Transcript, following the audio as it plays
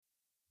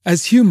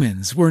As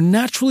humans, we're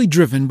naturally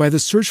driven by the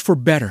search for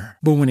better.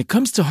 But when it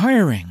comes to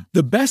hiring,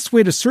 the best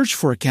way to search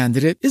for a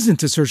candidate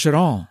isn't to search at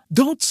all.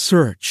 Don't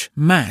search,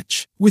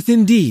 match with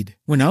Indeed.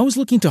 When I was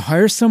looking to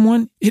hire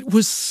someone, it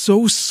was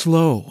so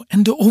slow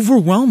and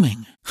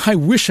overwhelming. I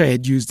wish I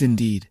had used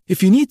Indeed.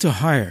 If you need to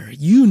hire,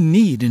 you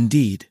need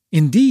Indeed.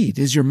 Indeed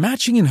is your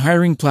matching and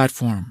hiring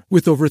platform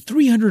with over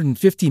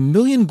 350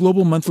 million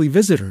global monthly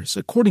visitors,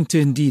 according to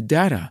Indeed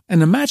data,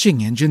 and a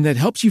matching engine that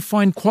helps you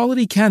find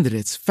quality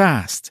candidates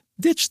fast.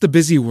 Ditch the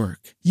busy work.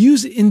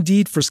 Use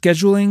Indeed for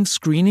scheduling,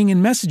 screening,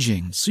 and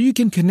messaging so you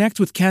can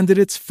connect with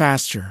candidates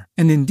faster.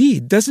 And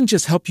Indeed doesn't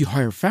just help you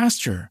hire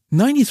faster.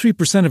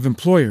 93% of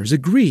employers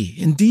agree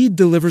Indeed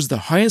delivers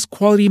the highest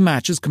quality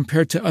matches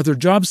compared to other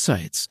job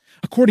sites,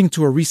 according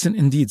to a recent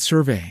Indeed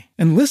survey.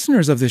 And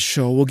listeners of this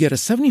show will get a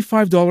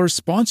 $75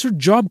 sponsored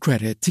job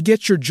credit to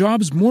get your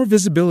jobs more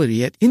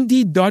visibility at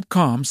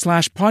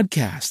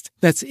Indeed.com/podcast.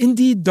 That's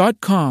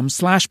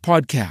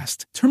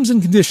Indeed.com/podcast. Terms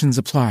and conditions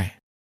apply.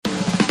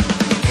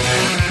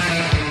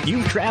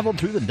 You've traveled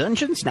through the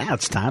dungeons? Now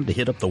it's time to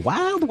hit up the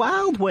wild,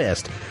 wild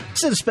west.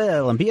 Sit a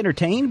spell and be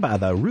entertained by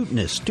the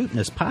Rootinest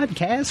Tootinest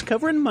podcast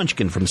covering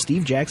Munchkin from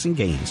Steve Jackson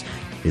Games.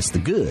 It's the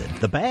good,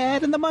 the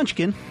bad, and the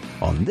Munchkin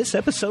on this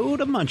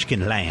episode of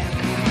Munchkin Land.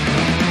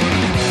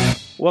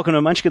 Welcome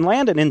to Munchkin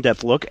Land, an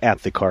in-depth look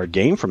at the card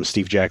game from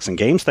Steve Jackson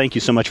Games. Thank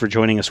you so much for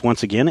joining us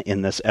once again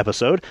in this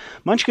episode.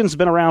 Munchkin's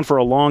been around for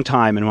a long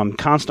time, and I'm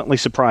constantly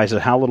surprised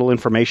at how little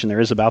information there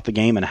is about the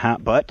game,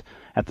 but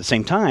at the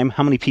same time,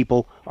 how many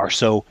people are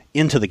so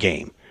into the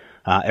game.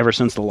 Ever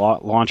since the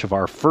launch of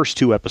our first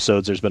two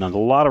episodes, there's been a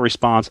lot of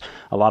response,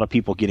 a lot of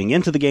people getting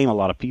into the game, a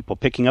lot of people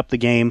picking up the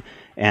game,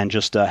 and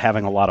just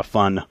having a lot of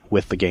fun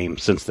with the game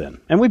since then.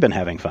 And we've been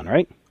having fun,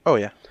 right? Oh,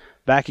 yeah.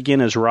 Back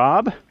again is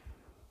Rob.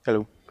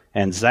 Hello.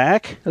 And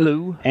Zach.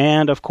 Hello.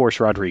 And, of course,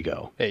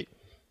 Rodrigo. Hey.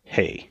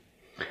 Hey.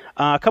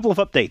 A couple of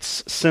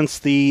updates since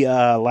the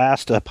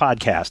last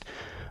podcast,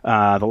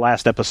 the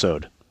last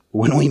episode.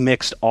 When we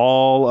mixed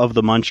all of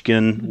the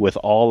Munchkin with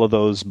all of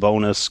those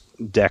bonus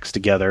decks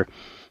together,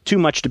 too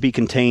much to be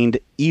contained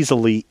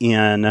easily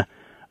in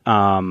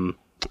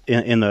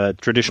the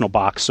traditional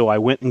box. So I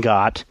went and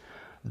got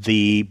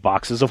the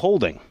boxes of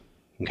holding.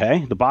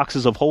 Okay, the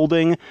boxes of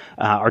holding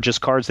are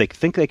just cards. They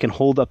think they can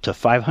hold up to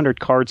 500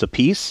 cards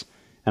apiece,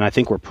 and I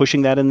think we're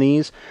pushing that in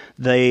these.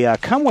 They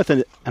come with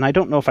and I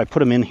don't know if I put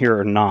them in here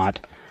or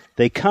not.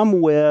 They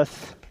come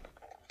with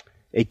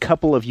a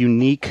couple of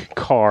unique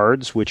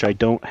cards, which I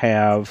don't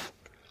have.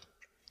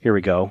 Here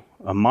we go.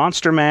 A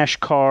Monster Mash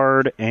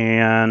card,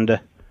 and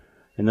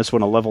in this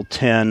one, a level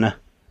 10,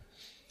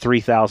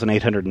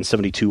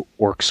 3,872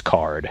 Orcs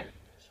card.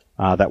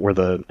 That were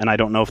and I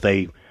don't know if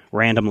they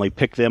randomly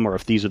pick them or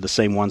if these are the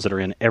same ones that are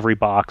in every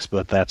box,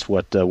 but that's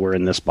what were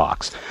in this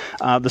box.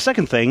 The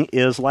second thing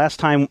is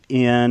last time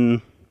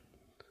in,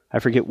 I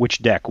forget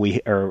which deck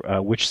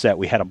which set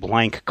we had a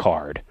blank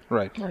card.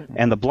 Right.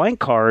 And the blank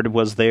card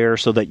was there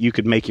so that you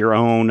could make your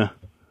own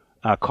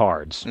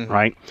cards,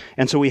 right?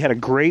 And so we had a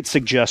great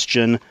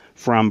suggestion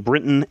from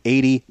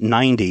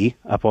Brinton8090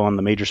 up on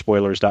the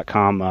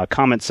Majorspoilers.com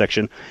comment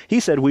section. He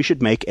said we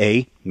should make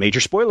a Major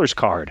Spoilers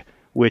card,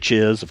 which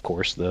is, of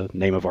course, the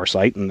name of our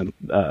site and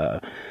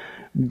the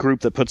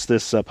group that puts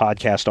this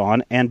podcast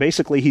on. And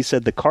basically he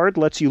said the card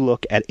lets you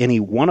look at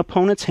any one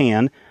opponent's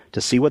hand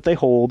to see what they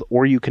hold,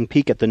 or you can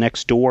peek at the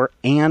next door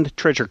and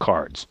treasure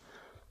cards.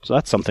 So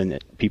that's something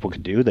that people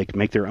could do. They could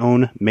make their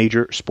own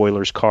Major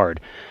Spoilers card.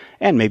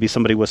 And maybe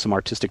somebody with some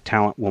artistic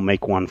talent will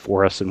make one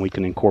for us and we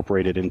can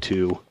incorporate it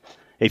into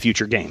a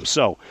future game.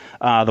 So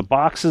the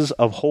boxes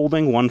of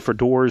holding, one for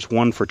doors,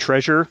 one for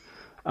treasure.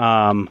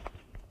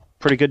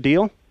 Pretty good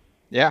deal?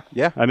 Yeah.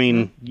 I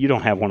mean, you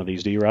don't have one of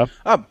these, do you, Rob?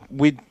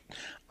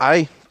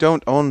 I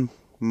don't own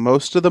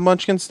most of the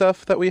Munchkin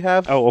stuff that we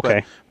have. Oh,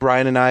 okay.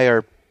 Brian and I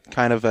are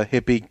kind of a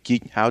hippie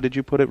geek. How did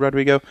you put it,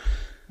 Rodrigo?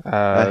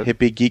 A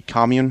hippie geek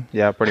commune.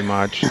 Yeah, pretty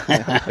much.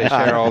 They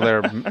share all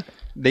their.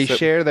 They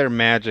share their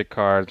magic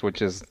cards,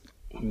 which is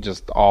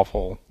just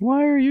awful.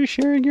 Why are you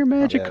sharing your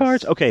magic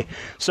cards? Okay,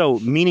 so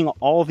meaning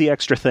all the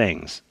extra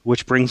things,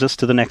 which brings us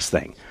to the next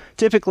thing.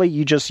 Typically,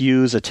 you just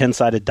use a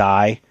 10-sided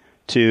die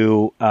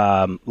to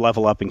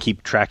level up and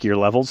keep track of your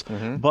levels.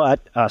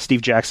 But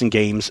Steve Jackson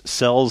Games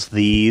sells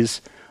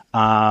these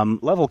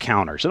level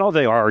counters, and all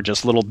they are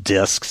just little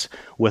discs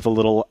with a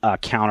little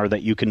counter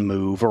that you can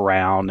move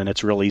around, and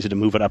it's real easy to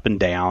move it up and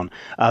down.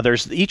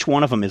 Each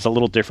one of them is a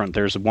little different.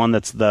 There's one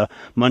that's the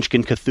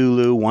Munchkin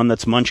Cthulhu, one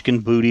that's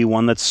Munchkin Booty,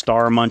 one that's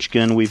Star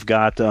Munchkin. We've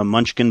got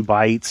Munchkin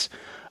Bites,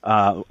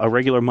 a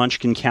regular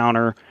Munchkin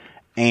counter,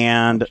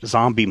 and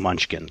Zombie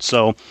Munchkin.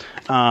 So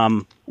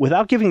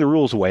without giving the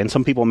rules away, and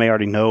some people may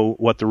already know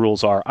what the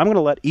rules are, I'm going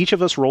to let each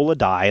of us roll a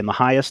die, and the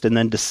highest and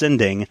then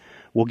descending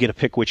will get to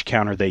pick which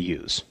counter they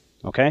use.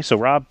 Okay, so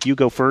Rob, you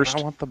go first.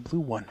 I want the blue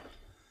one.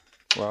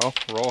 Well,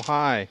 roll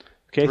high.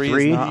 Okay, 3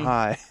 3. is not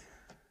high.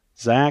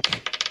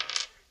 Zach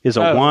is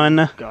a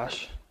 1.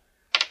 Gosh.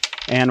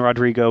 And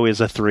Rodrigo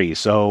is a 3.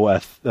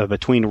 So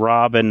between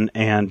Rob and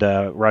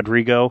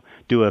Rodrigo,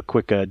 do a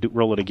quick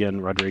roll it again,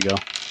 Rodrigo.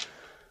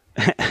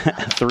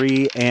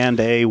 3 and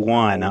a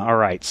 1. All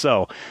right.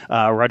 So,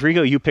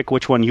 Rodrigo, you pick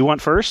which one you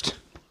want first.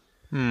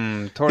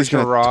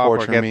 Torture Rob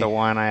or get the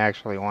one I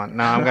actually want.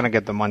 No, I'm going to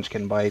get the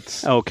Munchkin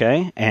Bites.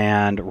 Okay.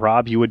 And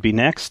Rob, you would be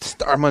next.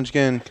 Star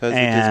Munchkin.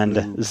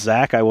 And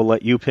Zach, I will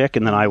let you pick,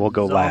 and then I will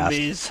go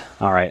Zombies. last.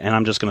 All right. And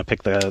I'm just going to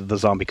pick the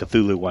Zombie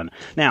Cthulhu one.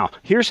 Now,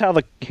 here's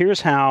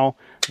how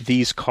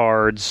these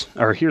cards,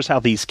 or here's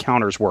how these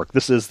counters work.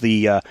 This is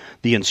the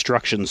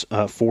instructions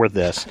for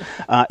this.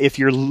 If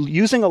you're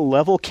using a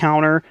level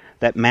counter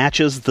that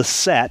matches the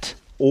set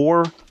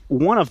or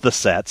one of the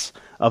sets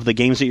of the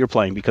games that you're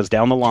playing, because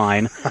down the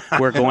line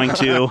we're going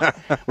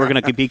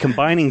to be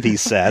combining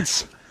these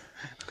sets.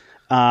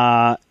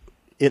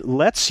 It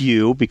lets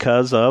you,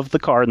 because of the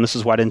card, and this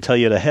is why I didn't tell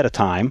you it ahead of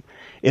time,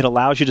 it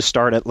allows you to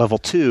start at level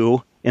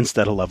 2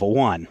 instead of level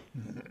 1.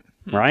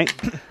 Right?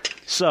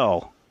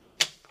 So,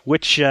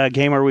 which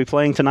game are we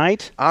playing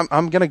tonight?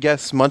 I'm going to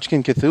guess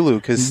Munchkin Cthulhu,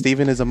 because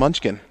Steven is a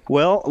Munchkin.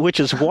 Well, which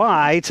is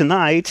why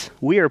tonight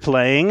we are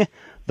playing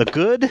the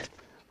Good,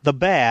 the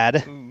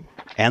Bad,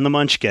 and the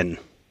Munchkin.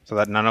 So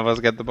that none of us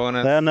get the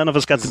bonus? None of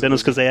us got the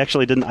bonus because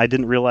I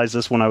didn't realize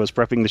this when I was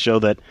prepping the show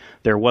that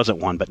there wasn't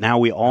one. But now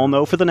we all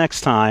know for the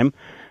next time,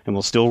 and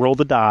we'll still roll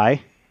the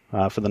die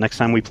for the next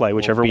time we play,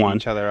 whichever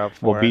one.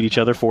 We'll beat each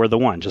other for the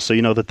one, just so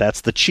you know that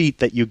that's the cheat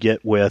that you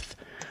get with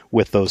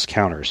those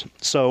counters.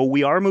 So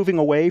we are moving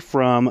away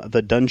from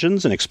the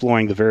dungeons and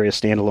exploring the various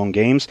standalone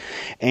games.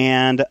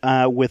 And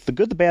with the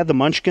Good, the Bad, the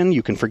Munchkin,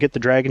 you can forget the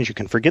dragons, you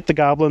can forget the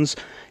goblins.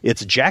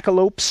 It's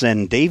Jackalopes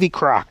and Davy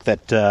Croc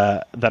that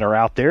are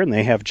out there, and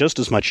they have just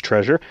as much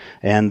treasure.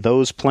 And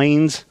those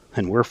plains,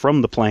 and we're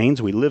from the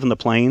plains, we live in the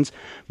plains,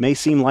 may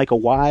seem like a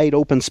wide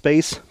open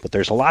space, but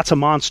there's lots of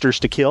monsters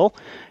to kill.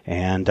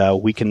 And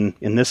we can,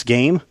 in this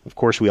game, of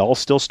course, we all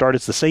still start.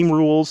 It's the same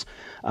rules.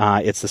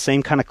 It's the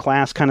same kind of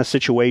class kind of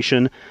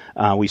situation.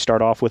 We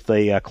start off with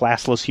a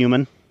classless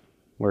human.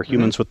 We're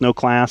humans with no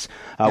class.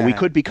 We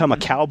could become a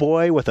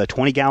cowboy with a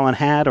 20-gallon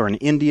hat, or an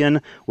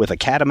Indian with a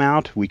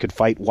catamount. We could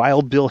fight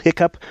Wild Bill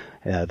Hiccup,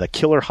 the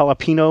Killer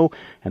Jalapeno,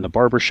 and the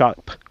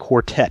Barbershop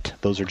Quartet.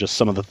 Those are just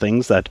some of the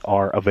things that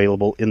are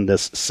available in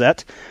this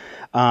set.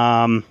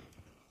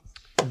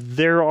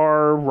 There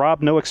are,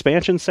 Rob, no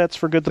expansion sets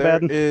for Good, the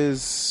Bad? There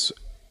is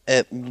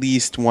at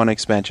least one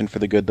expansion for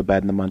the Good, the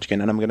Bad, and the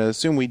Munchkin, and I'm going to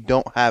assume we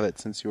don't have it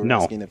since you were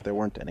asking if there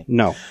weren't any.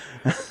 No,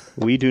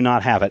 we do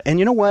not have it. And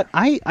you know what?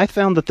 I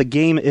found that the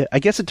game, I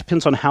guess it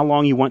depends on how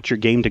long you want your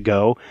game to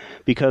go,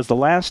 because the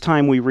last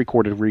time we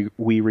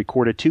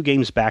recorded 2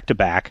 games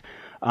back-to-back.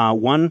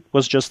 One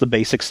was just the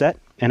basic set,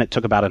 and it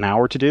took about an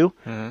hour to do.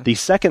 The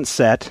second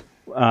set,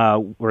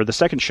 or the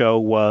second show,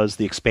 was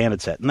the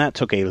expanded set, and that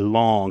took a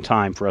long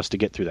time for us to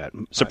get through that,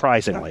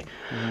 surprisingly.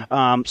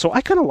 So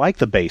I kind of like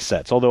the base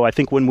sets, although I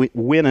think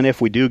when and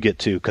if we do get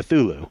to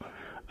Cthulhu,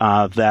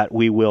 that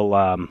we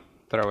will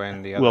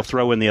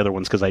throw in the other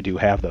ones, because I do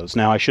have those.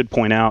 Now, I should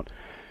point out,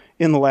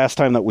 in the last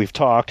time that we've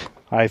talked,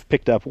 I've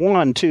picked up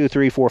 1, 2,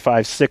 3, 4,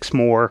 5, 6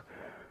 more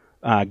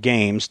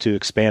games to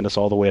expand us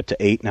all the way up to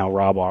 8. Now,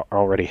 Rob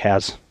already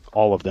has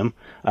all of them.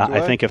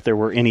 I think if there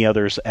were any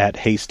others at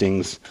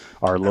Hastings,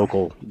 our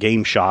local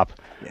game shop,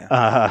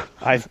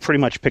 I've pretty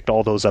much picked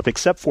all those up,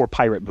 except for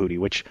Pirate Booty,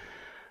 which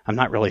I'm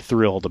not really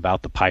thrilled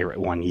about the pirate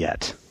one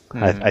yet.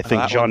 I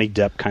think Johnny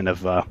Depp kind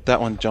of... that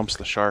one jumps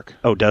the shark.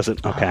 Oh, does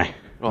it? Okay.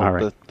 Well, all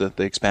right.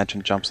 The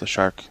expansion jumps the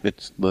shark.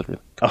 It's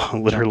literally...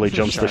 Oh, literally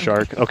jumps the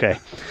shark. Okay.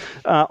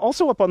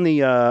 Also up on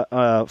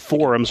the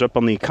forums, up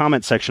on the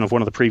comment section of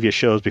one of the previous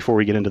shows before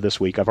we get into this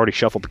week, I've already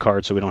shuffled the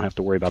cards, so we don't have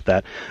to worry about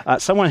that.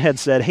 Someone had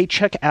said, hey,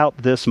 check out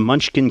this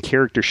Munchkin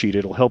character sheet.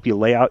 It'll help you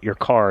lay out your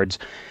cards.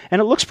 And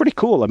it looks pretty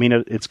cool. I mean,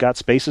 it's got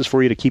spaces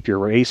for you to keep your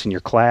race and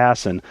your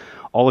class and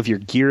all of your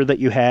gear that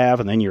you have,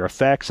 and then your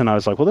effects. And I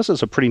was like, well, this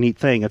is a pretty neat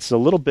thing. It's a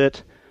little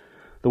bit...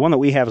 The one that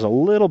we have is a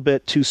little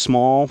bit too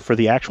small for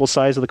the actual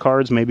size of the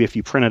cards. Maybe if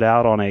you print it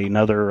out on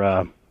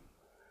another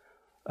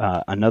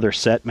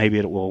set, maybe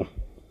it will,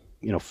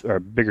 or a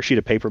bigger sheet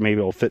of paper, maybe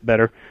it'll fit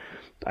better.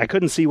 I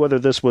couldn't see whether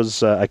this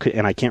was,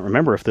 and I can't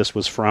remember if this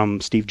was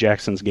from Steve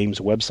Jackson's Games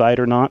website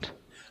or not.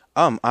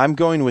 I'm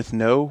going with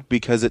no,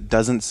 because it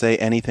doesn't say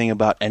anything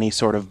about any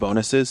sort of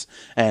bonuses,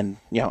 and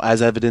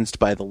as evidenced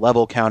by the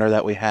level counter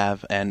that we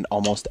have and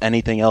almost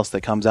anything else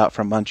that comes out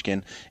from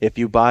Munchkin, if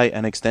you buy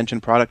an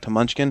extension product to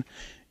Munchkin,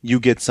 you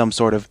get some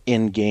sort of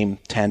in-game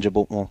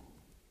tangible,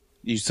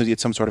 you get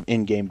some sort of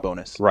in-game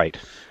bonus. Right.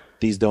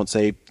 These don't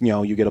say,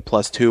 you get a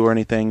 +2 or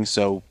anything,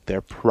 so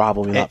they're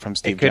probably not from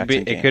Steve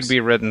Jackson Games. It could be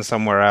written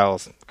somewhere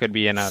else. It could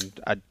be in a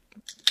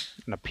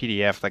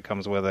PDF that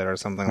comes with it or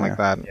something like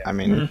that. Yeah. I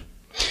mean...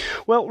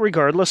 Well,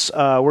 regardless,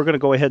 we're going to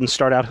go ahead and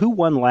start out. Who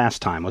won last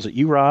time? Was it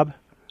you, Rob?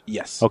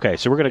 Yes. Okay,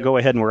 so we're going to go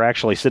ahead, and we're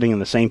actually sitting in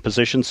the same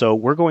position. So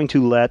we're going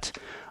to let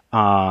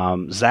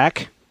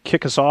Zach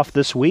kick us off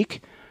this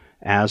week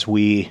as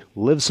we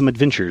live some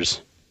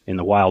adventures in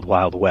the wild,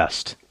 wild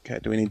west. Okay,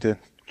 do we need to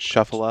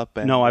shuffle up?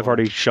 No, I've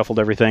already shuffled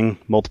everything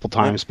multiple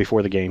times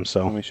before the game.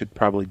 So we should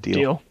probably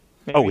deal.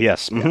 Maybe. Oh,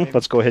 yes. Mm-hmm.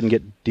 Let's go ahead and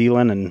get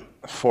dealing. And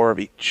 4 of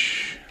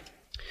each.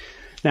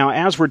 Now,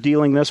 as we're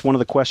dealing this, one of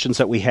the questions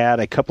that we had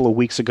a couple of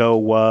weeks ago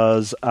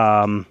was,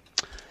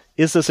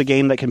 is this a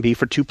game that can be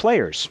for 2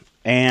 players?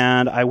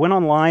 And I went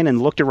online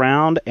and looked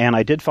around, and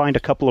I did find a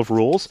couple of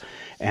rules.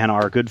 And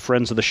our good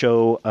friends of the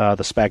show,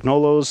 the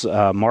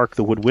Spagnolos, Mark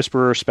the Wood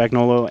Whisperer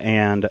Spagnolo,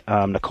 and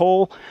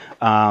Nicole,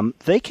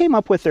 they came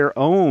up with their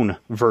own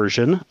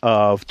version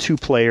of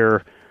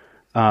 2-player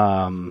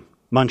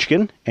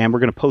Munchkin, and we're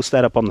going to post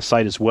that up on the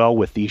site as well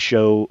with the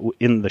show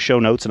in the show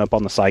notes and up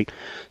on the site,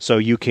 so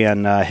you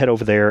can head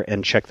over there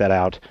and check that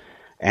out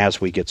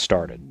as we get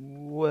started.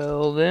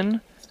 Well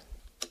then,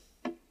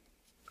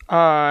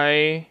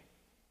 I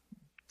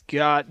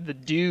got the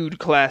Dude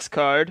class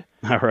card.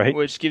 All right.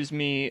 Which gives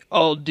me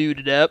all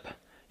duded up.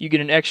 You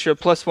get an extra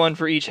 +1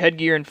 for each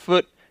headgear and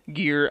foot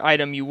gear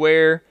item you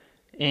wear,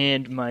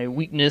 and my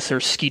weakness or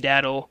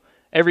skedaddle.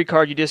 Every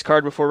card you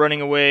discard before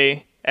running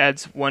away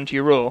adds 1 to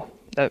your roll.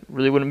 That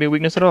really wouldn't be a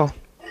weakness at all.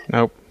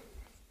 Nope.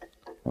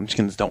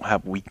 Munchkins don't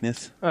have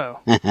weakness. Oh,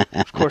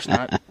 of course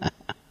not.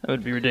 That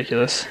would be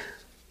ridiculous.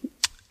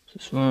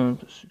 I'm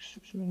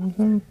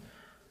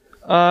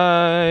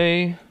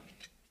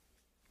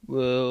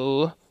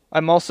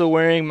also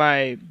wearing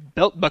my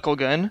belt buckle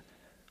gun,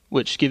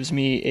 which gives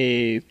me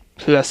a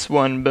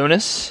 +1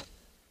 bonus.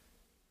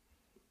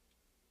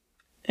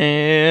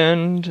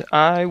 And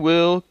I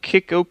will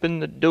kick open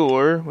the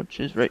door, which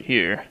is right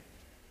here.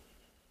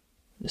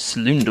 The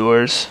saloon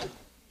doors.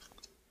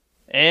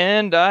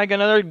 And I got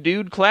another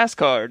Dude class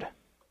card.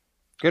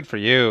 Good for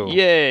you.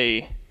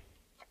 Yay.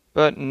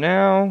 But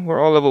now we're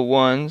all level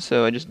 1,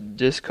 so I just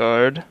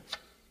discard.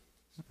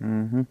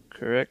 Mm-hmm.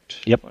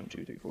 Correct. Yep. 1,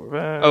 2, 3, 4,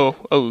 5. Oh,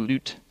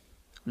 loot.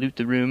 Loot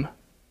the room.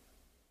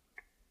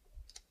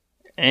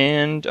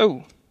 And,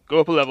 go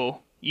up a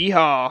level.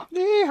 Yeehaw.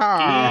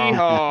 Yeehaw.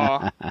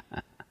 Yeehaw.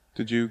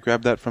 Did you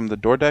grab that from the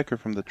door deck or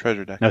from the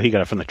treasure deck? No, he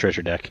got it from the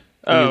treasure deck.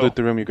 When you loot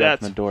the room, you grab it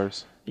from the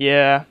doors.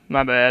 Yeah,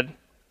 my bad.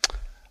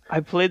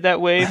 I played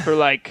that way for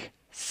like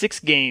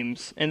 6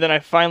 games, and then I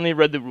finally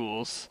read the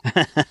rules.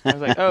 I was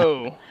like,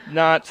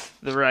 not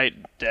the right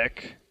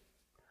deck.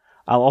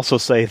 I'll also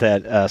say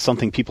that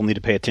something people need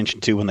to pay attention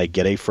to when they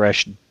get a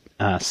fresh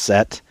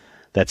set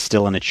that's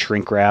still in its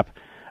shrink wrap,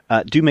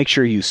 do make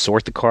sure you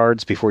sort the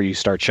cards before you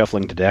start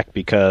shuffling the deck,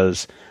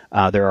 because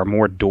there are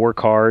more door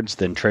cards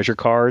than treasure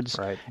cards.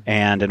 Right.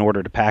 And in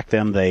order to pack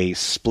them, they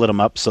split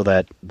them up so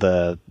that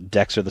the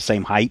decks are the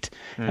same height.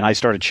 And I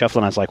started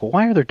shuffling. I was like, well,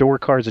 why are there door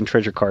cards and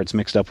treasure cards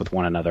mixed up with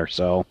one another?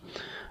 So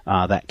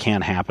that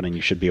can happen, and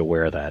you should be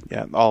aware of that.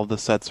 Yeah, all the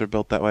sets are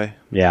built that way.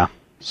 Yeah.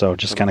 So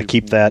just kind of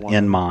keep that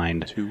in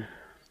mind. 2.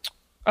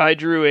 I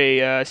drew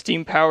a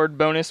steam-powered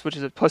bonus, which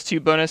is a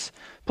 +2 bonus.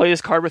 Play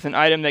this card with an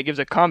item that gives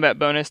a combat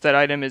bonus. That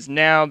item is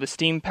now the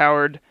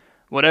steam-powered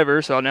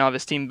whatever, so I'll now have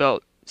a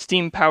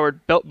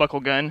steam-powered belt buckle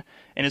gun,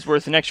 and is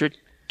worth an extra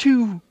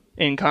 2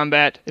 in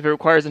combat. If it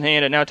requires a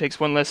hand, it now takes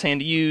 1 less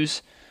hand to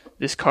use.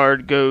 This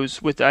card goes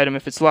with the item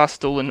if it's lost,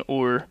 stolen,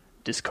 or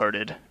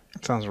discarded.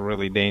 That sounds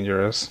really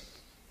dangerous.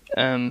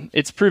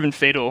 It's proven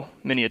fatal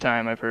many a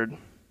time, I've heard.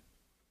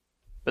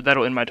 But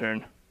that'll end my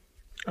turn.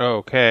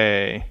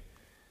 Okay.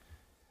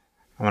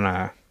 I'm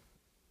gonna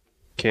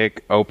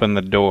kick open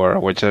the door,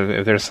 which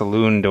if there's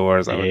saloon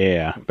doors,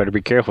 better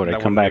be careful. They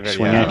come back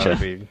swing at you. That would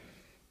be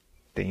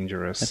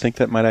dangerous. I think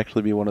that might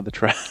actually be one of the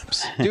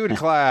traps. Dude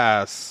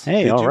class.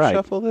 Hey, Did all you right.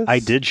 shuffle this? I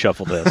did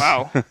shuffle this.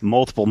 Wow.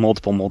 multiple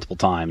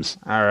times.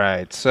 All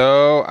right,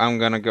 so I'm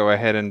gonna go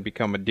ahead and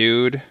become a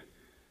dude,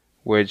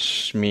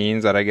 which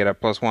means that I get a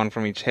 +1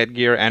 from each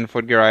headgear and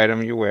footgear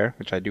item you wear,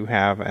 which I do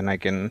have, and I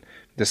can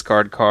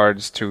discard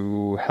cards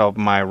to help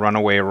my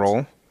runaway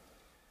roll.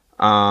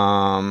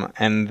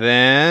 And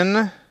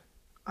then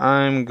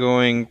I'm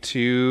going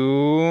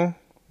to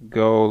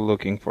go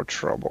looking for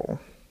trouble.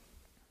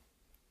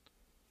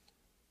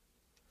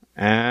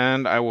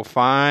 And I will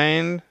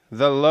find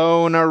the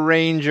Lone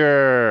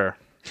Ranger.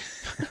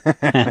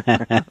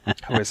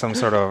 Who is some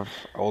sort of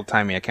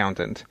old-timey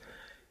accountant.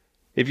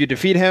 If you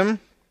defeat him,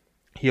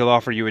 he'll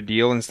offer you a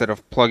deal. Instead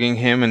of plugging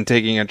him and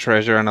taking a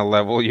treasure on a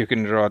level, you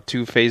can draw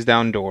 2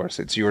 face-down doors.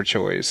 It's your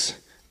choice.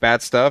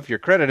 Bad stuff, your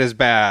credit is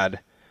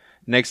bad.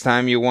 Next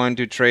time you want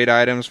to trade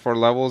items for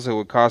levels, it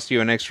will cost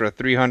you an extra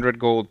 300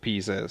 gold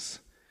pieces.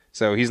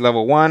 So he's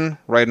level 1.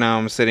 Right now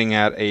I'm sitting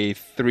at a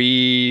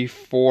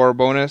 3-4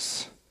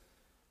 bonus.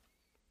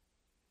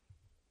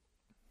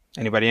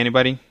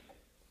 Anybody?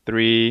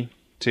 3,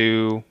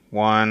 2,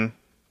 1.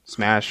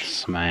 Smash.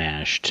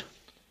 Smashed.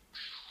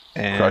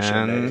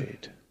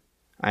 And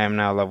I am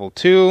now level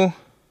 2.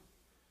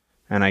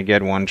 And I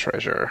get 1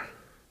 treasure.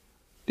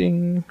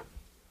 Ding.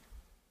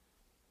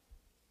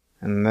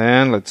 And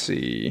then, let's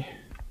see.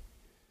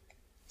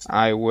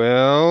 I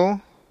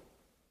will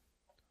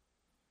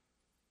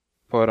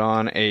put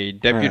on a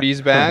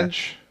deputy's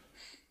badge.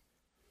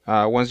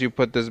 Once you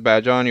put this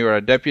badge on, you are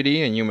a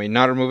deputy, and you may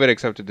not remove it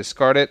except to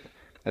discard it.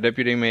 A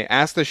deputy may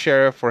ask the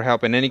sheriff for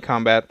help in any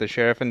combat. The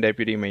sheriff and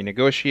deputy may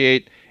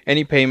negotiate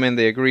any payment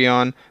they agree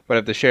on, but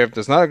if the sheriff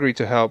does not agree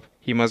to help,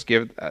 he must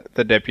give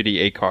the deputy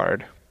a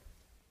card.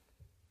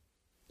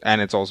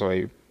 And it's also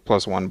a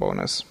 +1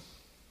 bonus.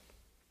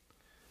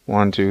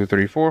 1, 2,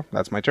 3, 4.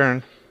 That's my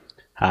turn.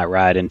 I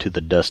ride into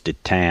the dusty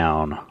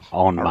town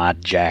on my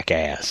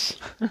jackass,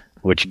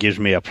 which gives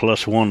me a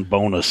 +1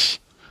 bonus,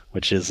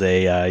 which is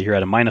you're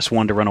at a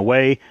 -1 to run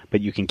away, but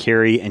you can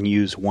carry and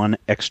use one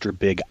extra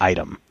big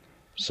item.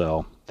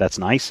 So that's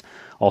nice.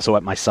 Also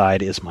at my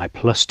side is my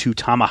 +2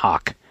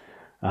 tomahawk,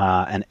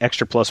 an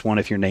extra +1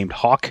 if you're named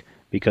Hawk,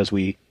 because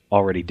we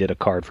already did a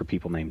card for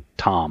people named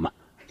Tom,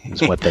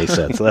 is what they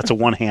said. So that's a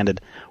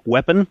one-handed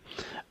weapon.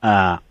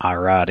 I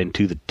ride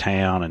into the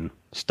town and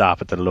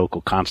stop at the local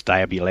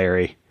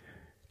constabulary,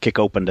 kick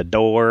open the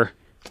door,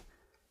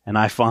 and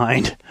I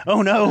find,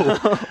 oh no,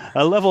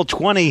 a level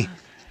 20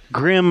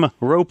 Grim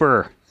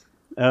Roper.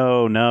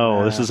 Oh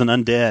no, this is an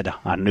undead.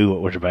 I knew it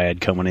was bad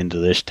coming into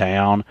this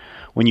town.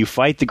 When you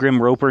fight the Grim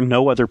Roper,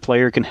 no other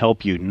player can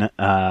help you,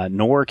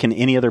 nor can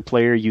any other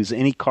player use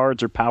any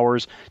cards or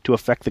powers to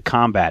affect the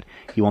combat.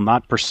 He will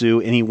not pursue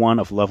anyone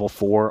of level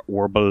 4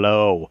 or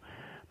below.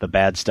 The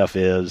bad stuff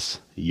is,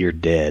 you're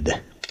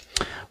dead.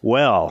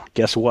 Well,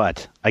 guess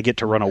what? I get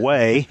to run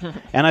away,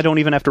 and I don't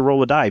even have to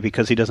roll a die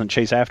because he doesn't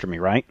chase after me,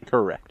 right?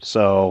 Correct.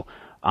 So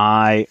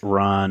I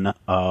run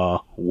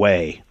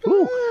away.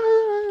 Woo.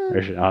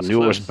 I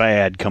knew it was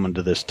bad coming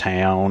to this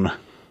town.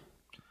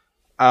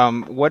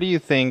 What do you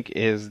think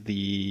is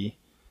the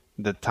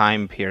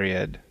time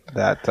period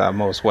that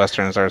most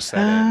Westerns are set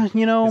in?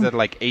 Is it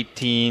like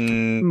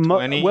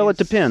 1820s? Well, it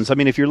depends. I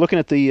mean, if you're looking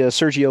at the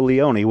Sergio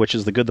Leone, which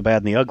is The Good, the Bad,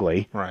 and the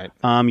Ugly, right?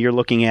 You're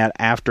looking at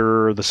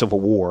after the Civil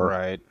War,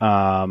 right?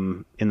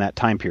 In that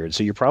time period.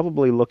 So you're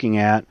probably looking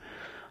at,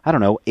 I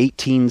don't know,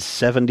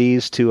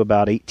 1870s to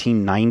about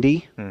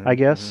 1890, I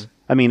guess.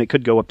 I mean, it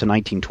could go up to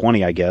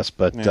 1920, I guess,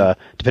 but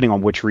depending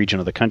on which region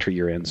of the country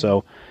you're in.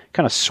 So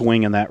kind of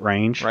swing in that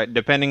range. Right,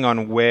 depending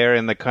on where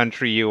in the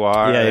country you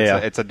are,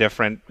 it's a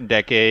different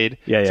decade.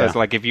 So it's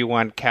like if you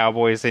want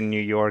cowboys in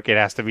New York, it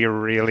has to be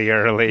really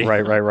early.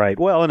 Right.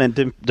 Well, and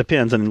it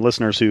depends. And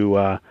listeners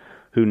who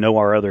know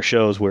our other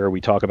shows where we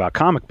talk about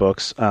comic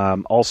books,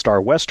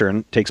 All-Star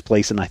Western takes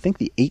place in, I think,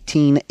 the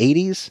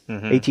 1880s.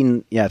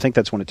 I think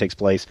that's when it takes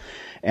place.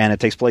 And it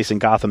takes place in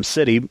Gotham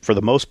City for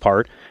the most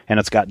part. And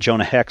it's got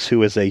Jonah Hex,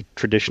 who is a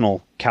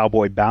traditional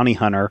cowboy bounty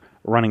hunter,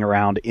 running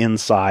around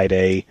inside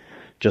a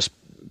just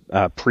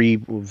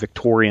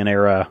pre-Victorian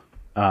era.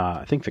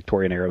 I think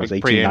Victorian era was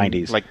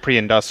 1890s, like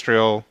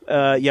pre-industrial.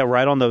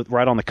 Right on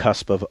the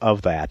cusp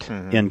of that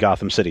in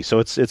Gotham City. So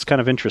it's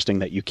kind of interesting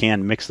that you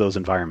can mix those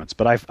environments.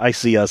 But I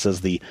see us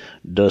as the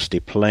dusty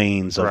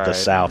plains of the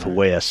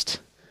Southwest.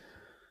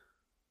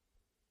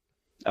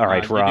 All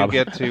right, Rob. Did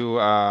you get to?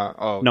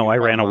 No, I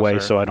ran away,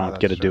 so I don't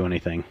get to do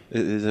anything.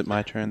 Is it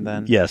my turn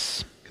then?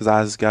 Yes. Because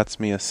Oz got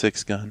me a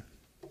 6 gun.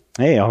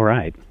 Hey, all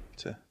right.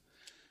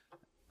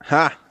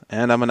 Ha!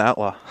 And I'm an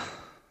outlaw.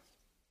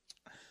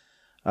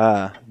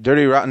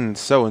 Dirty Rotten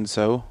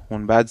so-and-so.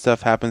 When bad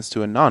stuff happens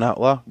to a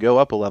non-outlaw, go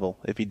up a level.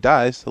 If he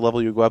dies, the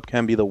level you go up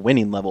can be the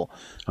winning level.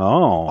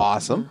 Oh.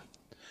 Awesome.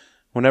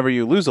 Whenever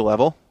you lose a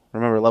level,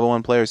 remember level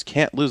 1 players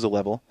can't lose a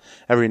level,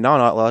 every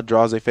non-outlaw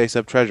draws a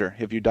face-up treasure.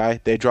 If you die,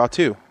 they draw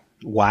 2.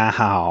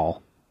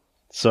 Wow.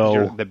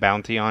 So the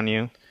bounty on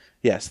you?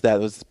 Yes, that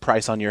was the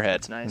price on your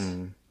head. That's nice.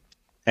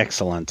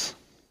 Excellent.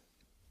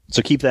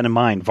 So keep that in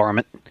mind,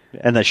 varmint.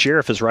 And the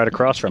sheriff is right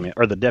across from you,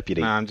 or the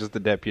deputy. I'm just the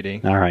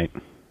deputy. All right.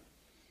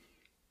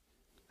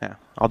 Yeah,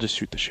 I'll just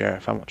shoot the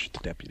sheriff. I won't shoot the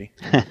deputy.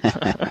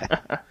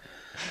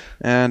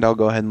 And I'll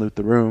go ahead and loot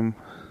the room.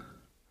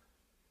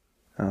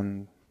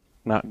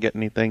 Not get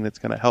anything that's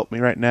going to help me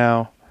right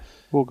now.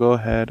 We'll go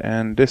ahead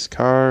and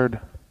discard.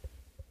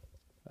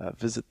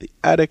 Visit the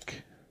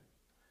attic.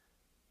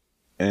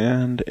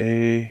 And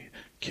a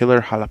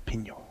killer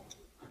jalapeno.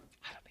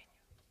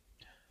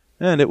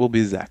 And it will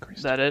be Zachary's.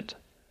 Is that it?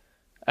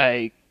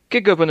 I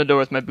kick open the door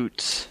with my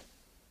boots.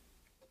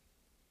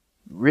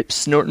 Rip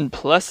Snorton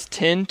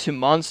 +10 to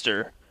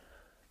monster.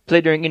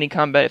 Play during any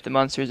combat. If the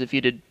monster is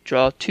defeated,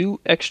 draw 2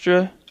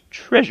 extra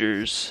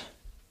treasures.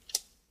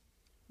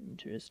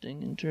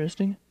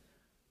 Interesting.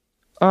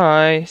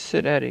 I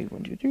sit at a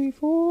 1, 2, 3,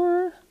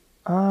 4.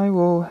 I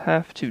will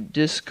have to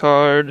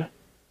discard.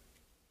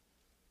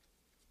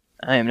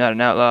 I am not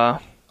an outlaw.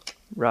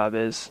 Rob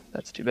is.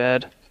 That's too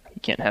bad. He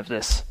can't have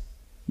this.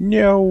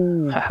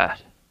 No. Haha.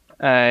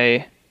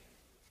 I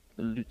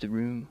loot the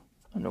room.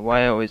 I don't know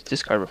why I always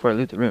discard before I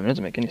loot the room. It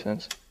doesn't make any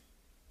sense.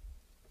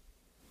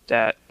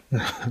 That.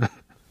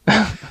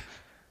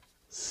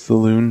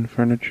 Saloon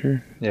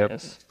furniture. Yep.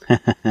 Yes.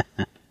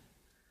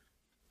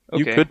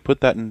 You could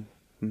put that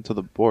into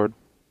the board.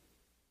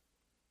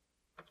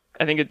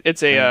 I think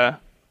it's a. I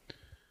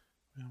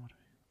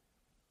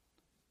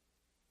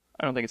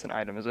don't think it's an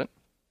item, is it?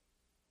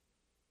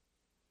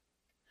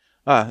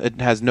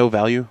 It has no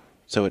value,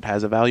 so it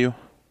has a value.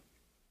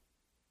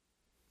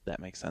 That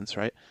makes sense,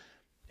 right?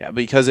 Yeah,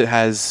 because it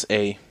has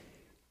a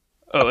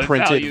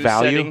printed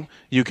value,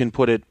 you can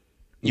put it.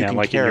 You can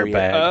like carry in your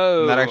bag.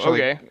 Oh, that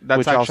actually, okay. That's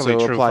which actually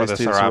also true applies for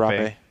the to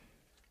Serape.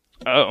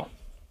 Oh,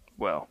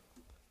 well,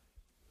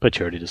 But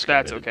you already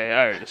discarded that's okay.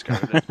 I already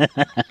discarded it.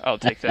 I'll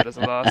take that as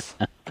a loss.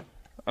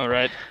 All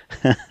right.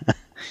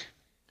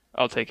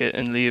 I'll take it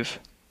and leave.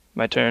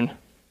 My turn.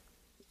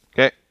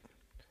 Okay.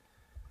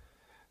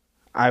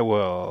 I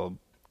will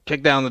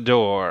kick down the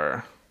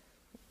door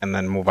and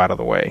then move out of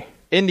the way.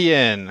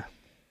 Indian.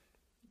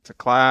 It's a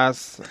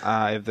class.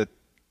 If the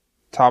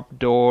top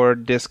door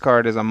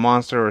discard is a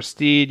monster or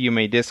steed, you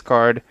may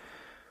discard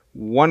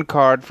one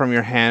card from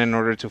your hand in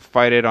order to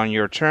fight it on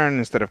your turn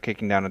instead of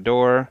kicking down a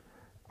door.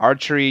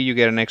 Archery, you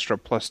get an extra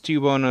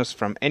 +2 bonus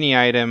from any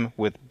item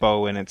with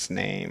bow in its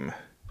name.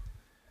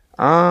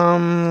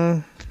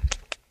 Hang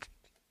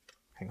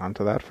on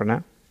to that for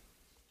now.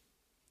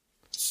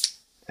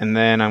 And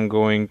then I'm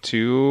going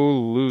to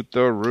loot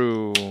the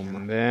room.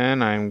 And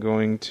then I'm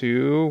going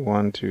to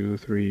 1, 2,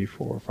 3,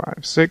 4,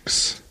 5,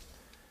 6.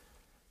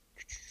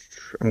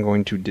 I'm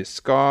going to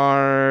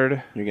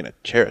discard. You're going to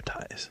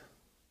charitize.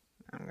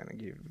 I'm going to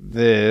give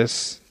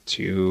this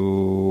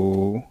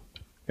to...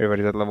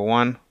 Everybody's at level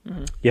 1?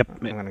 Mm-hmm. Yep.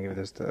 I'm going to give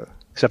this to...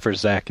 Except for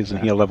Zach. Isn't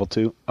he a level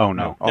 2? Oh,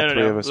 no. All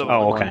three of us. level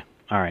Oh, one. okay.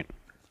 All right.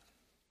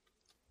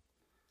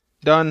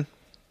 Done.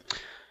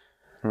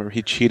 Remember,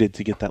 he cheated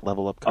to get that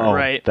level up card. Oh,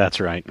 Right.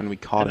 that's right. And we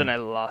caught And him. then I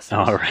lost it.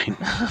 All right.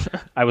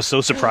 I was so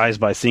surprised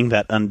by seeing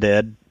that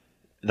undead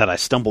that I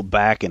stumbled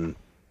back and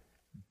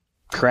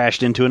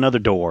crashed into another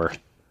door.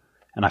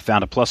 And I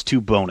found a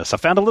 +2 bonus. I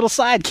found a little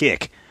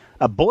sidekick.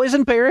 A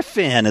Boysenberry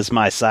Finn is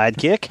my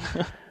sidekick.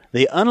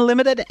 The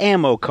unlimited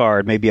ammo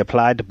card may be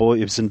applied to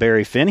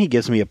Boysenberry Finn. He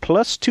gives me a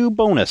 +2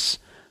 bonus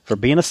for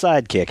being a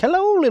sidekick.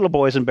 Hello, little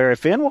Boysenberry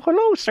Finn. Well,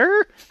 hello,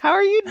 sir. How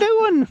are you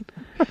doing?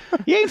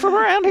 You ain't from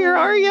around here,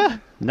 are you?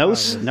 No,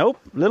 nope.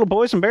 Little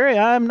Boysenberry,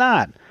 I'm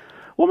not.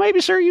 Well, maybe,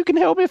 sir, you can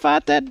help me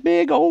fight that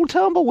big old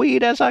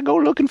tumbleweed as I go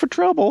looking for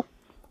trouble.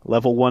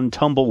 Level 1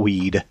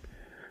 tumbleweed.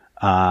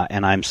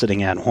 And I'm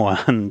sitting at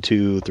 1,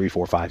 2, 3,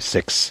 4, 5,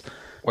 6.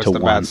 What's the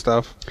bad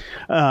stuff?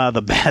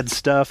 The bad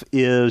stuff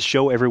is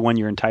show everyone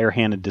your entire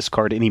hand and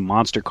discard any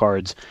monster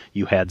cards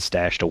you had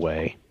stashed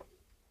away.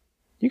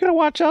 You gotta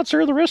watch out,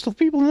 sir. The rest of the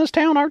people in this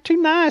town aren't too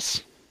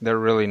nice. They're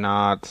really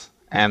not.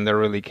 And they're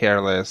really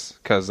careless.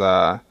 Because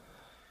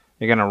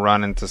you're going to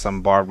run into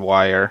some barbed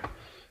wire.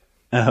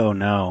 Oh,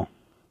 no.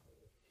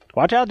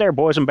 Watch out there,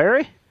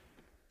 Boysenberry.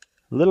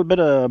 A little bit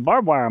of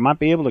barbed wire. I might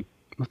be able to...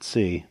 Let's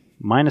see.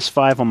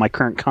 -5 on my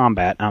current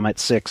combat. I'm at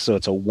 6, so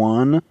it's a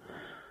 1.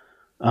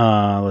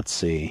 Let's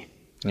see.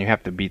 You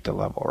have to beat the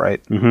level,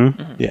 right?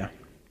 Mm-hmm. Yeah.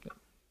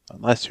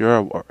 Unless you're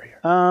a warrior.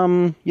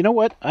 You know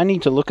what? I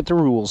need to look at the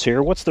rules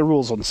here. What's the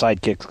rules on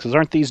sidekicks? Because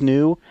aren't these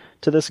new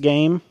to this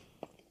game?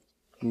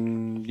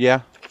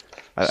 Yeah.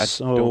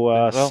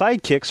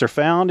 Sidekicks are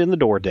found in the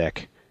door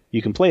deck.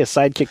 You can play a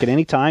sidekick at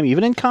any time,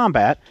 even in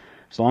combat,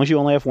 as long as you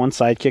only have one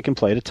sidekick and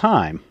play at a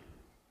time.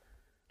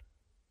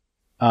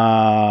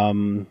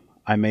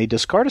 I may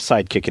discard a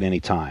sidekick at any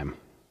time.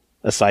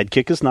 A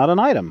sidekick is not an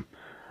item.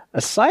 A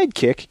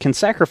sidekick can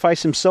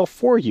sacrifice himself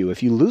for you.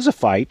 If you lose a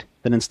fight,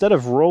 then instead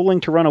of rolling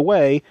to run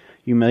away,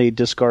 you may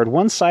discard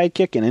one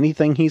sidekick and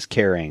anything he's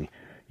carrying.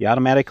 You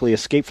automatically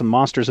escape from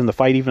monsters in the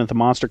fight even if the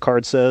monster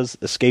card says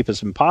escape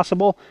is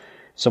impossible.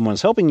 If someone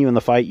is helping you in the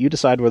fight, you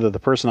decide whether the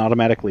person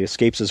automatically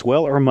escapes as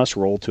well or must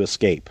roll to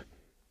escape.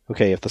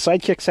 Okay, if the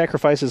sidekick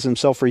sacrifices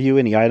himself for you,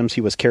 any items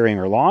he was carrying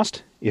are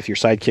lost. If your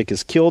sidekick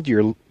is killed,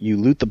 you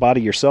loot the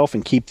body yourself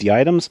and keep the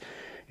items.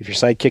 If your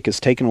sidekick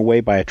is taken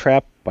away by a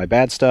trap, by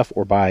bad stuff,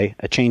 or by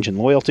a change in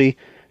loyalty,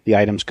 the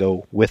items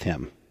go with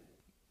him.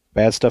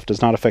 Bad stuff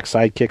does not affect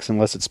sidekicks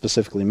unless it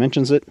specifically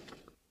mentions it.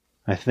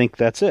 I think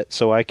that's it.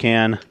 So I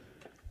can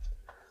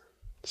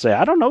say,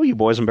 I don't know you,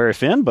 Boysenberry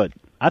Finn, but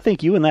I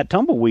think you and that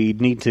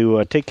tumbleweed need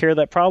to take care of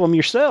that problem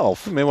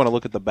yourself. You may want to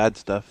look at the bad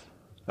stuff.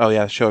 Oh,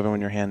 yeah, show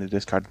everyone your hand to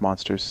discard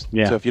monsters.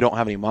 Yeah. So if you don't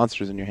have any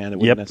monsters in your hand, it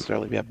wouldn't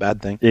necessarily be a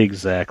bad thing.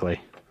 Exactly.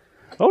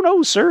 Oh,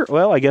 no, sir.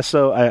 Well, I guess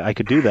so. I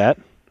could do that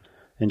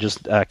and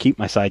just keep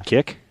my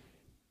sidekick.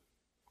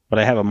 But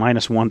I have a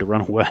 -1 to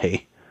run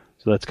away,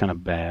 so that's kind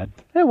of bad.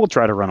 We'll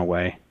try to run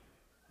away.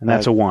 And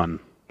that's a 1.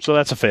 So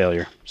that's a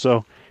failure.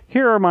 So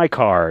here are my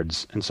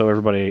cards. And so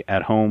everybody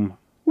at home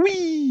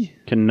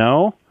can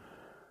know.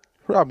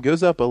 Rob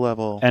goes up a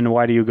level. And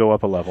why do you go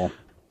up a level?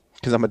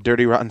 Because I'm a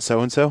dirty, rotten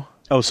so-and-so.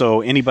 Oh,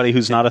 so anybody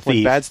who's not a thief.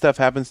 When bad stuff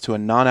happens to a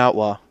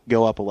non-outlaw,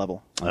 go up a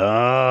level.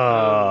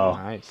 Oh.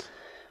 Nice.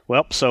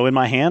 Well, so in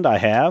my hand I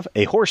have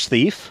a horse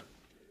thief,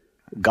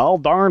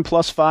 Galdarn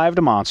 +5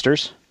 to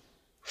monsters,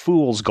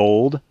 Fool's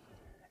Gold,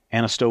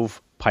 and a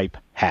stovepipe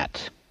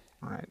hat.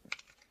 All right.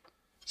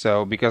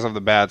 So because of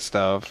the bad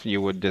stuff, you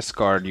would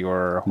discard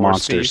your horse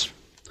Monsters. thief?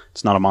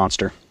 It's not a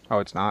monster. Oh,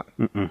 it's not?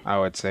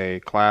 Oh, it's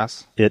a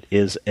class? It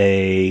is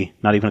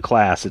not even a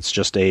class. It's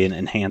just an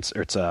enhanced,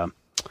 or it's a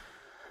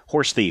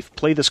horse thief.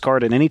 Play this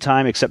card at any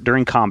time except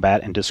during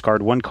combat and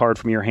discard one card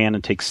from your hand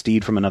and take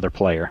steed from another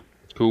player.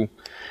 Cool.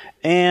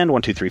 And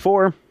 1, 2, 3,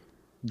 4.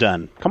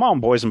 Done. Come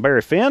on,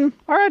 Boysenberry Finn.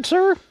 All right,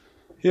 sir.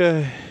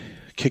 Yeah.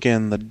 Kick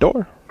in the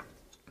door.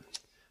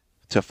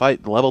 To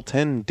fight level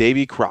 10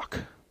 Davy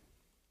Croc.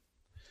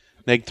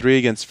 -3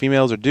 against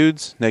females or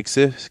dudes.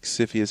 -6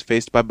 if he is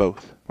faced by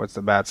both. What's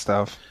the bad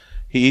stuff?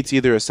 He eats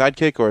either a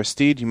sidekick or a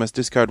steed. You must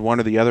discard one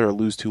or the other or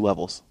lose 2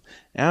 levels.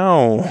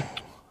 Ow.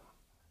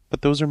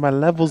 But those are my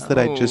levels that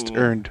I just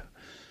earned.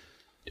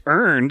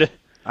 Earned?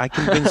 I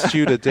convinced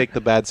you to take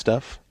the bad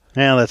stuff.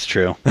 Yeah, that's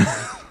true.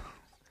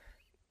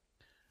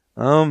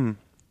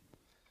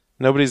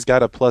 Nobody's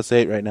got a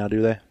 +8 right now,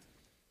 do they?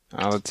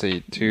 Let's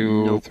see.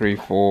 2, 3,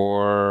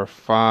 4,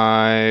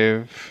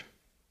 5.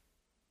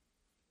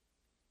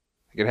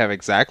 I could have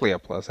exactly a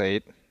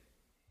 +8.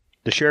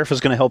 The sheriff is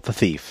going to help the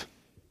thief.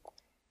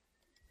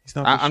 He's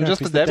not I'm sheriff, just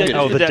he's the deputy.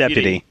 Oh, the deputy.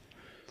 deputy.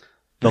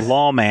 The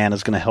lawman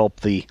is going to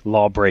help the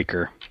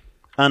lawbreaker.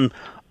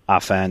 I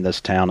find this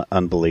town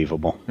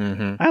unbelievable.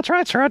 Mm-hmm. That's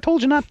right, sir. I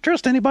told you not to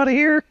trust anybody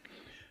here.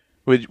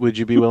 Would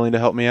you be willing to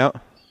help me out?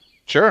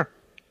 Sure.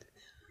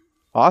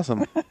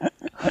 Awesome.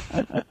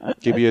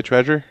 Give you a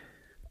treasure?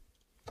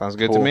 Sounds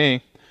good Cool. to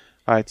me.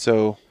 All right,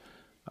 so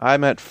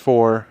I'm at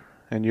 4,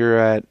 and you're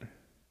at...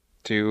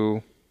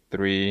 2,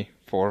 3,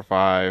 4,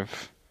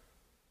 5,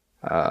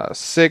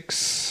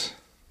 6.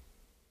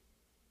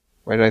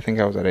 Why did I think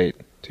I was at 8?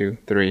 2,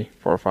 3,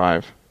 4,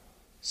 5,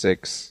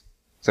 6,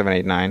 7,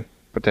 8, 9.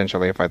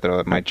 Potentially, if I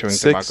throw my chewing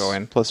 6 tobacco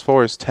in. plus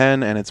 4 is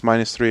 10, and it's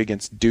 -3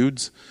 against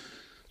dudes.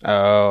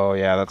 Oh,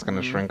 yeah, that's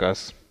going to shrink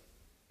us.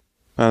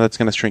 That's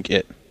going to shrink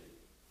it.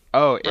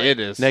 Oh, it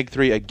is.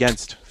 -3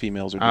 against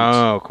females or dudes.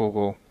 Oh,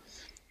 cool.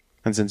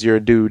 And since you're a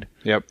dude,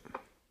 Yep.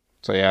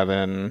 So, yeah,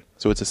 then...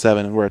 so it's a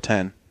 7, and we're a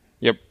 10.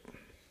 Yep.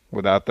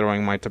 Without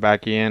throwing my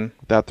tobacco in.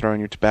 Without throwing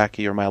your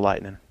tobacco or my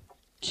lightning.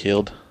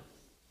 Killed.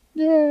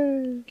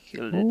 Killed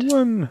it.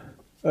 1,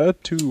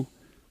 2,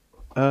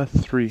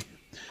 3.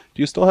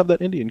 Do you still have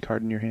that Indian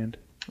card in your hand?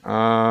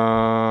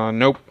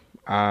 Nope.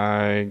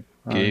 I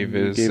gave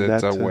you gave it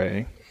that to-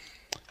 away.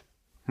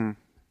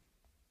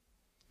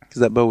 Because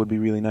that bow would be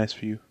really nice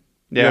for you.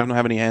 Yeah. You don't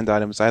have any hand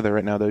items either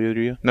right now, though, do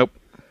you? Nope.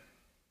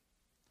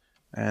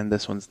 And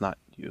this one's not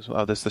useful.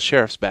 Oh, this is the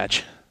sheriff's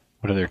badge.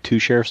 What are there, 2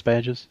 sheriff's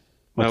badges?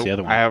 What's Nope. the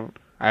other one?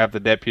 I have the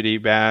deputy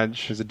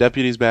badge. There's a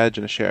deputy's badge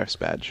and a sheriff's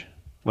badge.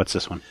 What's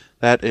this one?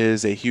 That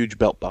is a huge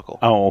belt buckle,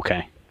 Oh,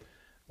 okay.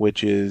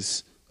 which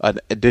is an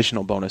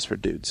additional bonus for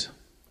dudes.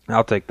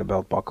 I'll take the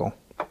belt buckle.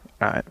 All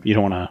right, You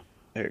don't want to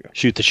there you go.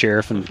 shoot the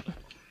sheriff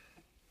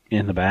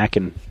in the back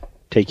and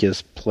take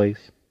his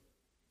place?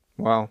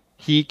 Well,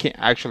 he can't.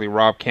 Actually,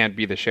 Rob can't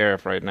be the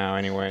sheriff right now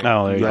anyway.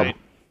 Oh, there you Right. go.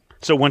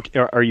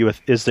 So, are you?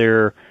 Is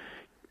there?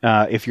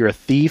 If you're a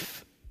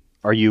thief,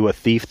 are you a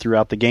thief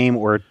throughout the game,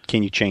 or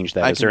can you change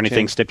that? I Is there can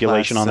anything change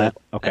stipulation on class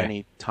that? at Okay.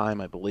 Any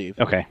time, I believe.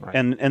 Okay. Right.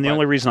 And the But-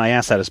 only reason I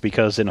ask that is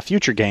because in a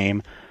future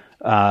game,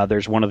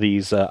 there's one of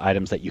these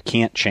items that you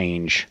can't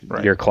change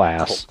Right. your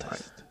class.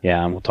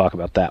 Yeah, and we'll talk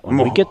about that when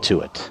we get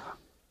to it.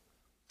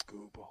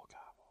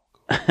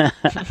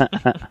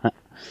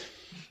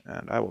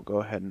 And I will go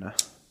ahead and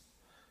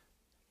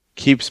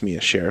keeps me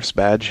a sheriff's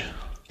badge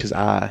because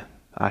I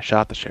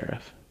shot the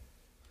sheriff.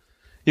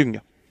 You can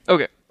go.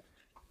 Okay.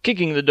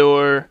 Kicking the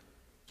door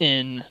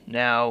in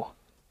now.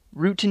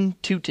 Rootin'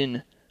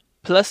 Tootin'.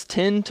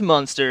 +10 to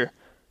monster.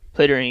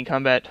 Play during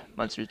combat.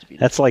 Monsters defeated.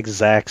 That's like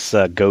Zach's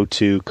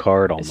go-to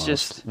card almost.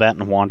 just- that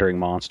and Wandering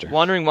Monster.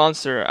 Wandering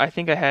Monster. I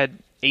think I had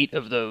 8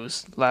 of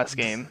those last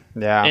game.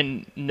 Yeah.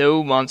 And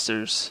no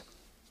monsters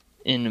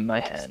in my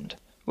hand.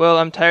 Well,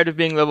 I'm tired of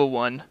being level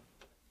 1,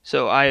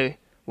 so I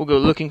will go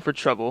looking for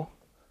trouble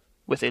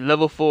with a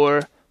level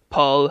 4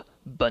 Paul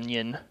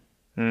Bunyan.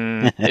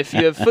 If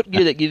you have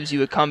footgear that gives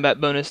you a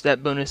combat bonus,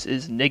 that bonus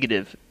is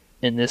negative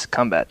in this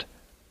combat.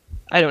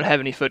 I don't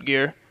have any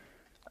footgear.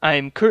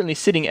 I'm currently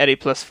sitting at a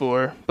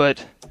 +4,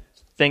 but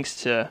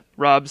thanks to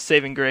Rob's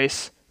saving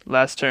grace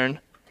last turn,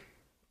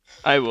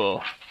 I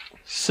will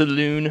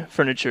Saloon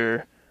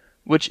Furniture,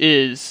 which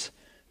is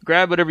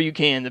grab whatever you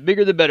can. The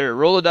bigger the better.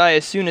 Roll a die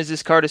as soon as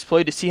this card is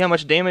played to see how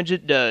much damage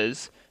it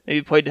does.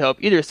 Maybe played to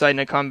help either side in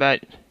a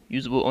combat.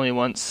 Usable only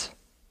once.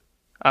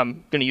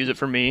 I'm going to use it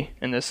for me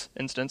in this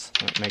instance.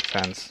 That makes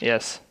sense.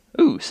 Yes.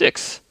 Ooh,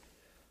 6.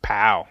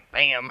 Pow.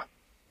 Bam.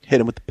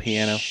 Hit him with the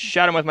piano.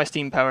 Shot him with my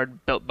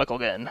steam-powered belt buckle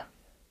gun.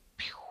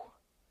 Pew.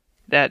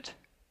 That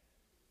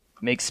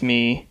makes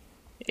me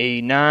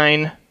a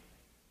 9.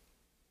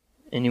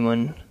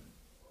 Anyone?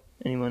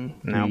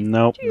 No.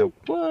 Nope.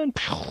 One.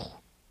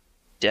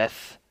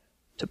 Death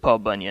to Paul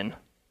Bunyan.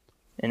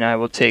 And I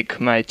will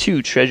take my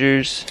 2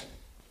 treasures.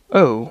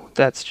 Oh,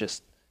 that's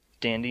just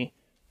dandy.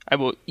 I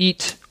will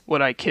eat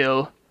what I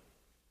kill.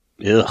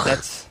 Ugh.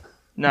 That's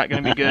not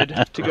going to be good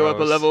to go up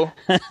a level.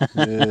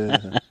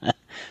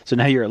 So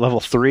now you're at level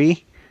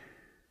 3?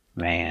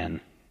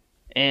 Man.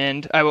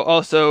 And I will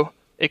also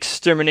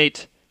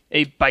exterminate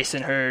a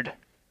bison herd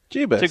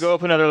Jeebus. to go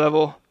up another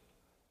level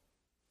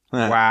to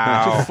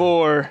Wow.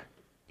 4.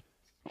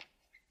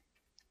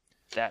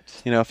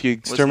 That. You know, if you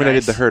exterminated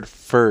nice. the herd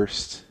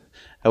first,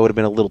 that would have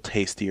been a little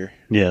tastier.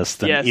 Yes,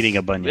 than Yes. eating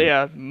a bunion.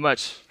 Yeah,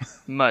 much.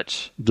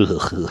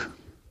 Ugh.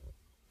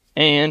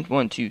 And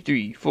 1, 2,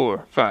 3,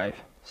 4, 5,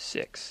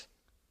 6.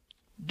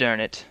 Darn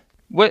it.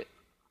 What?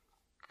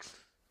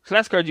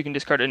 Class cards you can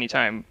discard at any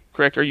time,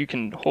 correct? Or you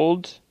can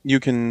hold You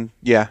can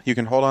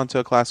hold on to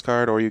a class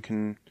card, or you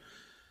can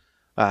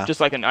just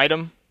like an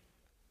item?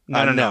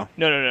 No.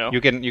 No.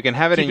 You can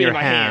have it Keep in your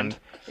hand.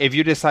 If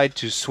you decide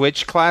to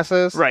switch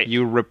classes, right.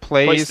 you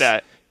replace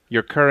that.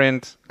 your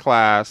current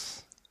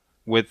class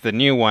with the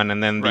new one,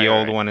 and then the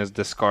old right. one is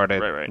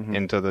discarded Right.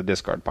 into the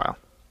discard pile.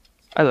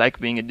 I like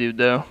being a dude,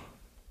 though.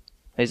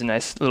 There's a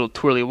nice little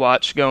twirly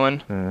watch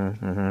going.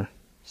 Mm-hmm.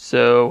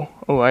 So,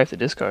 I have to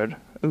discard.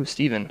 Ooh,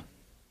 Steven.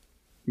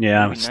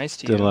 Yeah, I'm Nice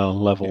to still you. a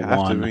level You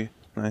have to 1. be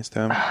nice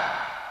to him.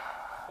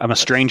 I'm a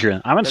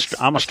stranger.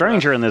 I'm a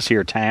stranger rough. in this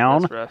here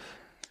town. That's rough.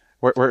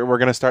 We're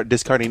going to start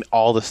discarding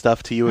all the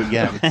stuff to you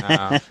again.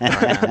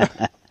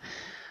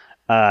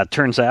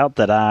 Turns out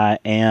that I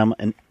am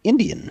an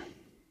Indian.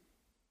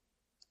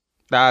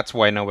 That's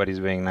why nobody's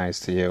being nice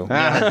to you.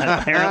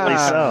 Apparently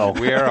so.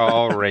 We're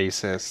all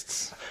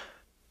racists.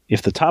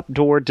 If the top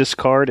door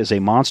discard is a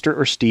monster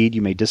or steed,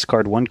 you may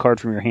discard 1 card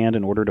from your hand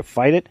in order to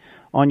fight it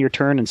on your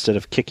turn instead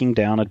of kicking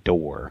down a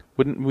door.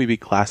 Wouldn't we be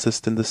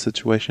classist in this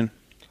situation?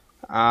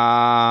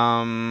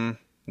 No.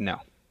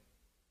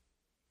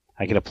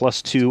 I get a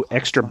 +2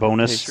 extra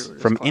bonus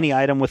from any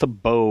item with a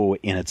bow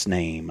in its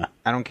name.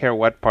 I don't care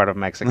what part of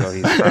Mexico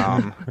he's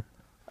from.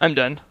 I'm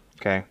done.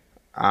 Okay.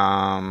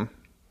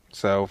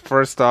 So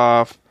first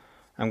off,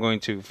 I'm going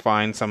to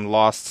find some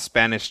lost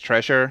Spanish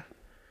treasure.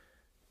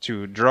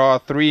 To draw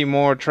 3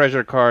 more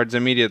treasure cards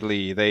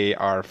immediately. They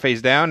are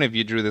face down if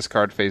you drew this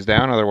card face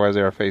down, otherwise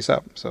they are face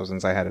up. So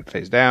since I had it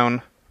face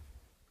down,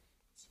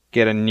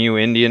 get a new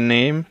Indian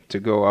name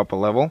to go up a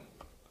level.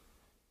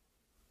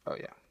 Oh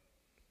yeah.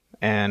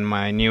 And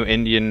my new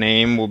Indian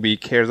name will be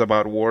Cares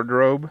About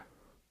Wardrobe.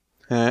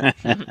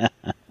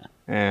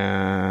 And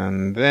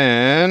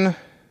then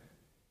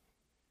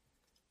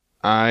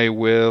I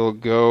will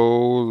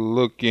go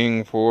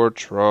looking for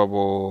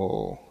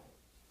trouble.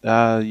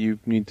 You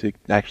need to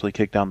actually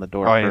kick down the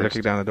door Oh, first. I need to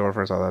kick down the door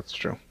first. Oh, that's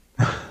true.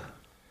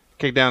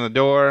 Kick down the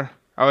door.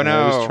 Oh,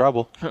 no. There's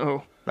trouble.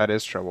 Oh. That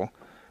is trouble.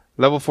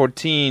 Level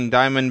 14,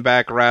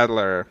 Diamondback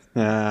Rattler.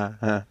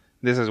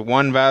 This is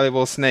 1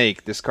 valuable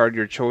snake. Discard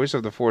your choice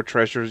of the 4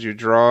 treasures you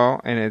draw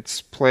in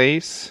its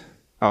place.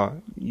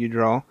 Oh, you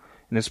draw.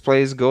 In its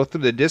place, go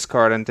through the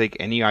discard and take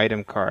any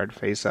item card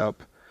face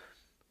up.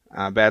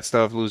 Bad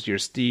stuff, lose your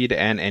steed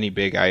and any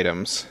big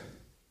items.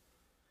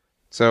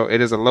 So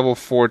it is a level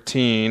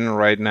 14.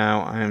 Right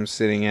now I am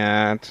sitting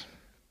at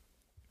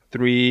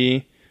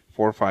 3,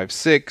 4, 5,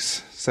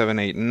 6, 7,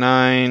 8,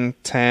 9,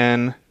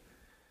 10,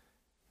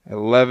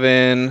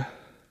 11,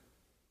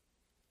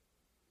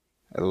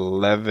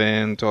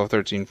 12,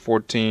 13,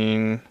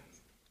 14.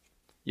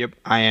 Yep,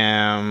 I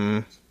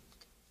am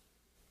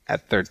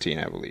at 13,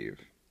 I believe.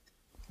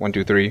 1,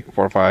 2, 3,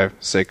 4, 5,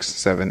 6,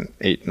 7,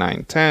 8,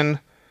 9, 10,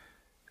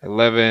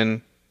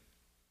 11.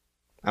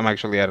 I'm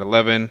actually at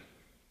 11.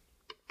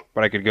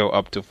 But I could go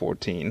up to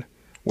 14,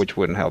 which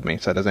wouldn't help me.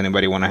 So does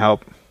anybody want to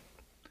help?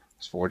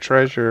 It's 4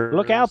 treasures.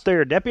 Look out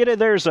there, deputy.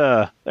 There's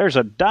a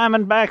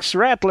Diamondback's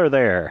Rattler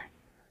there.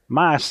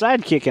 My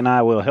sidekick and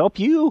I will help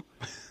you.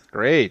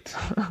 Great.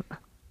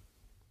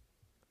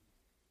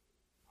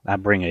 I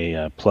bring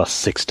a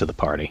 +6 to the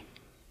party.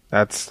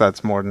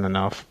 That's more than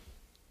enough.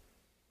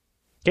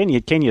 Can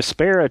you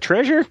spare a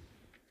treasure?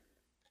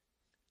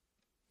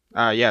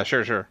 Yeah,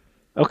 sure.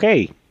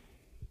 Okay.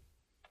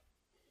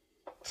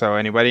 So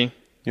anybody?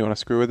 You want to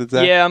screw with it,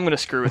 Zach? Yeah, I'm gonna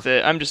screw with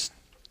it. I'm just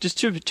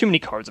too many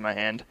cards in my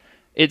hand.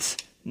 It's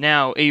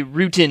now a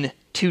Rootin'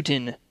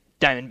 Tootin'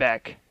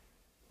 Diamondback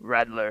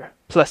Rattler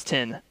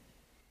 +10.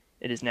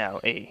 It is now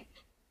a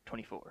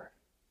 24.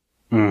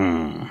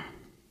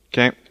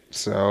 Okay,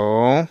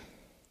 so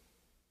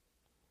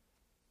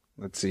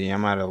let's see.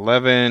 I'm at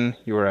 11.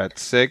 You were at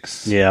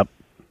 6. Yep.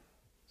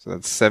 So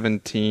that's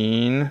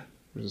 17.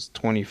 Which is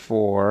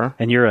 24.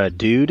 And you're a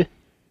dude?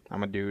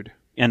 I'm a dude.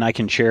 And I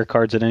can share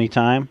cards at any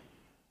time?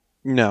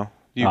 No.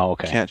 You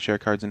okay. can't share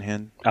cards in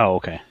hand. Oh,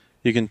 okay.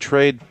 You can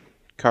trade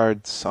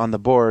cards on the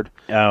board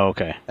Oh,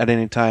 okay. at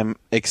any time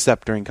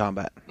except during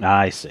combat.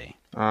 I see.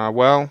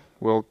 Well,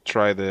 we'll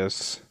try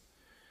this.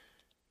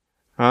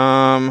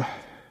 I'm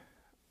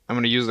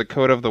going to use the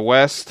Code of the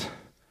West.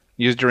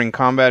 Used during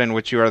combat in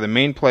which you are the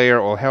main player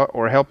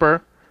or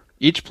helper.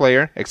 Each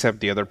player, except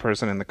the other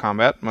person in the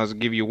combat, must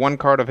give you 1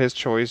 card of his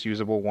choice,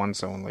 usable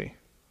once only.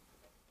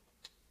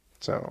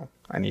 So,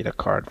 I need a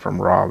card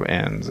from Rob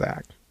and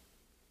Zach.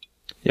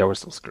 Yeah, we're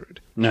still screwed.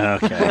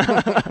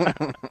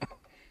 Okay.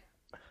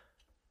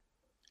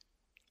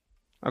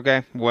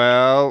 Okay,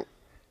 well,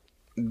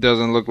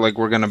 doesn't look like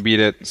we're going to beat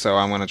it, so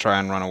I'm going to try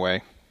and run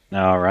away.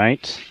 All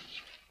right.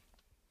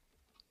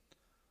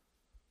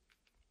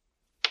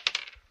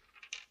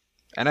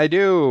 And I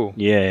do!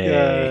 Yay.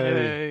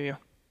 Hey.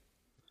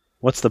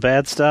 What's the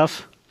bad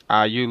stuff?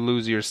 You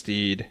lose your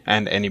steed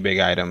and any big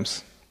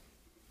items.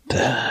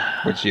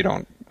 Which you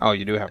don't. Oh,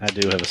 you do have. I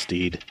do have a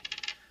steed.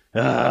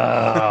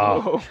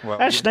 Oh. Well,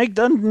 That snake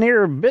done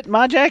near bit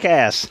my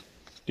jackass.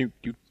 that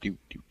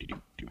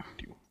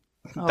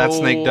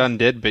snake done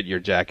did bit your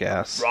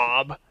jackass.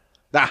 Rob.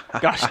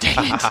 Gosh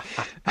dang it.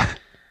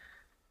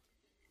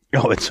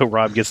 Oh, and so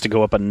Rob gets to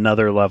go up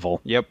another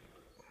level. Yep.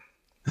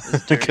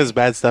 Because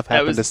bad stuff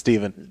happened was- to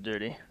Steven. It's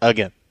dirty.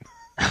 Again.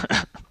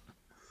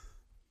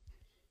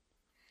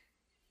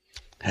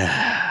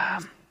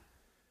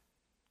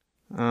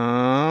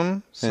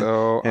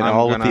 So and I'm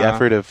all gonna, with the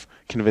effort of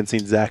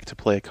convincing Zach to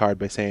play a card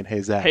by saying,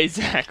 "Hey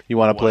Zach, you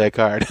want to play a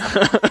card?"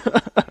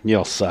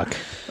 You'll suck.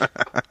 I'm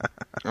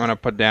gonna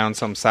put down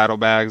some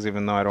saddlebags,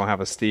 even though I don't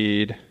have a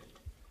steed,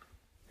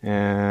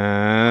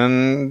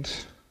 and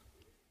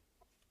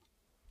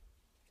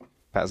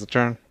pass the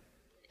turn.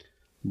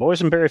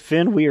 Boysenberry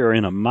Finn, we are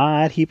in a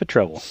mighty heap of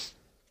trouble.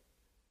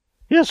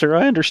 Yes, sir,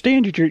 I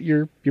understand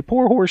your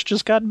poor horse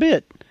just got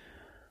bit.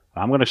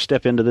 I'm going to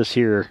step into this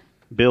here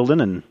building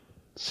and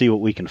see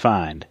what we can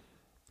find.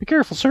 Be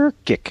careful, sir.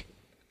 Kick.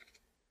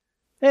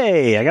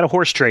 Hey, I got a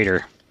horse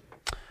trader.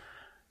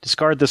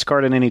 Discard this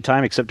card at any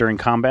time except during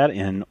combat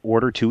in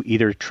order to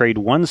either trade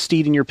one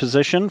steed in your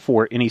position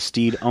for any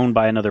steed owned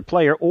by another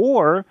player,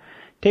 or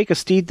take a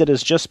steed that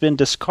has just been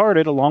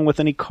discarded along with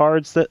any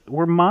cards that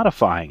were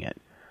modifying it.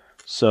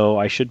 So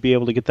I should be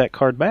able to get that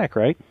card back,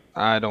 right?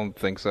 I don't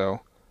think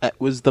so. That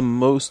was the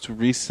most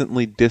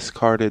recently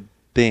discarded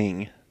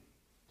thing.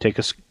 Take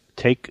a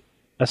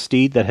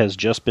steed that has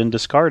just been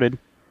discarded,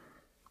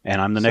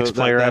 and I'm the next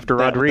player after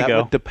Rodrigo. That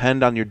would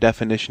depend on your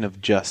definition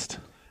of just.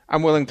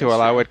 I'm willing to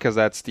allow it because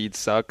that steed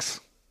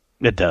sucks.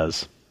 It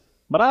does.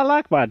 But I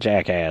like my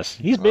jackass.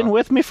 He's been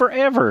with me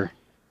forever.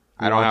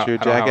 I don't want your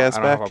jackass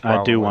back?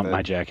 I do want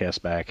my jackass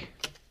back.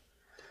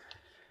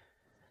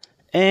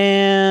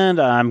 And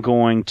I'm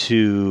going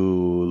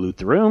to loot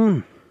the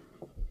room.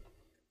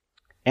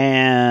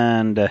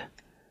 And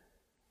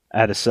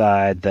I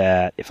decide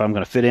that if I'm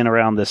going to fit in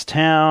around this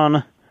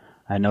town,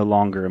 I no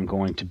longer am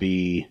going to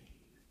be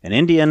an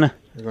Indian.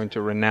 You're going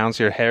to renounce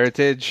your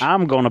heritage?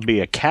 I'm going to be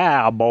a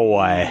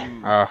cowboy.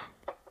 Oh,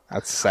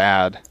 that's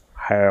sad.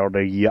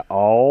 Howdy,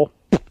 y'all.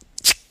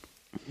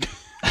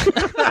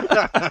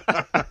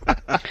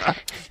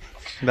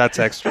 That's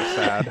extra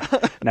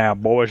sad. Now,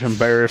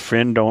 Boysenberry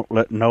Finn, don't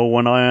let no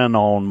one in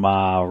on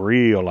my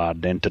real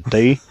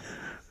identity.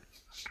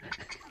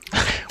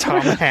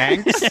 Tom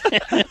Hanks?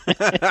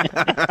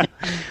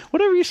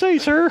 Whatever you say,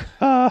 sir.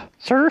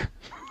 Sir?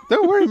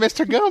 Don't worry,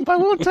 Mr. Gump. I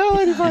won't tell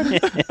anybody.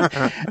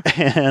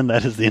 And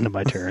that is the end of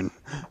my turn.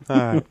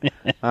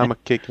 I'm a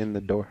kick in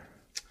the door.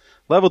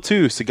 Level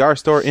 2, Cigar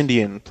Store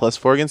Indian,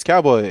 +4 against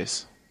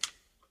Cowboys.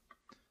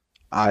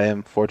 I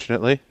am,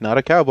 fortunately, not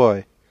a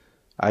cowboy.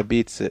 I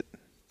beats it.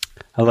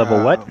 A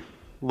level what?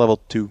 Level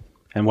 2.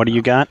 And what do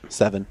you got?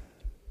 7.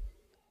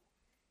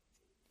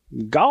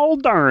 Gall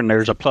darn,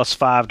 there's a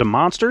 +5 to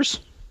monsters.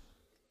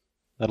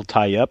 That'll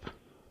tie you up.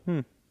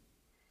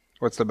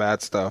 What's the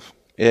bad stuff?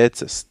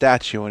 It's a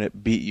statue and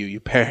it beat you. You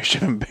perish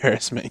of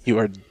embarrassment. You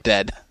are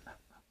dead.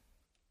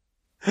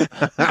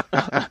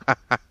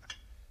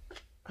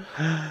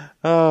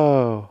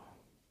 Oh.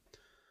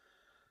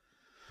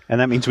 And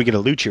that means we get to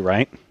loot you,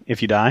 right?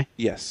 If you die?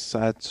 Yes,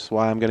 that's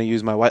why I'm going to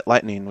use my White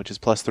Lightning, which is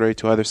 +3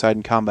 to either side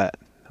in combat.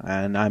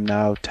 And I'm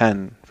now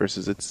 10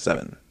 versus its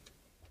 7.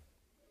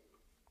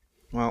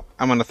 Well,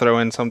 I'm going to throw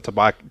in some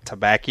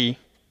tobacco,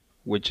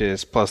 which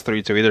is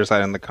 +3 to either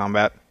side in the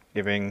combat,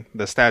 giving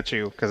the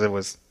statue, because it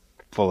was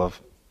full of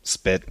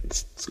spit.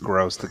 It's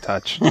gross to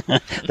touch.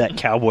 That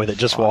cowboy that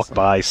just walked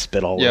by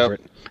spit all over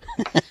it.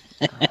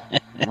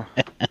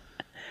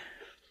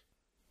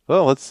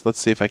 Well, let's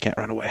see if I can't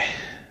run away.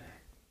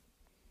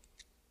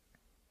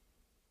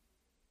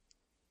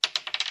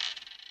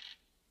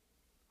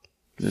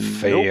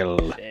 Fail.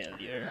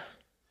 Failure.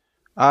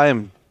 I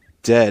am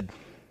dead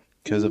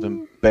because of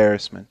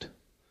embarrassment.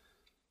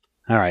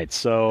 All right,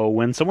 so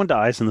when someone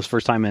dies, and this is the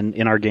first time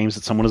in our games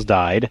that someone has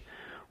died,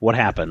 what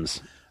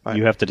happens? Right.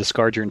 You have to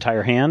discard your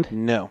entire hand?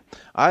 No.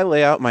 I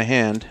lay out my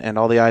hand and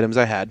all the items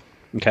I had.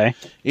 Okay.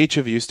 Each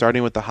of you,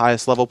 starting with the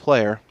highest level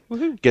player,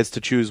 gets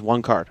to choose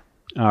one card.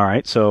 All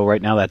right, so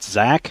right now that's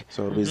Zach.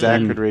 So it'll be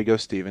Zach, Rodrigo,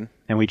 Steven.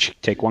 And we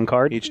take one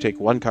card? Each take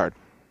one card.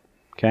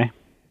 Okay.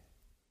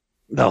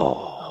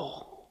 Oh.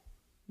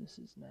 This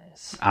is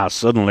nice. I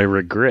suddenly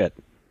regret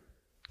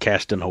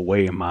casting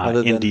away my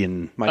Other than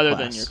Indian my Other class.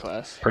 than your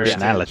class.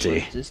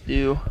 personality. Just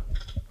do.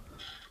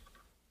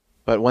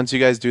 But once you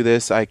guys do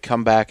this, I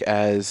come back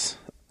as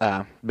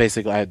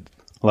basically I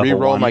Level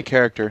re-roll 1. my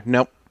character.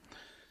 Nope.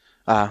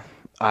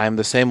 I'm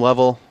the same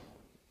level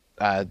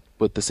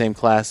with the same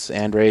class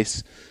and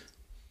race.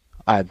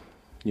 I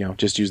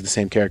just use the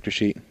same character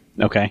sheet.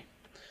 Okay.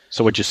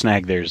 So what'd you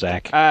snag there,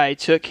 Zach? I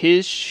took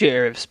his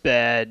sheriff's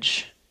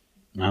badge.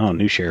 Oh,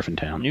 new sheriff in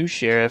town. New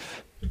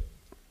sheriff.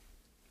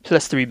 So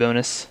that's 3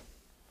 bonus.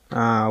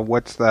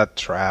 What's that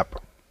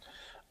trap?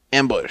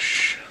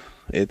 Ambush.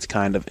 It's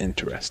kind of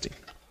interesting.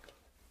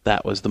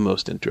 That was the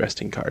most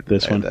interesting card.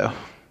 This there, one? though.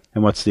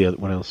 And what's the other?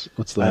 What else?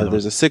 What's the other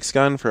There's a 6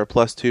 gun for a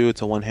 +2.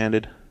 It's a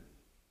one-handed.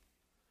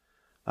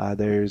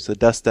 There's a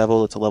Dust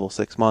Devil. It's a level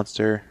 6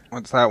 monster.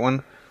 What's that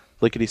one?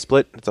 Lickety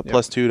Split. It's a Yep.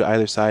 +2 to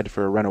either side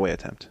for a runaway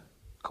attempt.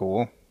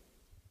 Cool.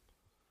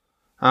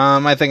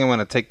 I think I'm going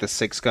to take the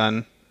 6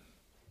 gun.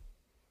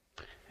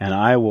 And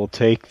I will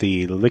take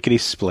the lickety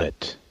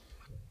split.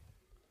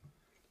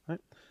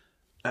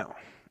 Now,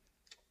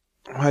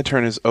 my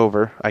turn is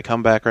over. I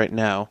come back right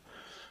now.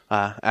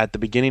 At the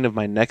beginning of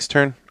my next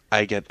turn,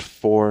 I get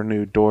 4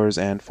 new doors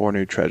and 4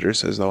 new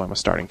treasures as though I'm a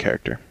starting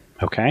character.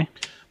 Okay.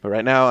 But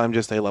right now, I'm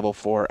just a level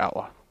 4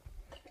 outlaw.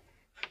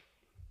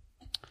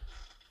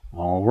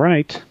 All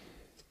right.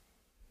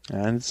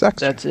 And it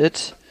sucks. That's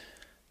it.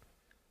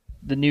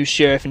 The new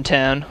sheriff in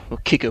town will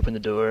kick open the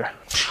door.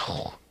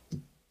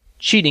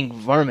 Cheating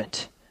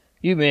varmint.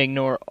 You may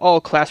ignore all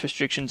class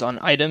restrictions on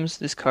items.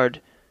 This card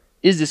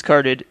is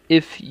discarded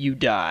if you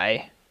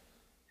die.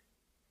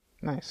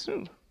 Nice.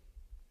 Ooh.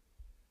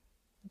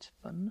 That's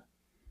fun.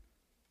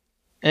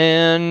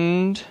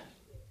 And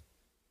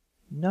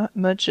not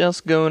much else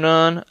going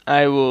on.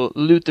 I will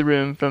loot the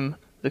room from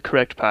the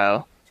correct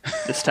pile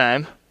this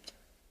time.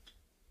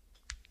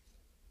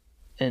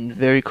 And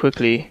very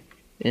quickly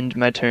end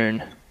my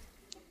turn.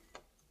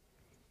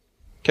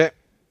 Okay.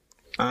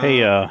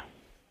 Hey,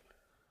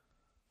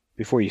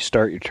 before you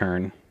start your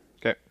turn,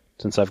 Okay.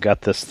 since I've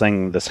got this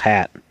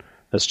hat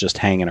that's just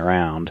hanging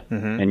around,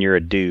 and you're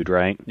a dude,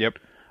 right? Yep.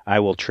 I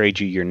will trade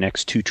you your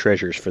next 2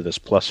 treasures for this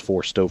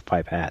 +4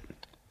 stovepipe hat.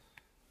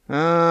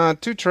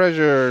 2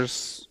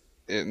 treasures.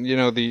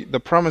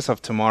 The promise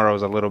of tomorrow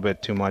is a little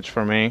bit too much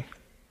for me.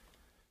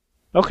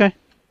 Okay.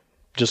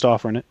 Just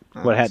offering it.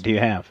 What hat do you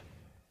have?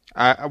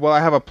 I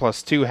have a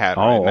 +2 hat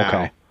right now.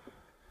 Okay.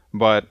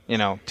 But,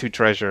 2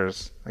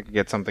 treasures. I could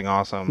get something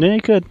awesome. Yeah,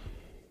 you could.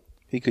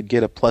 He could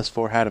get a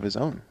 +4 hat of his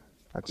own.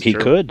 That's He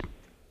true. could.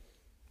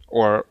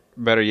 Or,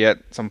 better yet,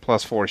 some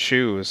 +4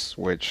 shoes,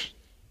 which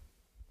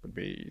would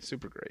be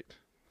super great.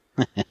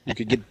 You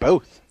could get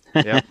both.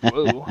 Yep.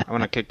 Whoa. I'm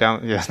going to kick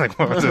down. Yeah, like,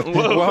 what was it?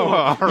 Whoa.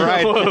 All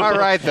right. All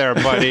right there,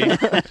 buddy.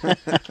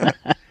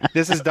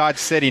 This is Dodge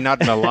City, not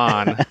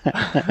Milan.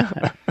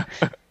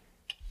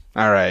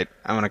 All right.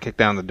 I'm going to kick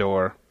down the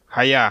door.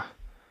 Hiya.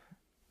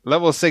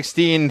 Level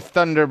 16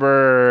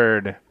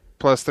 Thunderbird.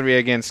 +3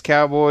 against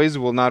Cowboys.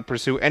 Will not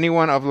pursue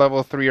anyone of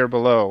level 3 or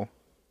below.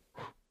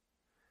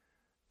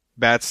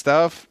 Bad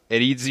stuff.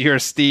 It eats your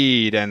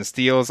steed and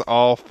steals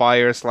all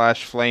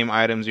fire/flame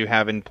items you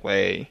have in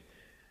play.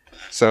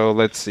 So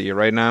let's see.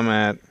 Right now I'm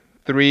at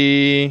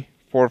 3,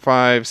 4,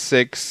 5,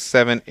 6,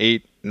 7,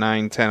 8,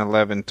 9, 10,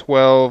 11,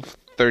 12,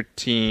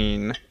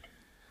 13.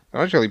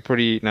 I'm actually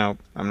pretty... No,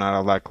 I'm not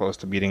all that close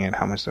to beating it.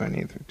 How much do I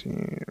need?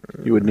 13.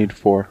 You would need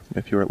 4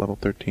 if you were at level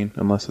 13,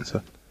 unless it's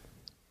a...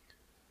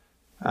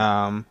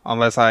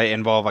 Unless I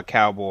involve a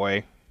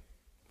cowboy.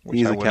 Which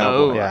He's I a wouldn't-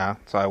 cowboy. Yeah,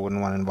 so I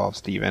wouldn't want to involve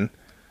Steven.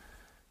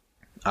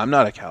 I'm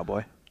not a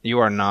cowboy. You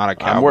are not a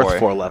cowboy. I'm worth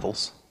 4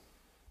 levels.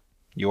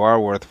 You are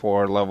worth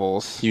 4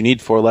 levels. You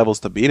need 4 levels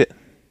to beat it.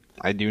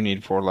 I do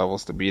need 4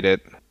 levels to beat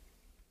it.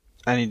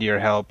 I need your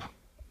help.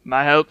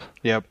 My help?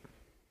 Yep.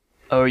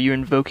 Oh, are you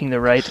invoking the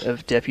right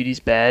of Deputy's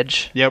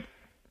Badge? Yep.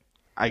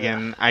 I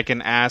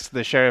can ask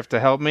the sheriff to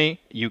help me.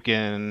 You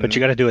can... But you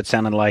got to do it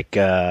sounding like,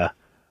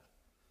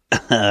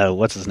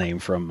 what's his name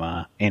from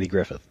Andy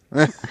Griffith?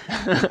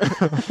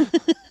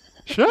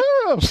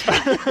 Sheriff!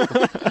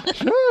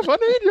 Sheriff, I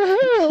need your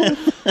help!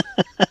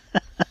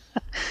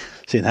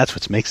 See, that's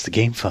what makes the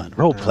game fun.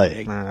 Role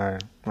playing.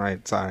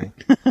 Right, sorry.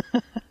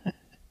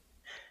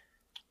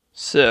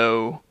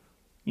 So,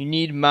 you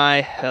need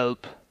my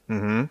help.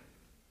 Mm-hmm.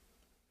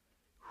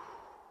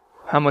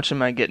 How much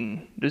am I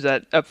getting? Is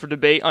that up for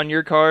debate on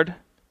your card?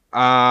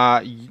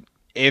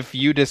 If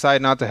you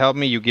decide not to help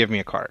me, you give me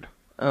a card.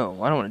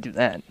 Oh, I don't want to do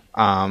that.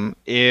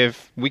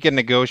 If we can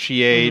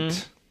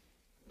negotiate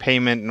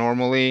payment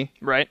normally,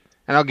 Right?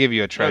 and I'll give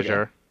you a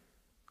treasure.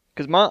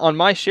 Because on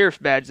my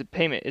sheriff badge, the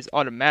payment is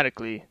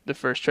automatically the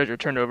first treasure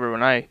turned over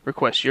when I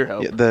request your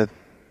help. Yeah,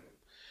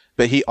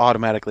 but he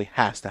automatically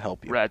has to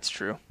help you. Right, that's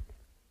true.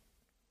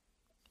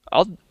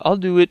 I'll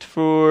do it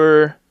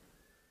for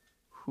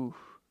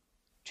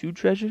 2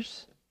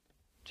 treasures.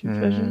 2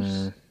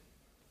 treasures.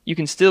 You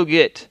can still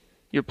get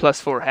your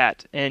 +4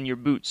 hat and your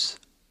boots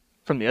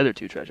from the other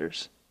 2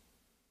 treasures.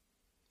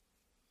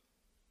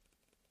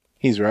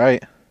 He's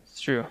right. It's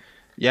true.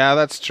 Yeah,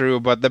 that's true.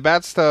 But the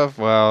bad stuff,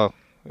 well,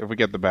 if we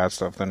get the bad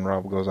stuff, then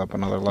Rob goes up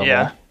another level.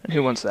 Yeah, and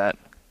who wants that?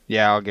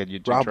 Yeah, I'll get you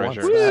 2 Rob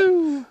treasures.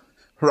 wants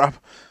that.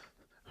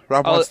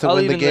 Rob wants to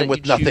win the game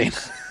with nothing.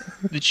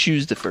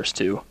 Choose the first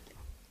 2.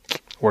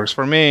 Works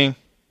for me.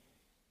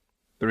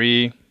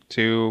 3,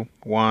 2,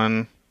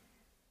 1.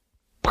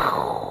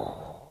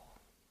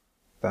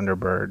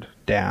 Thunderbird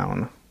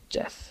down.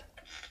 Death.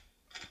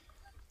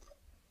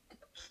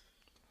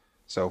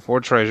 So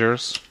 4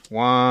 treasures.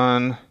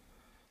 1,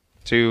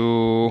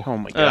 2, Oh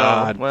my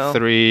god. well,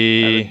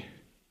 3,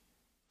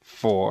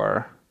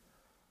 4.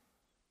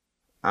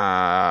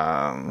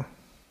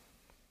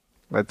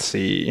 Let's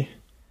see.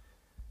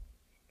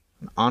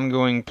 An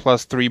ongoing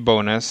 +3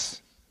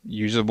 bonus,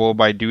 usable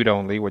by dude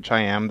only, which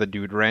I am, the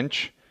dude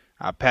wrench.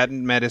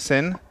 Patent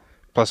medicine,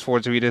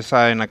 +4 to either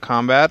side in a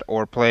combat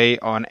or play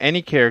on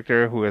any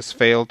character who has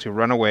failed to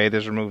run away.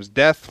 This removes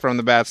death from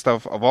the bad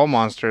stuff of all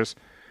monsters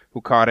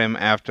who caught him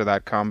after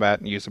that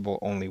combat, usable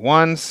only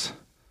once.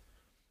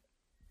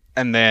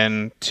 And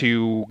then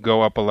 2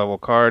 go up a level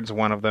cards,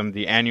 one of them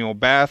the annual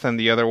bath and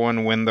the other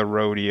one win the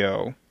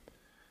rodeo.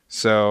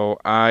 So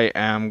I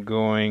am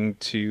going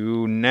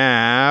to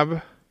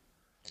nab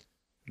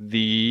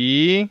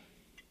the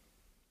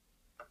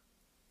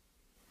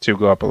 2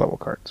 go up a level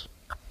cards.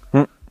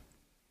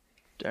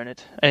 Darn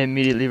it. I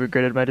immediately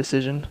regretted my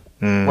decision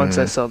once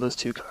I saw those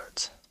 2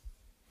 cards.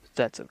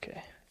 That's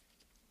okay.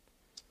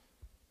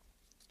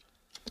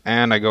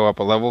 And I go up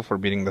a level for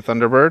beating the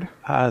Thunderbird.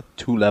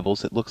 2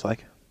 levels, it looks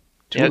like.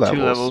 2 levels.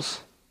 2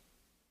 levels.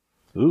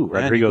 Ooh, And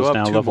Rodrigo's you go up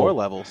now 2 level. more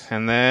levels.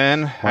 And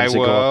then Why I does he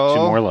go up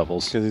 2 more will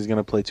levels? Because he's going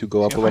to play 2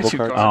 go up a Play level 2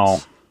 cards.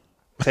 cards.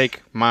 Oh,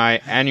 take my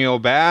annual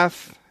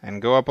bath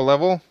and go up a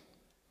level.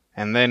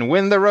 And then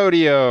win the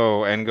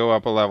rodeo and go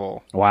up a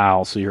level.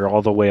 wow. So you're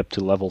all the way up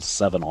to level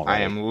 7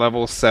 already. I am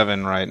level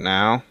 7 right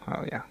now.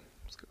 Oh, yeah.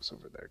 Let's go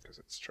over there because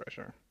it's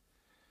treasure.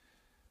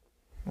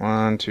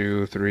 1,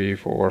 2, 3,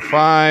 4,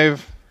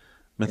 5.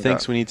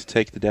 Methinks we need to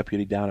take the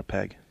deputy down a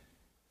peg.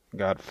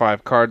 Got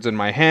 5 cards in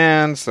my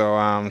hand, so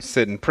I'm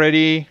sitting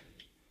pretty.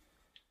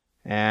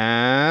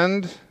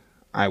 And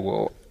I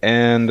will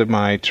end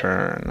my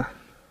turn.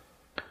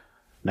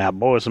 Now,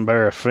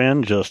 Boysenberry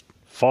Finn, just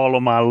follow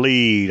my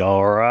lead,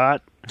 all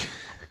right?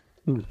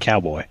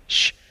 Cowboy.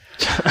 Shh.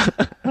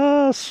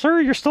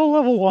 Sir, you're still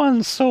level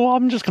 1, so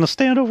I'm just going to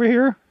stand over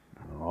here.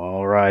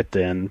 All right,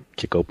 then.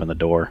 Kick open the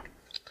door.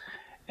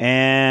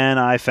 And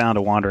I found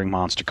a Wandering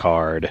Monster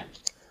card.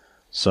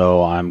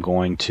 So I'm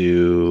going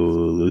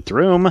to loot the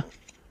room.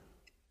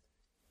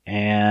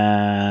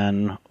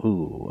 And,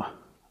 ooh.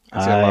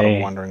 I see a lot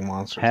of wandering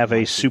monsters. have in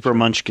my a Super future.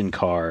 Munchkin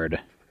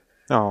card.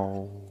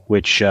 Oh.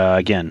 Which,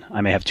 again,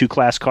 I may have 2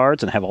 class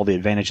cards and have all the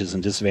advantages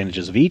and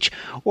disadvantages of each,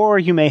 or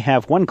you may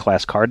have 1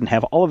 class card and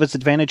have all of its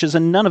advantages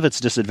and none of its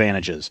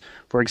disadvantages.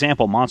 For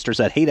example, monsters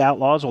that hate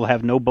outlaws will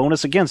have no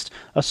bonus against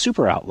a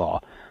super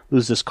outlaw.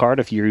 Lose this card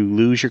if you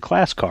lose your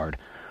class card.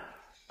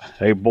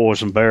 Hey,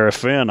 Boysenberry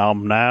Finn,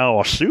 I'm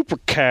now a super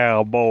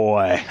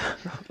cowboy.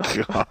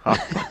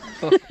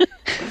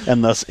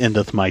 And thus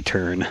endeth my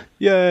turn.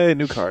 Yay,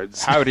 new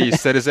cards. Howdy,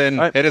 citizen.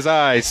 It is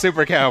I,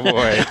 Super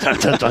Cowboy. Dun,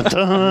 dun, dun,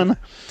 dun.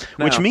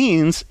 Which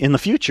means, in the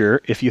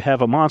future, if you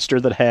have a monster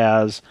that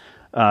has,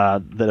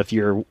 that if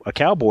you're a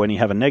cowboy and you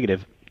have a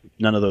negative,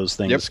 none of those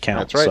things Yep, count.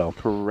 that's right. So.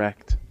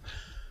 Correct.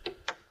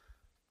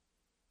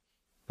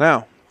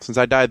 Now, since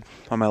I died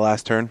on my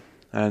last turn,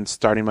 and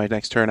starting my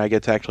next turn, I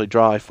get to actually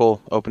draw a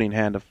full opening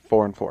hand of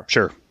 4 and 4.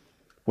 Sure.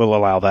 We'll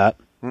allow that.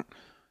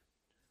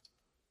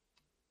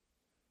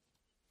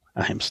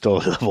 I am still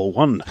level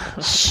 1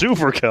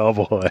 super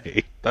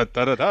cowboy. Da,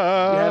 da, da, You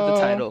da. have the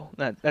title.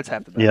 That's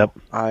half the battle. Yep.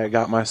 I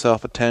got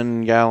myself a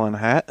 10-gallon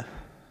hat.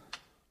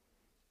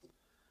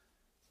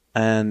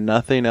 And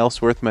nothing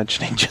else worth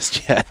mentioning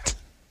just yet.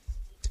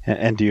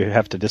 And do you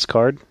have to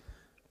discard?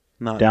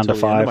 Not Down to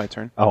until the end 5? of my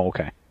turn. Oh,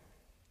 okay.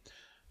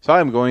 So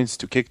I'm going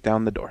to kick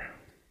down the door.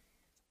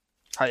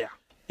 Hiya.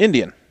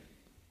 Indian.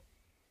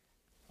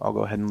 I'll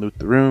go ahead and loot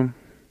the room,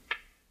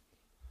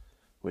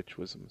 which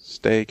was a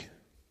mistake.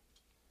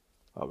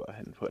 I'll go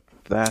ahead and put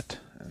that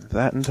and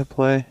that into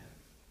play.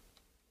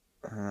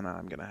 And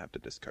I'm going to have to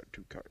discard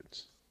 2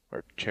 cards.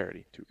 Or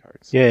charity 2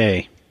 cards.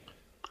 Yay.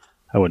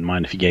 I wouldn't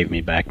mind if you gave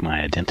me back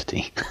my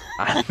identity.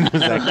 I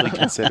was actually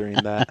considering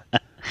that.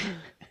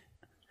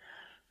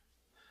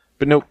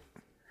 But nope.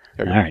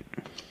 All right.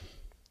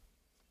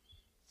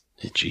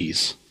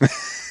 Jeez.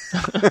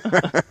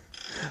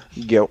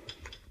 Go.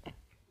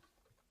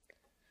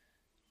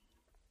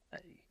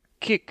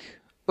 Kick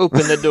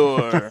open the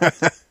door.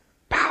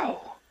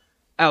 Pow.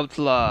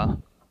 Outlaw.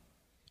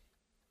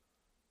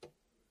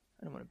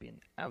 I don't want to be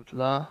an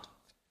outlaw.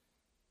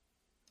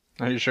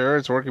 Are you sure?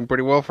 It's working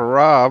pretty well for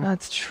Rob.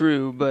 That's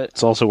true, but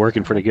It's also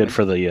working pretty good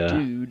for the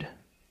dude,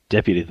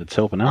 deputy that's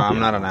helping out. I'm the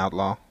not outlaw. an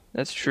outlaw.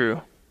 that's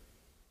true.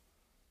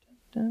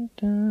 Dun,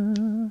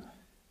 dun.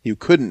 You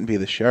couldn't be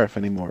the sheriff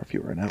anymore if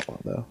you were an outlaw,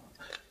 though.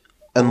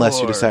 Unless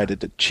you Or-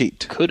 decided to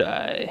cheat. Could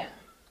I?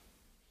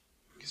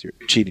 Because you're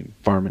a cheating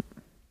varmint.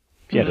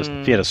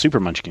 If he had a Super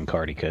Munchkin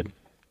card, he could.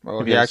 Well,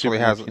 If he he has actually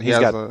Super has. Munchkin, He he's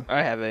has got- a.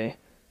 I have a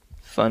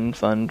fun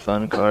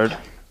card.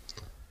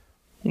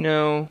 You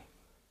know,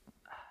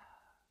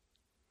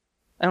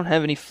 I don't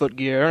have any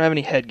footgear. I don't have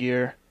any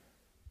headgear.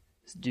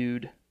 This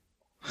dude.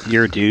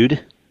 You're a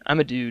dude? I'm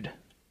a dude.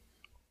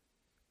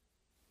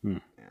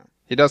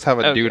 He does have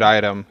a Okay. dude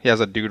item. He has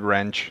a dude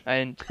wrench.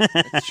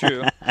 That's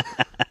true.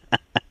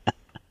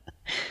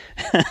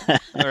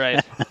 All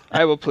right.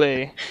 I will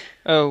play.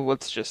 Oh,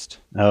 let's just.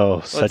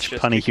 Oh, such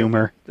just punny kick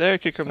humor. There,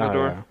 kick open the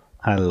door.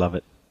 I love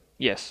it.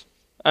 Yes.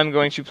 I'm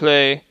going to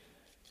play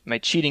my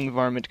cheating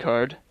varmint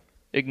card.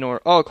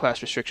 Ignore all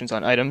class restrictions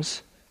on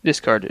items.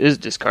 This card is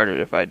discarded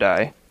if I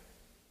die.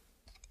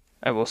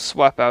 I will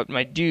swap out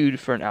my dude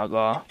for an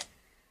outlaw.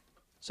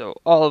 So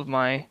all of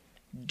my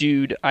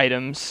dude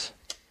items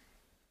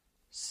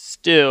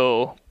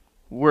still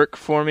work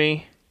for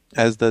me.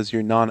 As does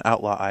your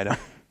non-outlaw item.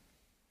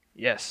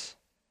 Yes.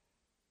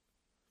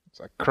 It's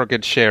a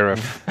crooked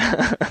sheriff.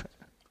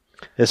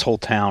 This whole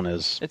town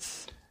is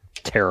It's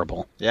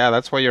terrible. Yeah,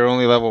 that's why you're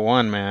only level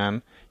 1,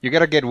 man. You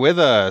gotta get with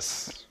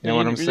us. You know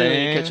what I'm really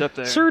saying? need to catch up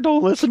there. Sir,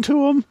 don't listen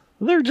to them.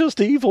 They're just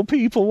evil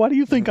people. Why do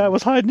you think I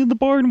was hiding in the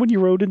barn when you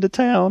rode into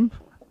town?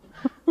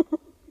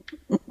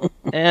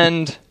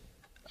 And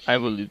I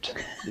will loot.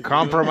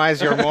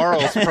 Compromise your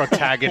morals,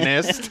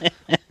 protagonist.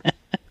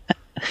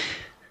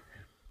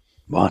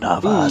 One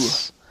of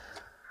us.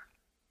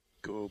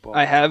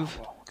 I have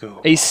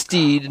a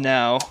steed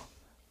now.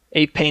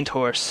 A paint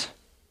horse.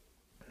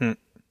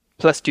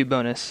 +2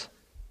 bonus.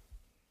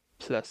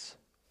 +4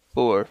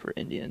 for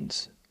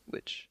Indians,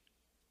 which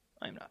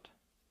I'm not.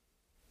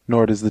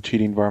 Nor does the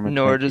cheating varmint.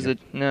 Nor does it.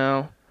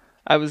 No.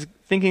 I was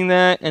thinking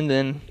that, and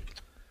then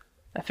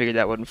I figured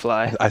that wouldn't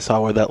fly. I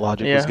saw where that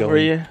logic was Yeah, going. were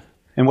you?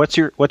 And what's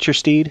your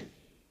steed?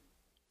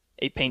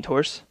 A paint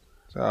horse.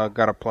 So I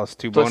got a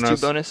 +2 +2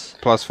 bonus. bonus.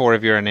 +4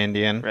 if you're an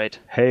Indian. Right.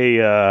 Hey,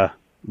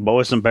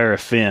 Boysenberry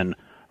Finn,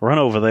 run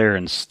over there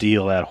and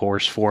steal that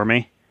horse for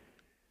me.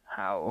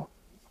 How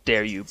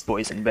dare you,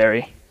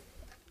 boysenberry?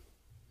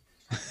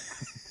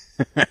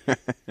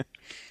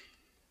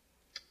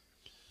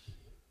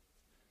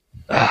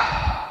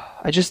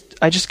 I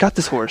just got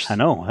this horse. I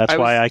know. That's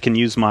why I can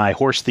use my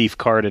horse thief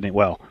card in it.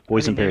 Well,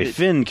 Boysenberry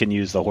Finn can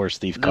use the horse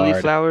thief card.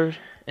 Lily flower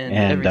and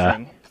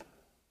everything.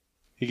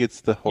 He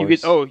gets the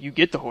horse. You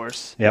get the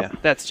horse. Yep. Yeah.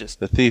 That's just.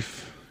 The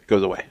thief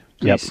goes away.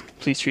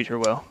 Please treat her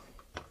well.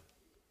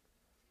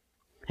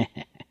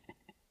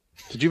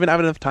 Did you even have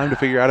enough time to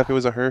figure out if it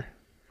was a her?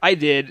 I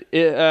did.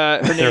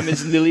 Her name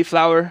is Lily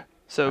Flower,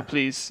 so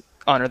please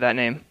honor that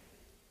name.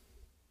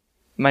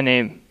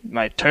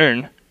 My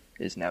turn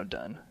is now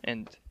done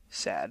and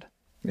sad.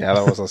 Yeah,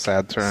 that was a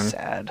sad turn.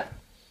 Sad.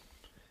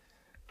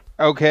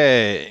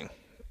 Okay.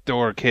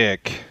 Door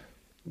kick.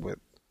 With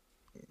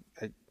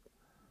a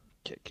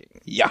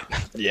kicking. Yeah.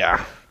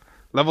 Yeah.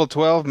 Level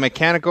 12,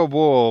 Mechanical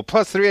Bull.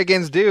 +3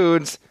 against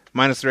dudes,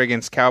 -3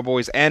 against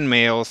cowboys and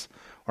males,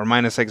 or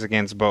 -6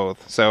 against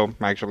both. So,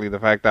 actually, the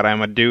fact that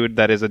I'm a dude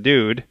that is a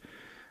dude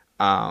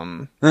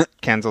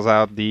cancels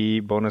out the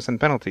bonus and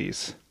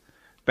penalties.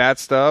 Bad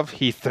stuff,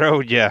 he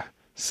throwed ya,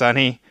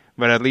 sonny,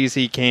 but at least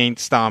he can't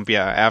stomp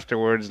ya.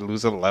 Afterwards,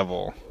 lose a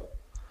level.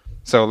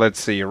 So, let's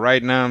see.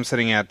 Right now, I'm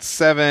sitting at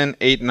 7,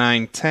 8,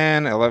 9,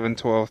 10, 11,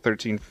 12,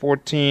 13,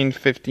 14,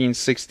 15,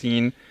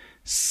 16,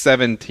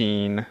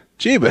 17.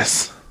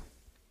 Jeebus.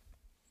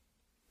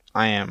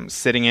 I am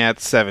sitting at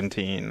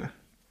 17,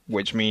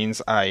 which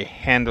means I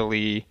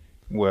handily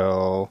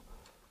will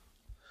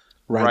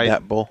Ride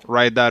that bull.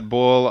 Ride that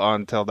bull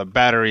until the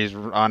batteries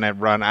on it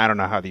run. I don't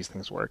know how these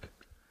things work.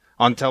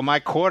 Until my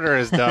quarter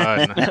is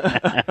done.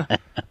 I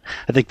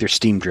think they're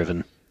steam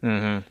driven.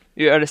 Mm-hmm.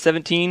 You're at a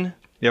 17?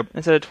 Yep.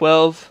 Instead of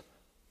 12?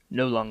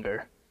 No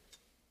longer.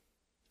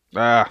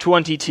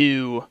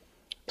 22.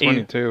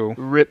 22.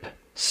 A Rip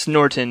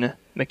Snorton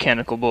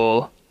Mechanical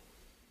Bull.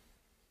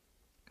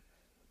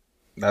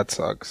 That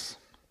sucks.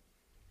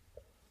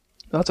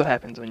 That's what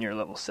happens when you're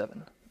level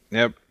 7.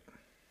 Yep.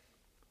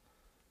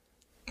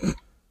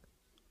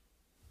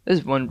 This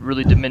is one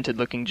really demented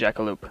looking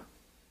jackalope.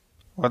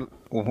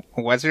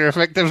 What's your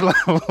effective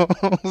level,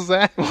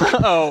 Zach?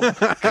 Oh,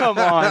 come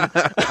on.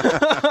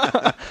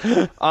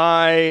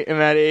 I am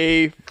at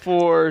a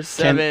 4,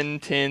 7,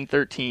 10,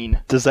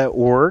 13. Does that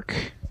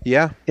work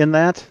Yeah. in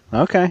that?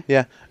 Okay.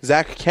 Yeah.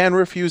 Zach can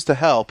refuse to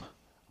help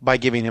by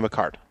giving him a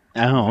card.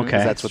 Oh, okay.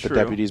 That's what the true.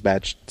 deputy's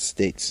badge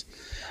states.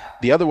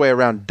 The other way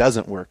around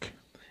doesn't work.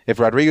 If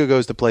Rodrigo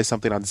goes to play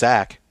something on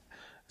Zach,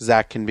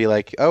 Zach can be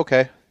like,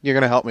 okay, you're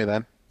going to help me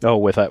then. Oh,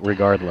 with that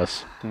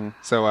regardless.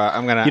 So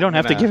I'm gonna. You don't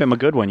have to give him a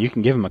good one. You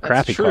can give him a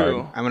crappy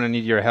true. card. I'm gonna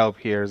need your help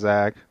here,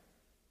 Zach.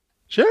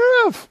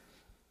 Sheriff!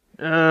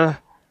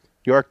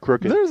 You're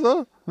crooked.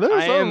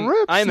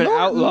 I'm an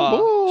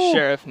outlaw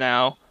sheriff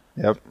now.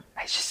 Yep.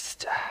 I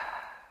just...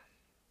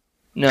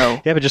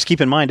 No. Yeah, but just keep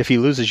in mind, if he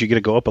loses, you get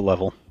to go up a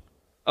level.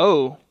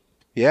 Oh.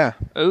 Yeah.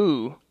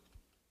 Ooh.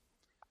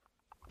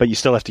 But you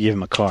still have to give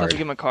him a I have to card.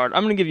 give him a card.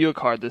 I'm going to give you a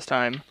card this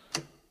time.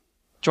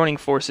 Joining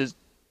forces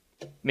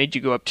made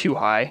you go up too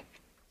high.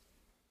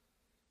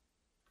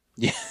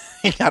 Yeah.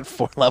 He got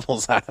 4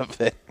 levels out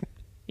of it.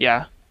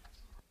 Yeah.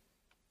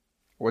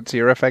 What's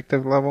your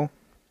effective level?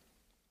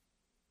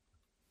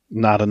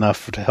 Not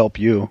enough to help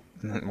you.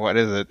 What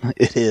is it?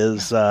 It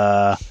is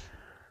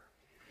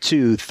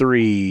 2,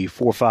 3,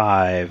 4,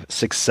 5,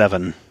 6,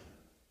 7.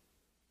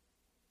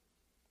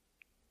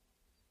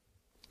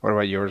 What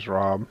about yours,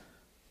 Rob?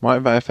 My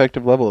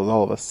effective level is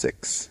all of a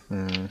 6.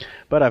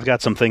 But I've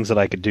got some things that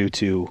I could do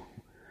to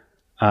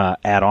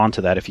add on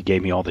to that if you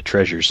gave me all the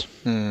treasures.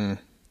 How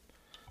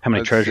many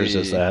Let's treasures see.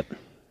 is that?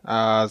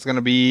 It's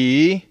gonna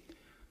be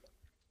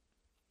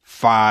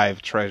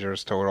 5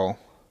 treasures total.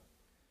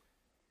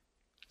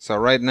 So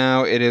right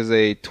now it is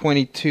a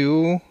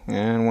 22,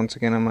 and once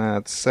again I'm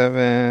at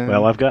 7.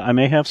 Well, I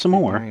may have some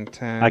more. 9,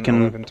 10, I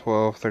can- 11,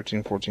 12,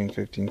 13, 14,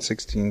 15,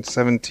 16,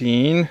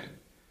 17.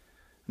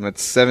 I'm at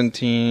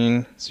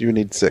 17. So you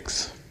need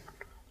 6.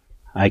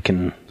 I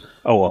can...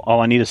 Oh, well, all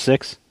I need is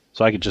 6?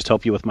 So I could just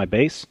help you with my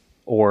base?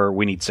 Or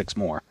we need 6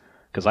 more?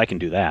 Because I can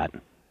do that.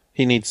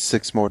 He needs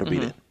 6 more to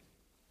beat it.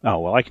 Oh,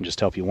 well, I can just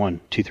help you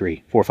 1, 2,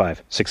 3, 4,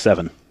 5, 6,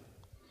 7.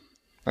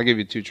 I'll give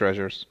you 2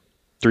 treasures.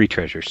 3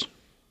 treasures.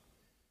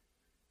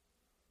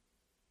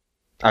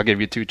 I'll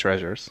give you 2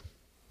 treasures.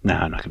 No,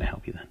 I'm not going to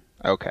help you then.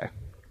 Okay.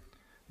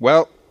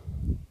 Well,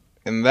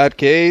 In that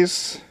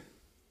case...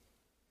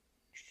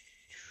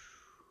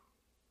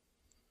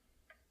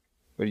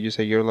 What did you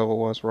say your level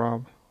was,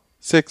 Rob?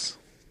 6.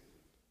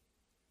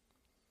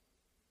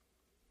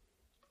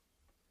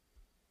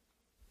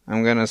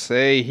 I'm gonna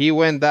say he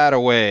went that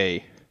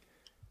away.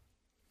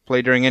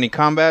 Play during any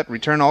combat.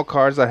 Return all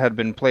cards that had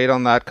been played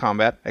on that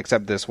combat,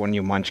 except this one,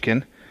 you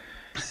munchkin.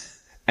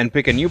 And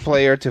pick a new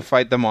player to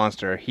fight the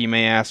monster. He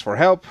may ask for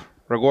help.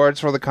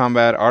 Rewards for the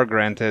combat are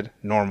granted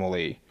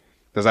normally.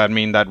 Does that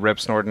mean that Rip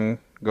Snorton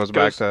goes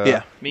back to...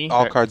 Yeah, Me?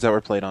 all cards that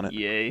were played on it.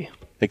 Yay.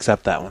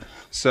 Except that one.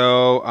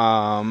 So,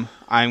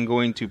 I'm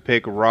going to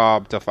pick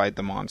Rob to fight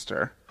the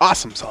monster.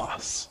 Awesome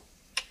sauce.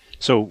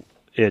 So,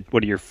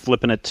 what are you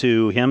flipping it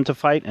to him to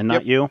fight and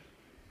not you?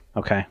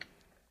 Okay.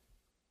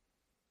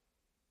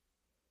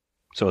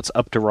 So it's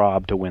up to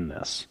Rob to win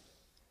this.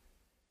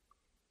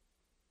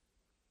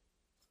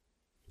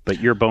 But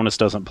your bonus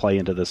doesn't play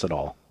into this at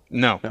all.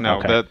 No.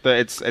 Okay.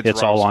 It's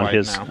It's all Rob's on fight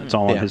his. now. It's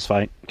all on his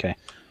fight. Okay.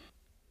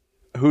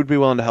 Who'd be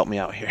willing to help me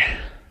out here?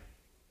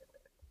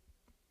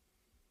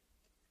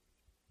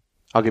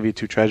 I'll give you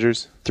 2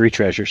 treasures. 3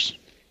 treasures.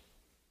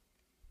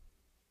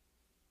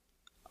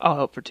 I'll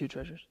help for 2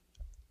 treasures.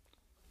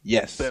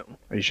 Yes. Boom.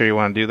 Are you sure you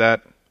want to do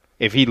that?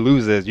 If he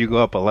loses, you go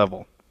up a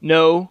level.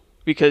 No,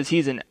 because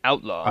he's an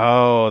outlaw.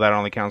 Oh, that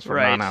only counts for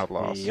Right.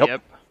 non-outlaws.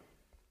 Yep.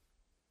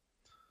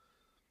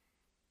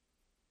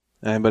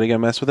 Anybody gonna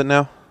mess with it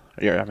now?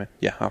 Yeah.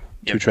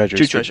 2 treasures.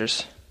 2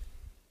 treasures.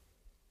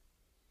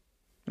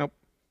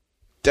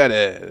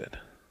 Dead.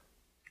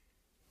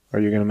 Are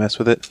you gonna mess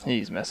with it?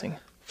 He's messing.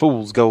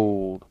 Fool's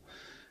Gold.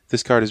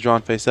 This card is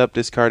drawn face up.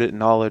 Discard it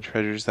and all other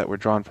treasures that were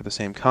drawn for the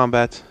same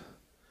combat.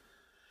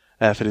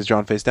 If it is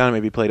drawn face down, it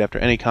may be played after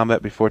any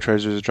combat. Before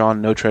treasures are drawn,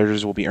 no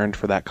treasures will be earned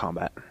for that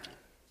combat.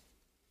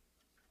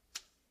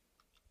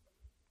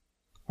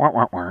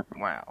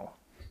 Wow.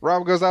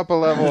 Rob goes up a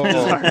level.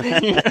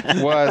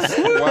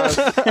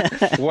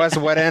 was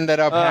what ended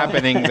up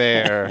happening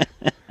there.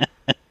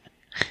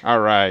 All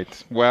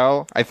right.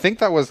 Well, I think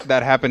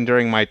that happened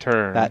during my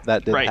turn.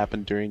 That did Right.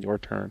 happen during your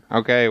turn.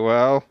 Okay.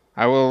 Well,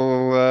 I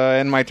will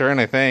end my turn.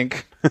 I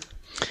think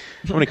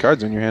How many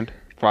cards are in your hand?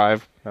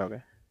 5.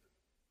 Okay.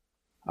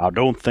 I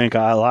don't think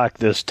I like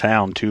this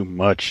town too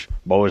much,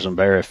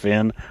 Boysenberry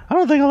Finn. I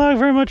don't think I like it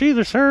very much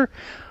either, sir.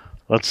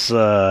 Let's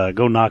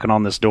go knocking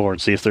on this door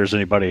and see if there's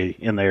anybody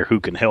in there who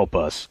can help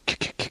us.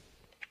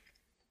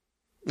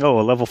 Oh,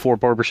 a level 4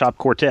 barbershop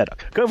quartet.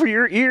 Cover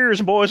your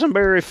ears,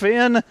 Boysenberry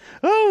Finn.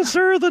 Oh,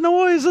 sir, the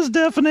noise is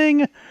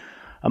deafening.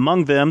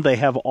 Among them, they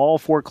have all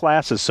 4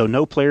 classes, so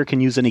no player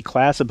can use any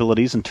class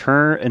abilities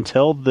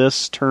until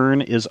this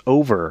turn is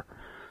over.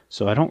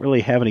 So I don't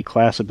really have any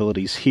class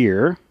abilities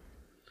here.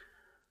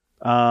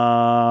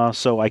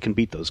 So I can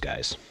beat those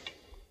guys.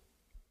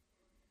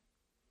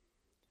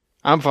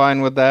 I'm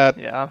fine with that.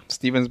 Yeah.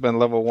 Steven's been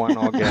level 1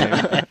 all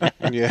game.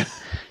 Yeah.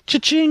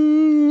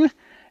 Cha-ching!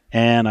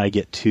 And I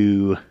get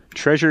 2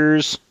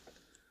 treasures.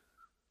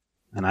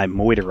 And I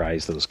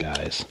moiterize those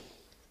guys.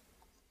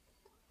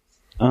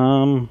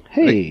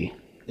 Hey.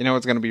 You know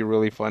what's going to be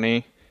really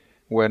funny?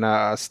 When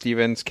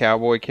Steven's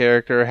cowboy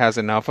character has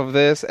enough of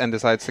this and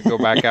decides to go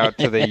back out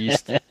to the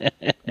east,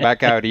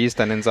 back out east,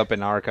 and ends up in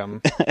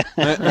Arkham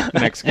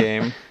next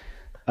game.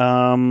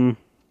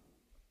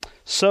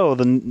 So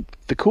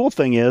the cool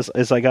thing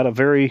is I got a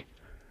very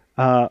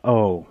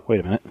oh, wait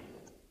a minute.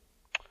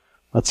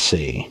 Let's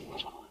see.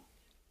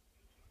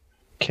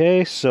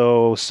 Okay,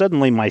 so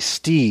suddenly my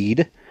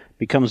steed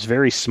becomes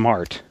very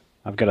smart.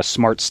 I've got a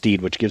smart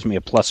steed, which gives me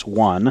a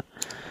 +1,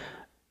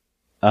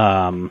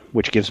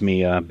 which gives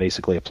me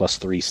basically a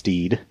 +3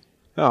 steed.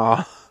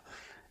 Aw.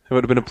 It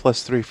would have been a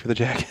 +3 for the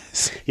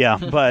jackass. Yeah,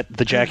 but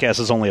the jackass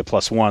is only a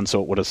 +1,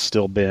 so it would have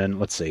still been,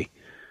 let's see.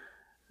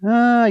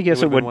 I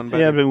guess it would been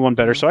one have been one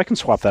better, so I can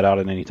swap that out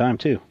at any time,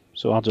 too.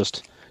 So I'll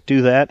just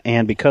do that,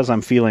 and because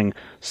I'm feeling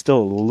still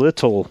a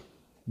little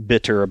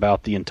bitter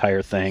about the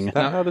entire thing... Is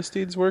that how the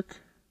steeds work?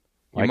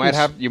 You might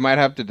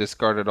have to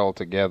discard it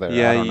altogether.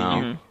 Yeah, I don't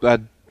know.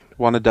 I'd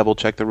want to double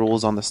check the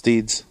rules on the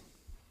steeds.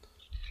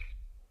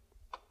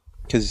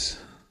 Because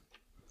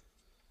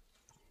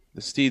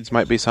the steeds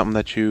might be something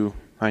that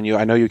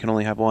I know you can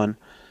only have one.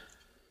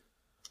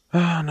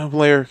 No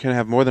player can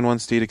have more than one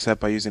steed except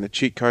by using a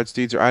cheat card.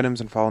 Steeds are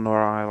items and follow no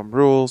item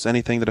rules.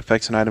 Anything that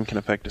affects an item can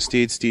affect a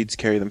steed. Steeds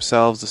carry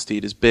themselves. The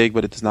steed is big,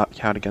 but it does not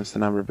count against the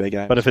number of big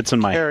items. But if it's in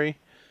my... carry,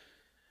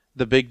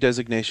 the big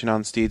designation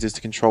on steeds is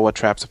to control what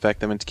traps affect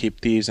them and to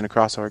keep thieves in a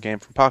crossover game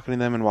from pocketing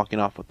them and walking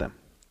off with them.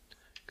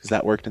 Because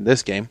that worked in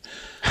this game.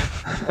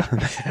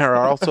 There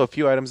are also a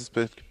few items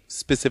that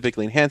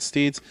specifically enhance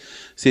steeds.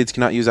 Steeds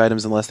cannot use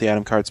items unless the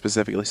item card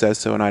specifically says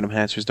so, and item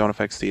enhancers don't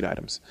affect steed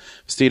items.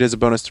 If steed has a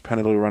bonus or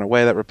penalty to run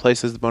away, that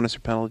replaces the bonus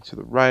or penalty to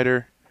the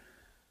rider.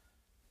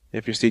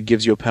 If your steed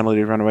gives you a penalty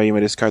to run away, you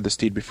may discard the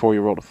steed before you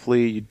roll to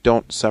flee. You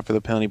don't suffer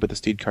the penalty, but the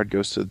steed card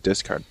goes to the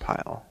discard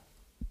pile.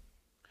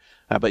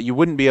 But you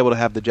wouldn't be able to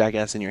have the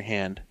jackass in your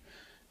hand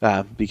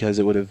because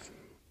it would have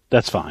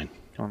That's fine.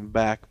 gone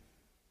back.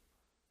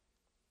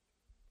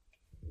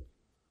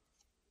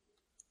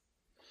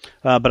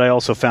 But I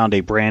also found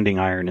a branding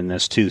iron in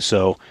this, too.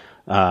 So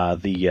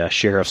the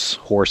sheriff's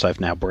horse I've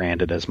now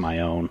branded as my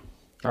own.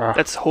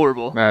 That's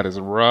horrible. That is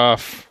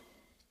rough.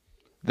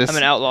 I'm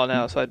an outlaw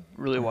now, so I'd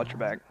really watch your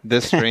back.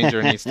 This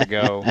stranger needs to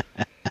go.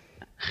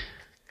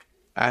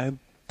 It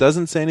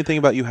doesn't say anything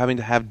about you having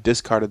to have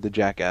discarded the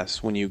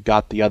jackass when you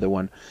got the other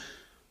one,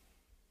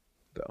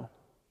 though.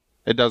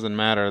 It doesn't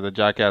matter. The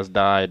jackass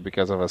died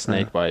because of a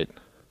snake bite.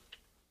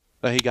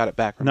 He got it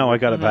back. No, I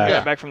got it back. I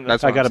got it back from the...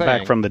 That's I what got I'm it back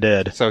saying. from the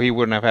dead. So he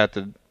wouldn't have had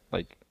to,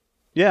 like...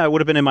 Yeah, it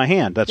would have been in my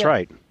hand. That's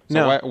right. He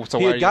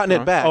had gotten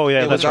it back. Oh, yeah,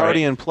 it that's was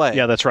already right. in play.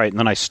 Yeah, that's right. And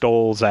then I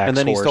stole Zach's and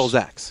then he horse. stole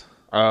Zach's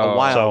Oh. a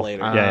while So,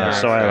 later. yeah,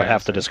 so I would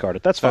have to discard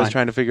it. That's So I fine. was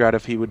trying to figure out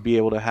if he would be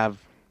able to have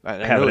Have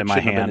know it in my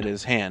shouldn't have hand. been in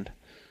his hand.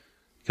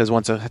 Because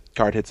once a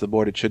card hits the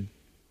board, it should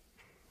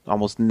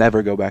almost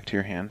never go back to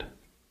your hand.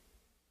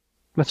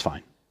 That's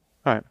fine.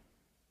 All right.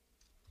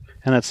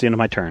 And that's the end of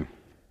my turn.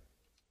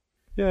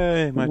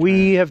 Yay, my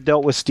We have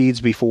dealt with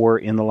steeds before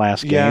in the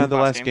last game. Yeah, the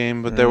Last last game.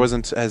 game, but there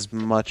wasn't as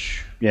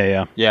much.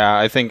 Yeah. Yeah,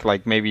 I think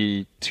like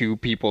maybe 2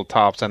 people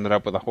tops ended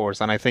up with a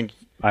horse, and I think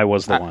I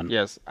was the one.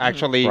 yes,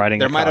 actually Riding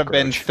there a might have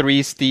been cockroach.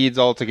 3 steeds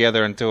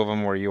altogether, and 2 of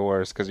them were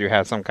yours because you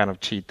had some kind of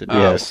cheat to do.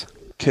 Yes.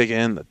 Kick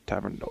in the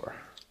tavern door.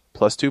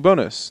 +2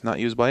 bonus. Not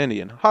used by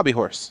Indian. Hobby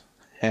horse.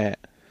 Heh.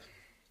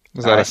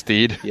 Was that a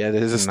steed? Yeah, it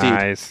is a steed.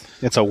 Nice.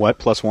 It's a what?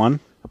 +1?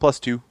 A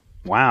 +2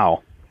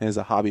 Wow. is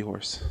a hobby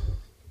horse.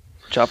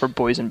 Chopper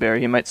boysenberry.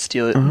 He might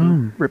steal it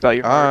and rip out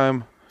your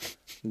heart.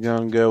 I'm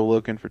gonna go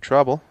looking for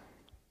trouble.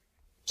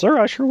 Sir,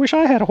 I sure wish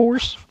I had a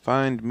horse.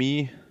 Find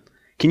me.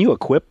 Can you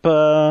equip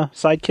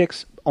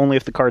sidekicks only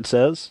if the card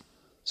says?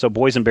 So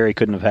Boysenberry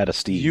couldn't have had a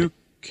steed. You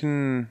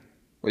can.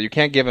 Well, you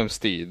can't give him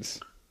steeds.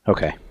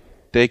 Okay.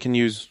 They can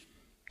use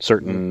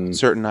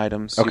Certain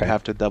items. Okay. You'd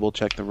have to double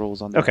check the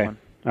rules on that Okay. one.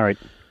 All right.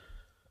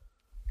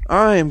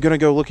 I am gonna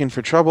go looking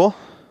for trouble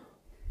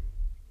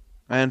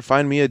and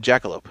find me a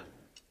jackalope.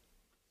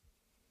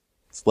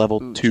 It's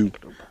level 2.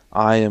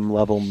 I am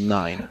level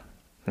 9.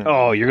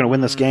 Oh, you're going to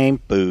win this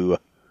game? Boo.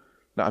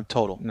 No, I'm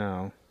total.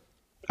 No.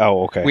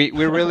 Oh, okay. We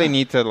really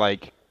need to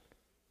like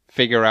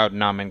figure out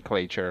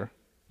nomenclature.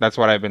 That's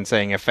what I've been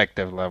saying.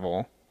 Effective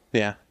level,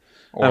 Yeah.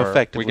 I'm or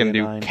effectively we can a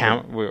do 9,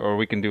 count, or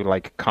we can do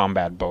like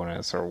combat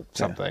bonus or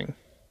something.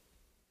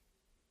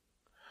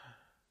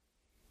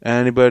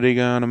 Anybody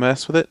gonna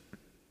mess with it?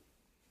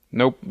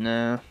 Nope.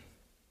 Nah.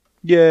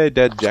 Yay,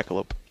 dead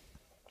jackalope.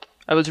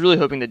 I was really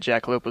hoping that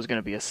Jackalope was going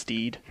to be a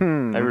steed. I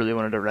really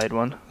wanted to ride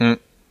one.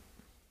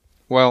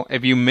 Well,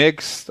 if you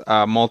mix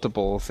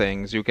multiple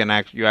things, you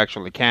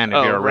actually can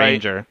if you're a right.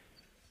 ranger.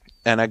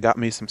 And I got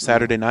me some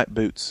Saturday night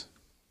boots.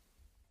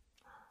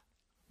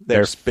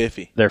 They're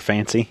spiffy. They're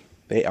fancy.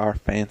 They are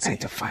fancy.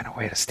 To find a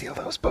way to steal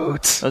those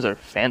boots. Those are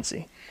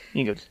fancy.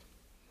 You can go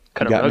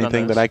cut You a got rug on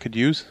anything those. that I could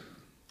use?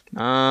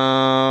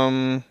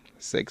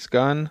 6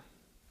 gun.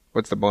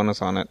 What's the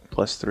bonus on it?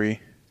 +3.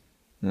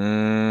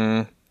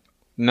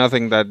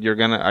 Nothing that you're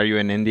gonna. Are you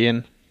an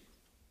Indian?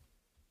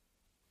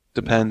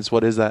 Depends.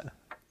 What is that?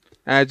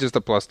 It's just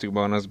a +2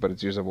 bonus, but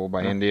it's usable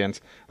by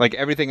Indians. Like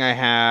everything I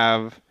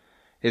have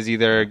is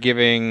either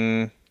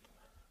giving.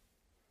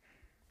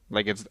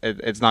 Like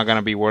it's not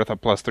gonna be worth a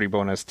 +3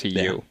 bonus to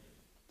you.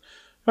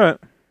 All right.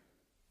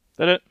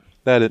 That it?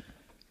 That it.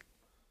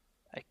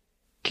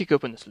 Kick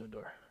open the saloon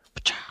door.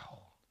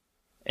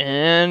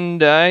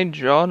 And I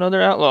draw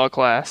another outlaw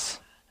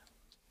class.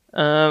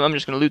 I'm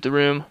just going to loot the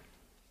room.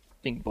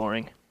 Being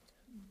boring.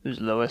 Who's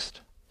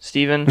lowest?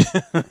 Steven.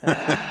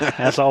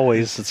 As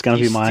always, it's going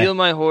to You be steal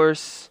my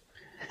horse.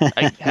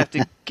 I have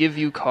to give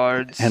you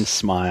cards. And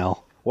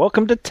smile.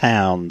 Welcome to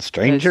town,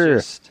 stranger.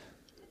 It's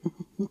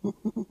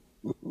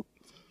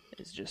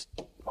just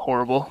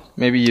horrible.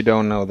 Maybe you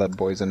don't know that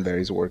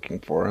Boysenberry's working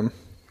for him.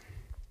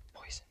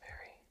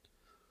 Boysenberry.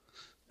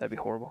 That'd be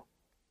horrible.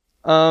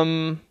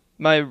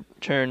 My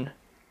turn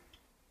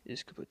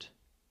is kaput.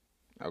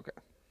 Okay.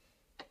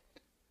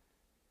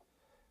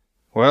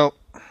 Well,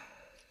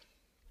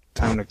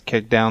 time to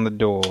kick down the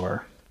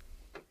door.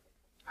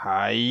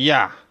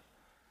 Hiya!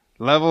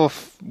 Level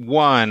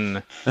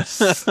 1.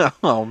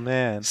 Oh,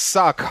 man.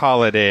 Sock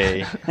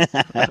holiday.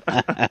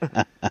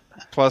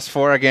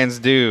 +4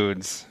 against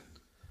dudes.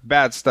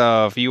 Bad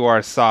stuff. You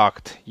are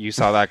socked. You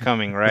saw that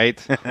coming,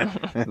 right?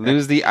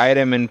 Lose the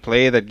item in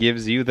play that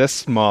gives you the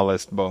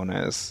smallest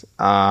bonus.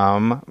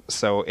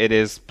 So it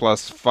is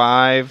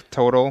 +5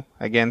 total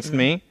against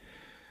me.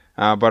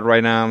 But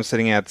right now I'm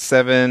sitting at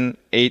 7,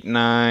 8,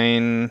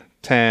 9,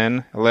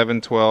 10,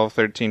 11, 12,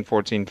 13,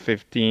 14,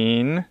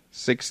 15,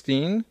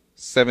 16,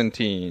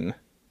 17.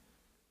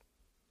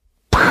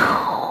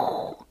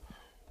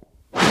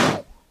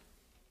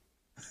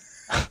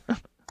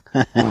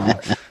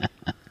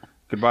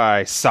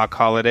 Goodbye, sock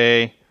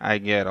holiday. I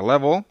get a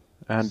level.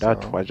 And a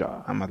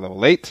treasure. I'm at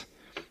level 8.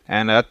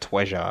 And a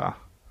treasure.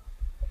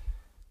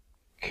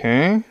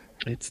 Okay.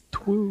 It's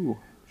 2.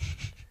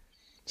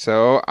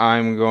 So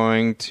I'm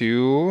going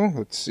to,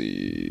 let's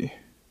see.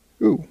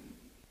 Ooh.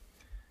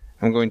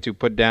 I'm going to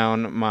put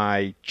down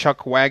my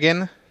chuck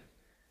wagon,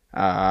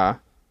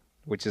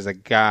 which is a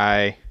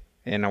guy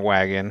in a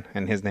wagon,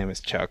 and his name is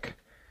Chuck.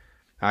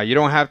 You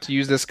don't have to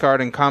use this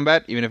card in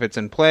combat, even if it's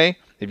in play.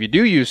 If you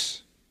do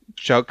use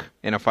Chuck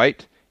in a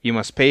fight, you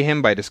must pay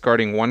him by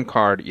discarding one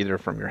card either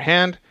from your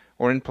hand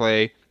or in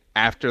play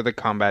after the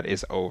combat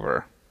is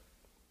over.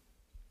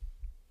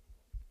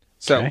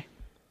 So, Okay.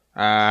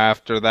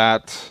 After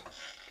that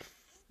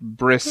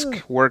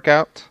brisk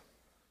workout,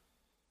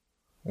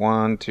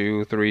 1,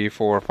 2, 3,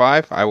 4,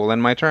 5, I will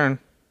end my turn.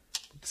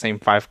 The same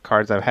 5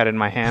 cards I've had in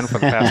my hand for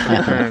the past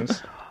 3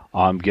 turns.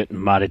 I'm getting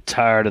mighty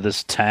tired of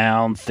this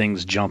town.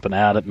 Things jumping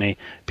out at me.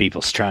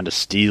 People's trying to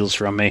steal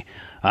from me.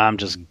 I'm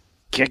just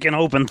kicking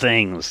open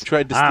things.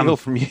 Tried to steal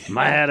from you.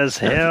 Mad as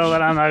hell,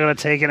 and I'm not going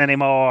to take it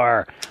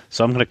anymore.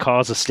 So I'm going to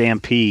cause a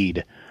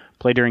stampede.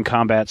 Play during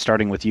combat,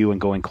 starting with you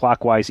and going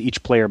clockwise.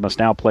 Each player must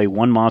now play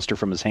one monster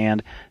from his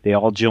hand. They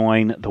all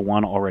join the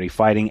one already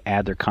fighting,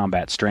 add their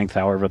combat strength.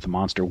 However, if the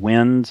monster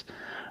wins,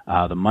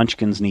 the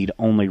Munchkins need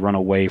only run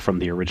away from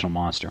the original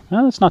monster.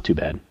 Well, that's not too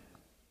bad.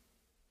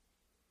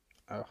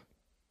 Oh.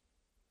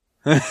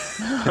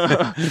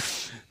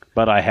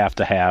 But I have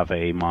to have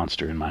a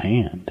monster in my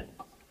hand.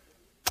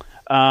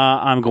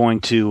 I'm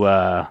going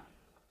to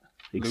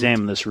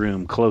examine this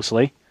room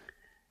closely.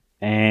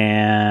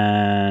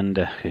 And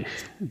I'm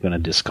going to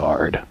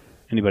discard.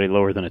 Anybody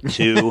lower than a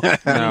 2?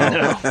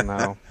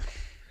 No.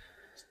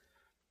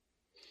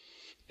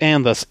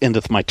 And thus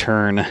endeth my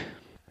turn.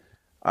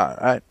 All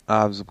right,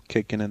 I was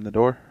kicking in the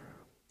door.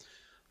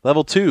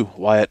 Level 2,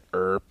 Wyatt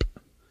Earp.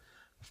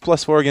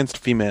 +4 against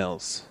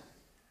females.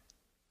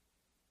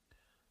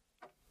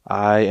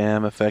 I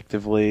am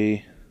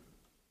effectively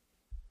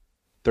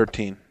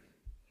 13.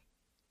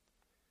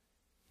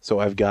 So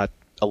I've got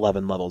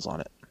 11 levels on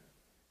it.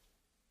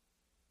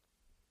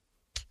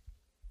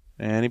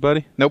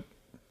 Anybody? Nope.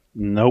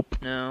 Nope.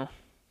 No.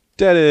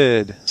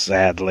 Deaded.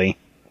 Sadly.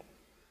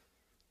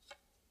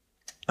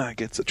 I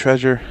gets a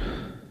treasure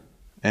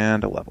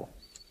and a level.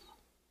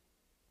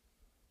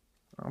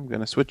 I'm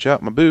going to switch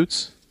out my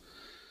boots.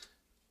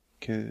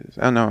 Cause,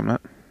 oh, no, I'm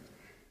not.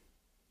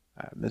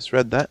 I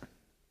misread that.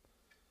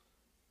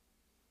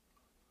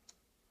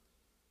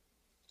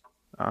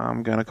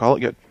 I'm going to call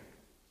it good.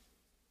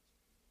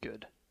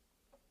 Good.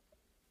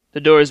 The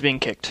door is being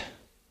kicked.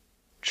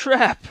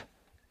 Trap!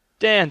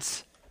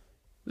 Dance!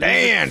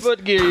 Dance!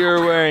 Footgear you're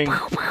wearing.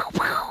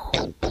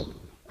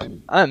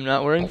 I'm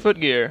not wearing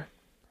footgear.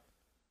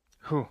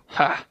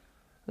 Ha!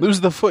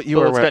 Lose the foot you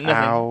Bullet's are got wearing.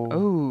 nothing. Ow.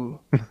 Oh.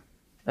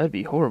 That'd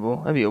be horrible.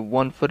 That'd be a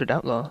one-footed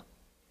outlaw.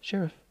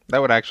 Sheriff.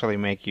 That would actually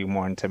make you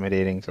more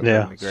intimidating. So Yeah.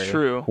 that would be great. It's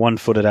true.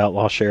 One-footed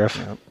outlaw sheriff.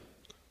 Yep.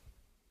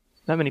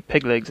 Not many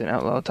pig legs in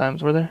outlaw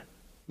times, were there?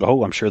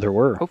 Oh, I'm sure there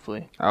were.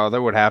 Hopefully. Oh,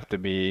 there would have to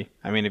be.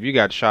 I mean, if you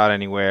got shot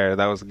anywhere,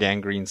 that was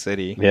Gangrene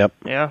City. Yep.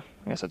 Yeah,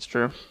 I guess that's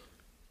true.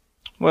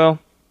 Well,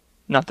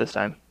 not this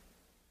time.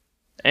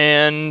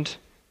 And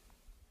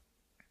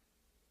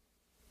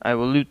I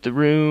will loot the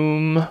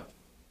room.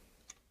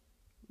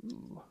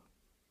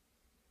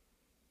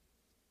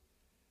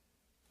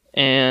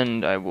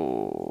 And I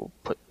will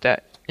put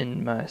that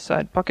in my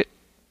side pocket.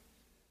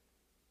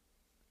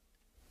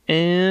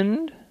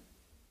 And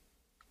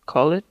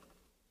call it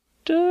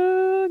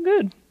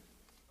good.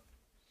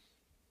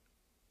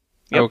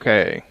 Yep.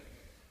 Okay.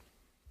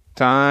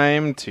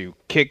 Time to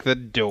kick the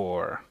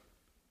door.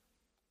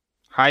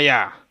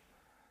 Hiya.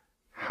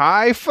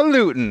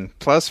 Highfalutin.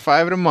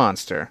 +5 to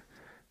monster.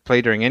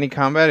 Play during any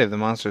combat. If the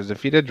monster is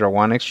defeated, draw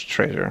 1 extra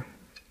treasure.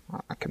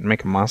 I can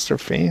make a monster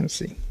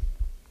fancy.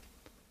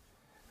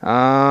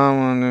 I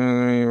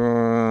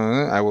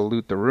will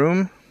loot the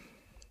room.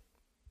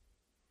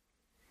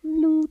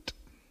 Loot.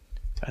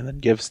 And then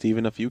give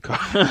Steven a few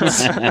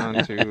cards.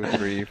 1, 2,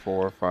 3,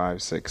 4,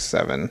 5, 6,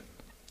 7.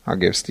 I'll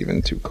give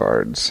Steven 2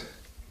 cards.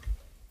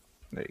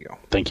 There you go.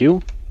 Thank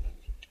you.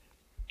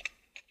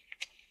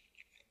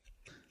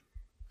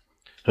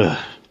 Ugh.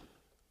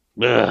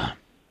 Ugh.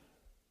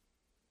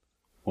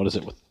 What is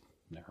it with...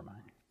 Never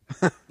mind.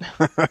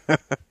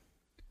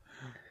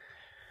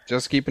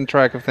 Just keeping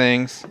track of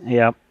things.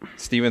 Yep.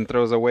 Steven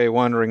throws away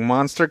Wandering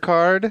Monster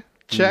card.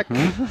 Check.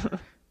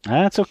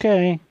 That's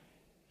okay.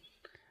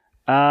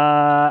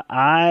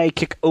 I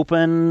kick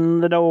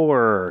open the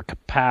door.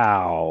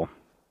 Kapow.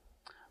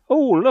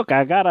 Oh, look,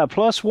 I got a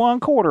 +1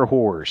 quarter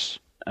horse.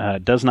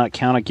 Does not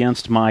count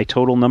against my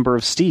total number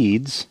of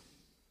steeds.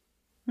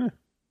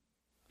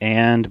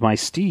 And my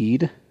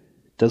steed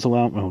does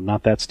allow... Oh,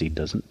 not that steed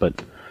doesn't,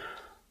 but...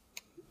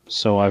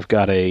 So I've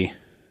got a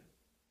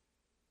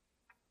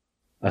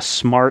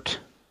smart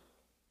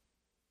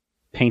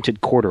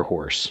painted quarter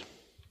horse.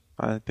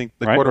 I think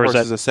the Right, quarter or is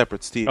horse is that- a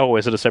separate steed. Oh,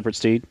 is it a separate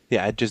steed?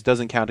 Yeah, it just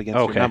doesn't count against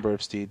Okay. your number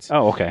of steeds.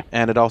 Oh, okay.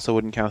 And it also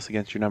wouldn't count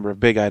against your number of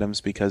big items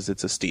because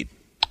it's a steed.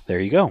 There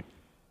you go.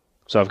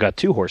 So I've got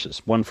 2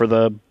 horses. One for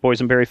the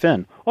Boysenberry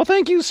Finn. Oh,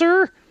 thank you,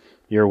 sir.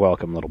 You're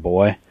welcome, little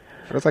boy.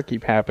 Feels like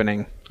keep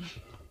happening.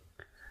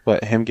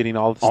 But him getting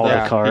all the All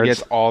stuff the cards. He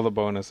gets all the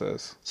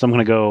bonuses. So I'm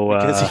going to go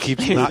because he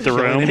keeps not the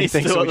killing room.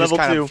 anything, Still so at we just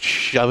level kind 2. of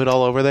shove it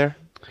all over there.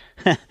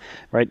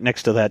 Right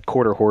next to that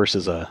quarter horse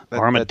is a That's in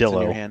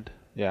armadillo. your hand.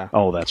 Yeah.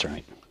 Oh, that's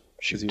right.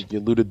 Because you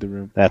looted the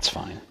room. That's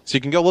fine. So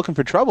you can go looking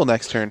for trouble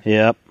next turn.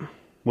 Yep.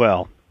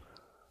 Well,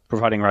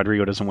 providing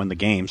Rodrigo doesn't win the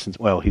game, since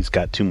he's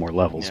got 2 more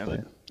levels, Yeah, but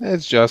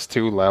It's just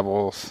 2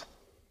 levels.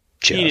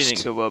 He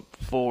didn't go up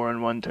 4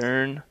 in one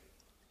turn.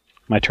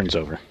 My turn's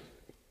over.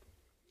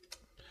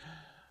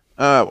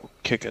 We'll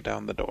kick it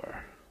down the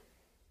door.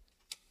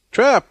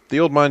 Trap! The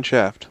old mine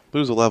shaft.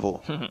 Lose a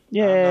level.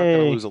 Yay! I'm not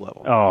going to lose a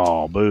level.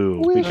 Oh,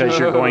 boo! Because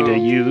you're going to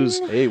use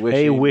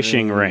A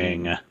wishing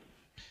ring. I'm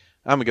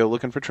going to go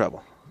looking for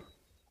trouble.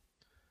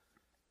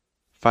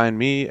 Find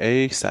me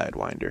a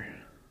Sidewinder.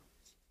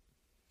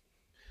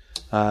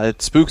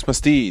 It spooks my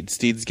steeds.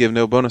 Steeds give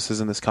no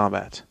bonuses in this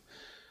combat.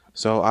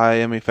 So I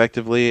am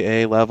effectively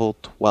a level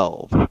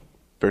 12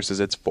 versus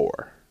its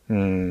 4.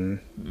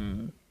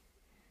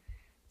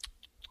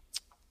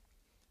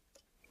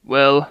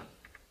 Well,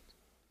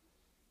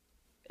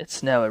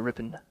 it's now a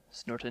Rippin'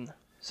 Snortin'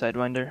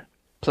 Sidewinder.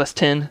 Plus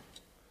 10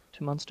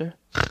 to monster.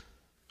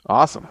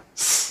 Awesome.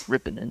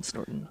 Rippin' and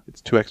Snortin'.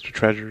 It's 2 extra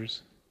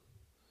treasures.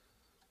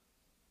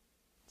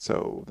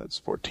 So that's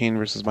 14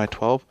 versus my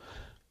 12.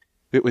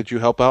 Would you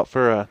help out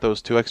for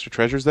those 2 extra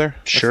treasures there?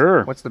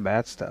 Sure. What's the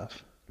bad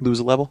stuff? Lose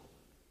a level?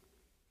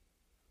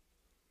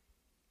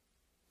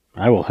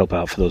 I will help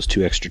out for those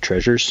 2 extra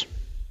treasures.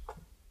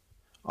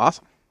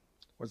 Awesome.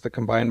 What's the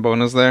combined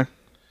bonus there?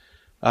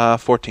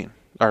 14.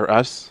 Or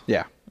us?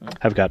 Yeah.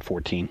 I've got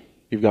 14.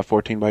 You've got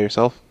 14 by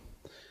yourself?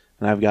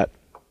 And I've got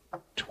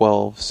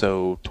 12,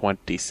 so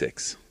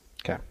 26.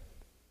 Okay.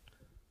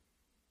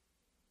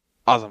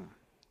 Awesome.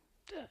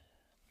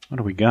 What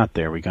do we got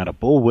there? We got a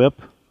bullwhip,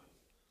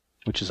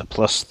 which is a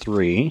plus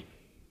 3.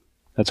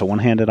 That's a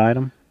one-handed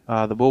item.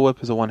 The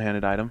bullwhip is a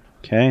one-handed item.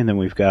 Okay, and then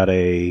we've got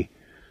a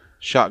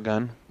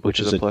Shotgun, which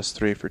is a plus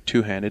 3 for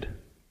two-handed.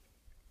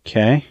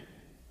 Okay.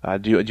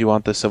 Do you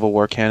want the Civil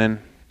War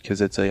cannon? Because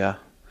it's a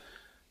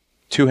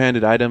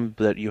two-handed item,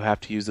 but you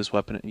have to use this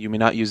weapon. You may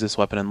not use this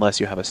weapon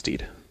unless you have a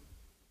steed.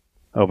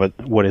 Oh, but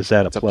what is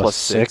that? It's a plus plus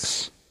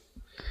 6?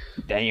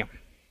 Damn.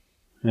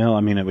 Well,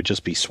 I mean, it would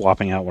just be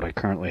swapping out what I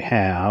currently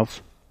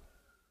have.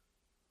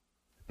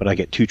 But I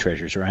get 2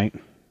 treasures, right?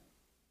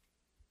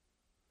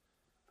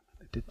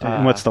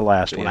 And what's the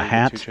last one? A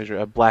hat?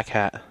 A black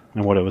hat.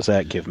 And what does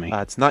that give me?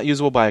 It's not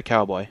usable by a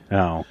cowboy.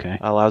 Oh, okay.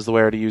 Allows the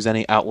wearer to use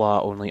any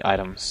outlaw-only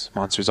items.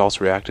 Monsters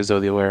also react as though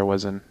the wearer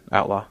was an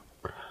outlaw.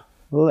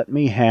 Let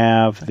me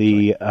have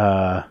the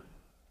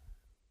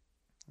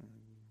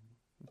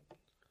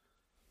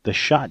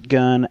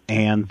shotgun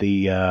and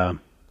the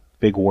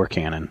big war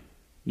cannon.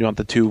 You want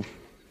the 2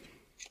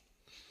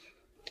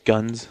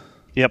 guns?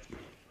 Yep.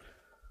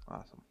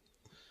 Awesome.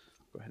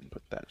 Go ahead and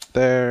put that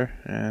there.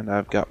 And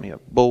I've got me a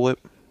bullwhip.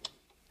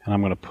 And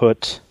I'm going to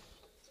put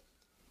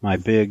my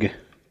big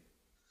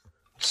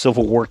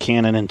Civil War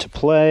cannon into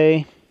play.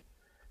 And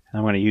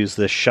I'm going to use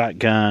this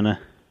shotgun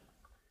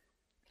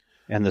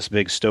and this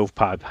big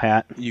stovepipe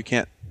hat. You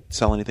can't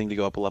sell anything to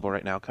go up a level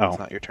right now because it's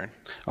not your turn.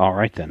 All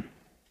right, then.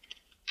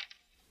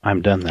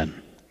 I'm done,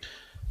 then.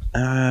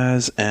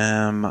 As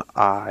am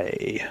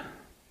I.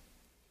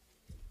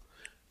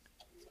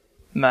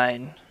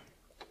 Mine.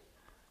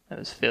 That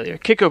was failure.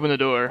 Kick open the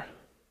door.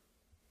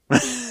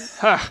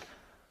 Ha!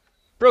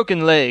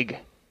 Broken leg.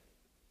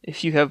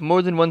 If you have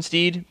more than 1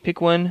 steed, pick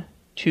 1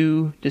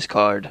 to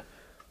discard.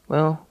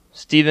 Well,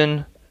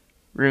 Steven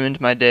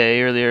ruined my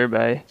day earlier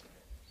by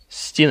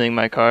stealing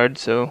my card,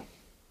 so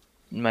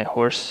my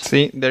horse.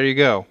 See, there you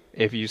go.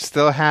 If you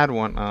still had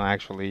one,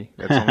 actually,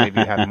 that's only if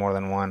you had more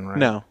than one, right?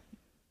 No.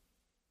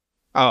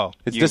 Oh,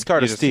 It's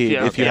discard a steed.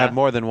 yeah, If you okay. have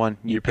more than one,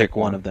 you pick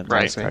one of them.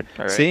 Right. See? All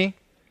right. See,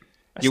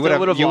 I still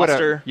would have lost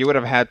her. You would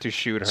have had to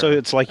shoot her. So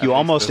it's like At you least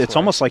almost, this it's way.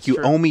 almost like you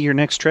Sure. owe me your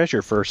next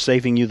treasure for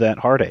saving you that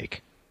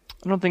heartache.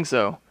 I don't think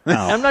so. Oh.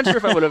 I'm not sure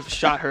if I would have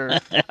shot her. I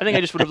think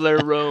I just would have let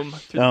her roam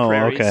through the Oh,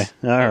 prairies. okay.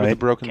 All With a right.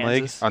 broken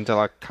Kansas.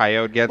 until a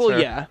coyote gets Well, her.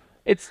 yeah.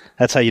 It's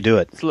That's how you do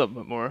it. a little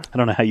bit more. I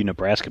don't know how you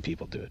Nebraska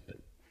people do it, but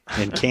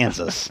in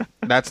Kansas.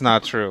 That's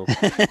not true.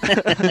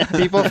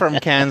 People from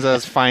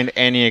Kansas find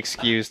any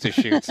excuse to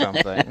shoot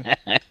something.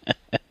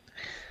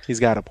 He's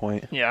got a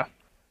point. Yeah.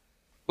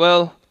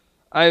 Well,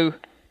 I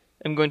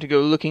am going to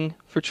go looking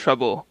for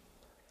trouble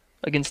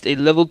against a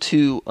level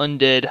 2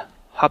 undead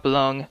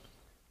Hopalong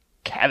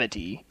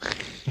Cavity.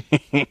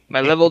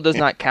 My level does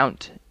not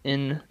count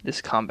in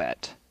this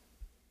combat.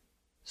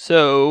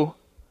 So,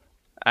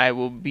 I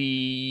will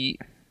be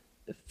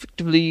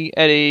effectively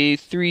at a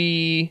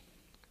 3,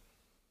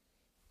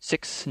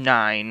 6,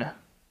 9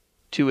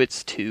 to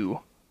its 2.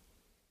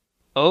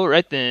 All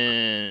right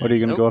then. What are you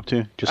going to go up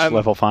to? Just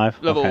level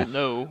 5? Level, Okay.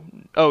 no.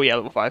 Oh, yeah,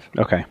 level 5.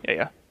 Okay.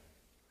 Yeah.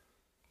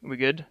 We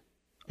good?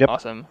 Yep.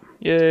 Awesome.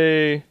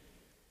 Yay.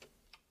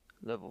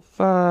 Level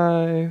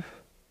 5.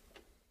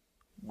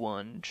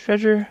 1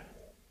 treasure.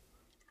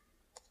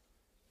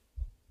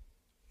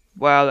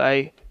 While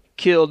I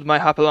killed my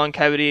Hopalong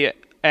Cavity,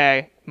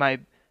 my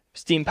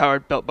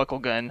steam-powered belt buckle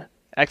gun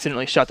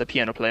accidentally shot the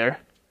piano player.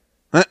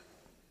 Huh?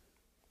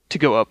 To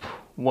go up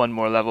 1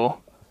 more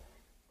level.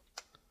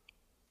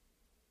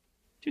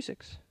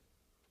 2-6.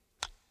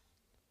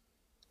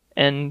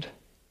 And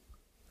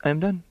I'm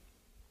done.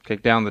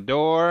 Kick down the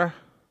door.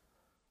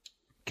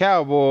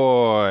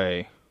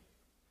 Cowboy.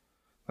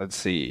 Let's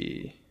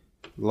see.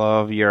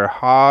 Love your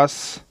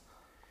hoss.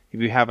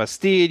 If you have a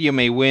steed, you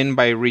may win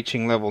by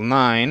reaching level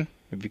 9.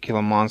 If you kill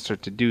a monster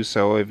to do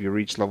so, if you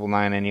reach level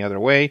 9 any other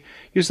way,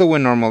 you still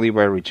win normally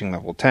by reaching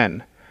level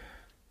 10.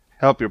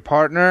 Help your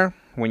partner.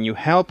 When you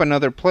help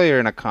another player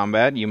in a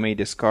combat, you may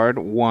discard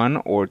 1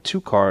 or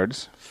 2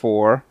 cards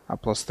for a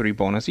 +3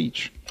 bonus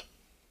each.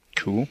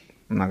 Cool.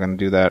 I'm not going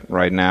to do that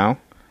right now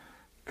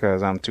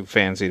because I'm too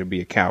fancy to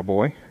be a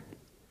cowboy.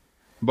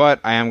 But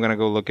I am going to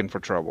go looking for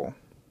trouble.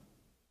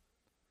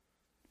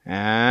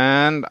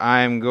 And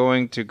I'm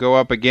going to go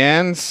up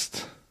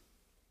against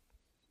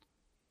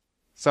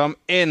some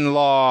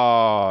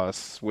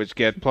in-laws, which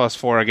get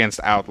 +4 against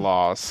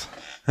outlaws.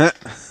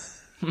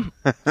 It's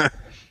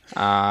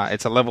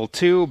a level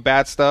 2,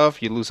 bad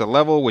stuff. You lose a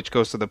level, which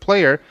goes to the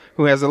player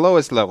who has the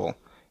lowest level.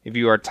 If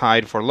you are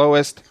tied for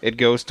lowest, it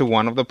goes to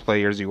one of the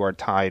players you are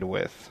tied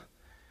with.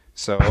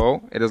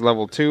 So, it is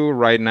level 2.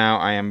 Right now,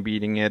 I am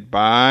beating it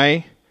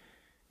by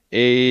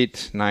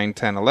 8, 9,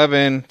 10,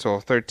 11,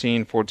 12,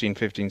 13, 14,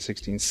 15,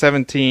 16,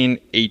 17,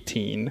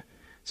 18.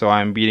 So,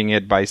 I'm beating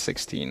it by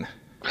 16.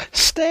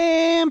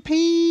 Stampede!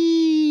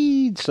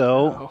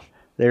 So,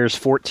 there's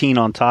 14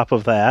 on top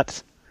of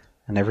that.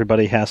 And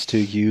everybody has to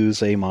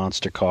use a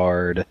monster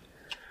card.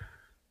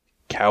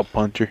 Cow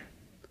puncher.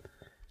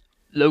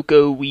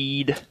 Loco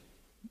weed.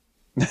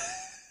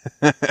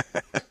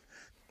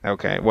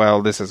 Okay,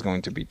 well, this is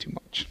going to be too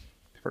much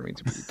for me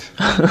to beat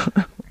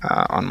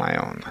on my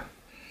own.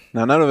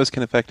 Now, none of us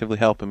can effectively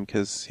help him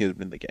because he's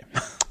in the game.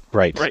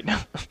 Right. Right.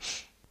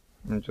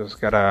 I'm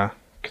just gotta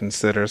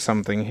consider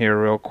something here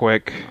real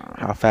quick.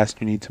 How fast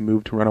you need to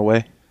move to run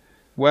away.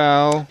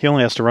 Well, He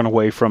only has to run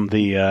away from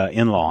the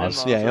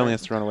in-laws. Yeah, he only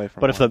has to run away from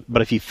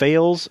But if he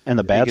fails and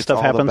the he bad gets stuff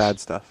all happens, the bad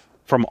stuff.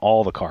 from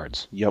all the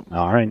cards. Yep.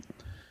 All right.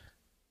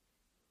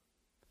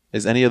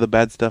 Is any of the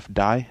bad stuff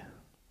die?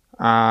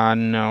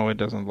 no, it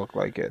doesn't look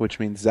like it. Which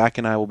means Zach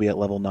and I will be at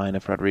level 9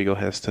 if Rodrigo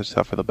has to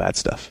suffer the bad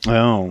stuff.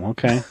 Oh,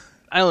 okay.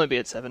 I'll only be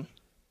at 7.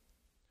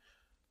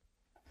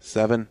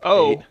 7,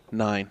 Oh. 8,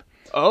 9.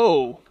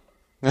 Oh.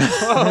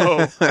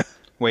 Oh.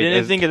 Wait,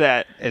 Didn't think of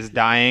that. does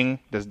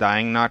dying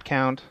not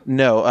count?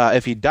 No,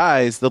 if he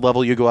dies, the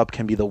level you go up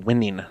can be the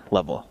winning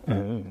level.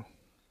 Oh.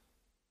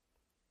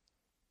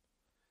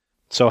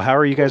 So how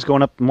are you guys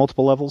going up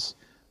multiple levels?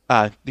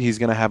 He's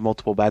going to have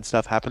multiple bad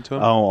stuff happen to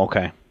him. Oh,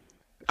 okay.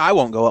 I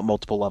won't go up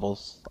multiple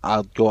levels.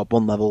 I'll go up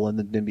one level and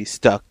then be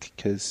stuck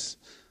because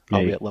Yeah,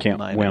 I'll be you at level can't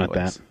 9 win anyways.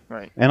 at that.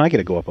 Right. And I get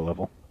to go up a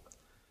level.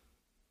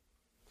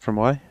 From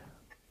what?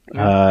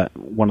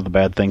 One of the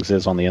bad things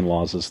is on the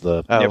in-laws is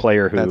the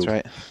player who... That's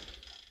right.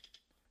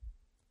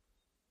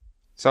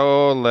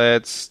 So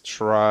let's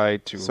try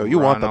to So you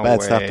want the run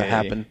bad stuff to away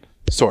happen.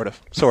 Sort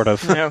of. Sort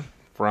of. Yeah.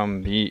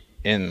 from the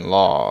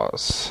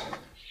in-laws.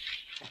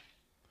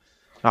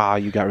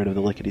 You got rid of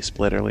the lickety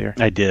split earlier.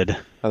 I did.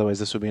 Otherwise,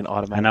 this would be an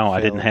automatic I know, fail.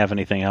 I didn't have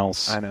anything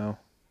else. I know.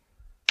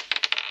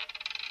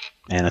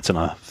 And it's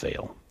a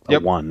fail.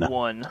 Yep. A 1.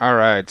 1. All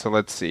right, so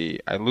let's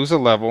see. I lose a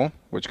level,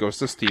 which goes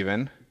to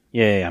Steven.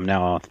 Yay, I'm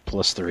now at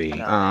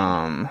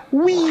 +3.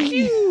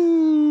 Whee!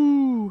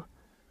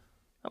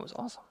 That was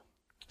awesome.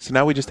 So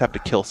now we just have to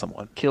kill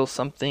someone. Kill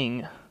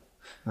something.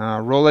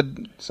 Roll a...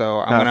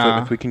 So I'm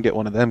gonna... If we can get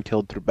one of them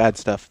killed through bad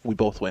stuff, we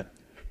both win.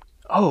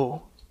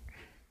 Oh.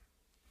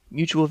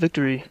 Mutual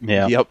victory.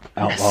 Yeah. Yep.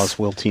 Outlaws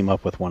will team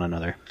up with one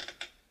another.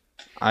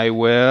 I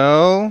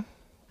will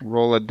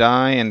roll a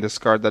die and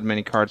discard that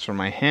many cards from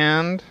my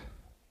hand.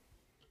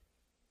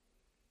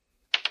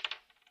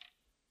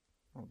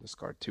 I'll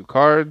discard 2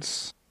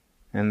 cards.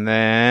 And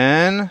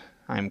then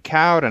I'm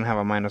cowed and have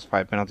a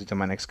 -5 penalty to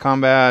my next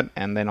combat.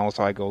 And then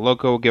also I go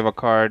loco, give a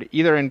card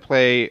either in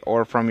play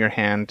or from your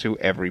hand to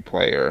every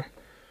player.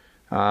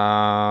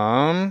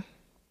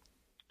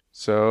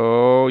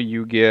 So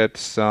you get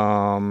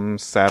some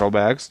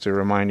saddlebags to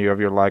remind you of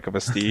your like of a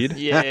steed.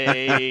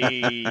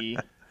 Yay.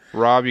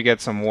 Rob, you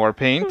get some war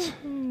paint.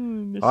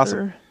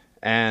 Awesome.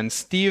 And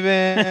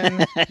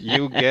Steven,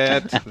 you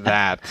get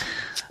that.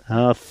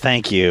 Oh,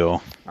 thank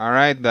you. All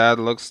right, that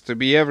looks to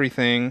be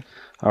everything.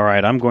 All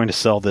right, I'm going to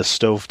sell this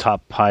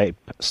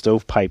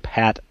stovepipe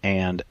hat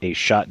and a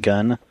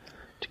shotgun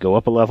to go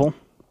up a level.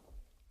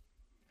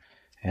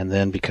 And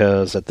then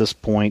because at this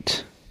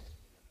point...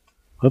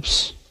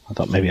 Whoops. I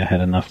thought maybe I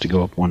had enough to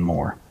go up one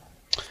more.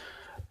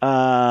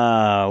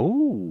 I'm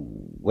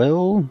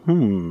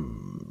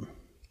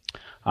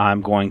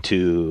going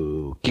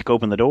to kick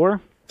open the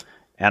door,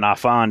 and I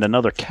find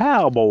another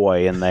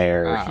cowboy in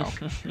there. Wow.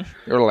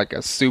 You're like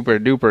a super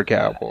duper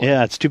cowboy.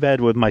 Yeah, it's too bad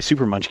with my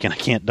Super Munchkin I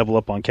can't double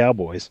up on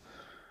cowboys.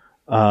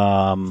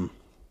 Now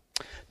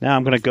I'm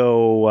going to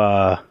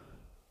go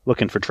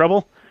looking for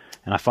trouble,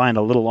 and I find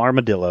a little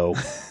armadillo.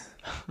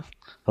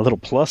 A little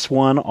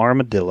 +1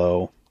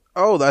 armadillo.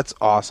 Oh, that's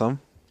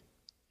awesome.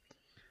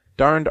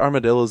 Darned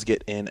armadillos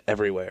get in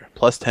everywhere.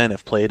 +10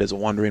 if played as a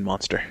wandering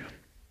monster.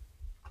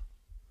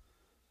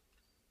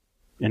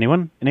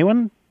 Anyone?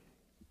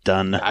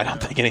 Done. I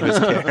don't think any of us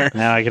care.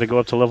 Now I got to go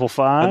up to level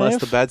 5.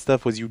 Unless the bad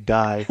stuff was you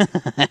die.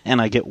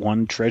 And I get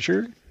 1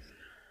 treasure.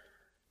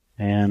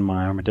 And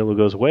my armadillo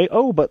goes away.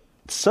 Oh, but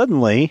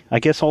suddenly, I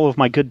guess all of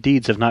my good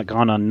deeds have not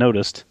gone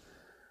unnoticed.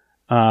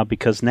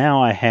 Because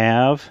now I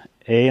have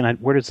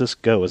where does this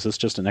go? Is this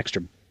just an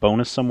extra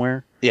bonus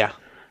somewhere? Yeah.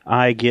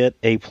 I get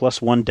a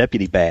 +1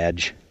 deputy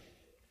badge.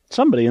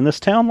 Somebody in this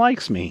town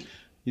likes me.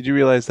 You do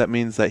realize that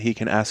means that he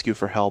can ask you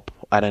for help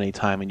at any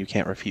time and you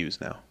can't refuse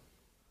now.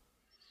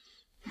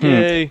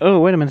 Yay. Oh,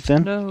 wait a minute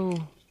then.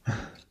 No.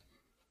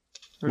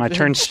 My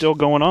turn's still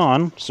going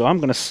on, so I'm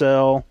going to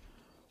sell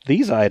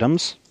these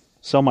items,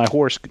 sell my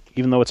horse,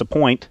 even though it's a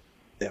point,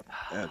 Yep.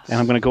 and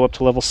I'm going to go up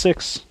to level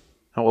 6.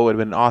 What would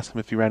have been awesome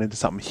if you ran into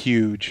something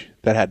huge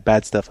that had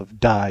bad stuff of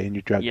die and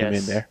you dragged them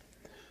in there.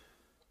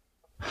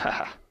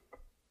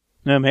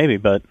 No, maybe,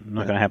 but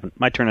not going to happen.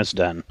 My turn is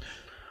done.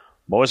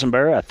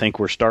 Boysenberry, I think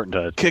we're starting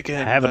to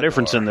have a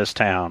difference in this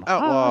town.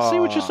 Outlaw. I see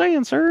what you're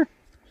saying, sir.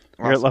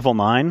 Awesome. You're at level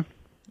 9.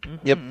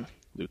 Yep.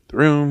 Loot the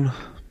room.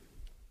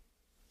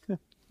 Yeah,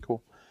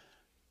 cool.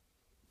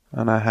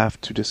 And I have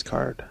to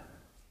discard.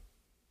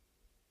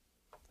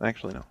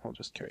 Actually, no. I'll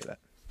just carry that.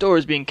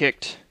 Doors being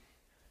kicked.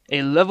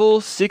 A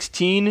level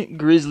 16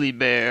 grizzly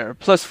bear.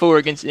 +4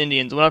 against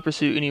Indians. Will not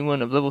pursue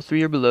anyone of level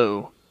 3 or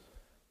below.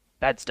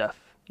 Bad stuff.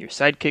 Your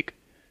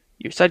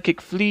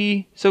sidekick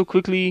flee so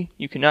quickly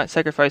you cannot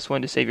sacrifice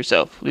one to save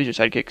yourself. Lose your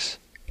sidekicks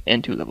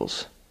and 2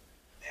 levels.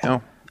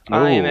 Oh.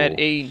 I am at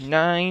a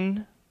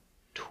 9,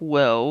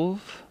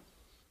 12,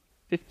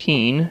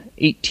 15,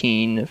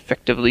 18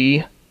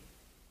 effectively.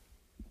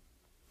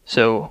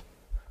 So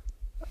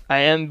I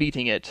am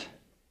beating it.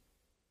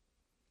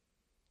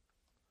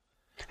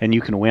 And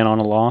you can win on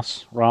a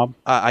loss, Rob?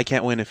 I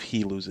can't win if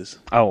he loses.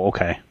 Oh,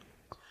 okay.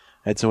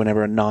 And so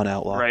whenever a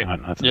non-outlaw. Right.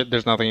 Yeah,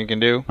 there's nothing you can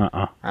do.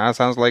 Uh-uh.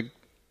 Sounds like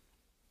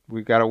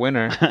we got a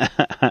winner.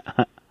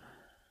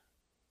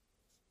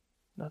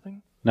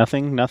 Nothing?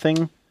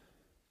 Nothing?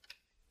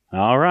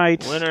 All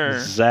right. Winner.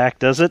 Zach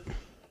does it.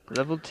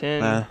 Level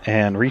 10.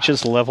 And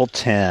reaches level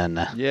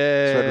 10.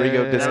 Yay! So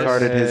Rodrigo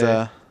discarded his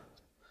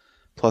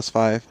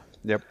 +5.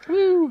 Yep.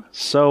 Woo.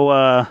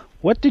 So,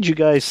 what did you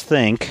guys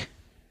think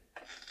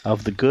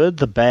of the good,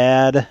 the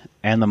bad,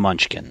 and the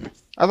Munchkin?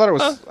 I thought it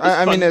was.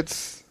 I mean, fun.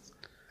 it's.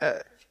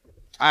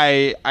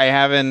 I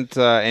haven't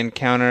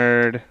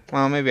encountered.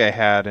 Well, maybe I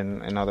had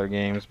in other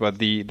games, but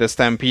the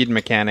stampede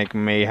mechanic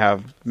may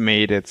have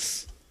made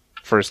its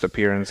first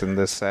appearance in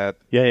this set.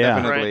 Yeah.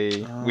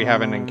 Definitely, we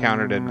haven't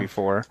encountered it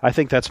before. I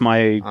think that's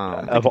my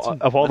of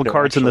all the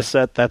cards in the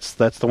set. That's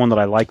the one that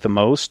I like the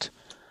most.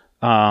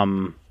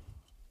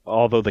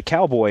 Although the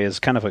cowboy is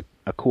kind of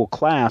a cool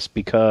class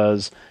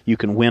because you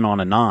can win on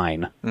a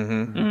 9,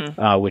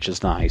 which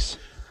is nice.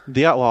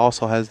 The outlaw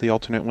also has the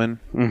alternate win.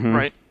 Mm-hmm.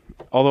 Right.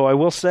 Although I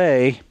will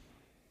say,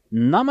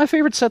 not my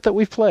favorite set that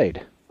we've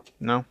played.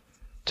 No.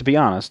 To be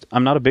honest,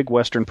 I'm not a big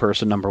Western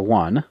person, number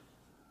one.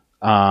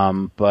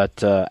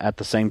 But at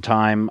the same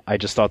time, I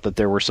just thought that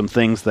there were some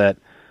things that,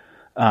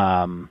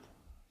 I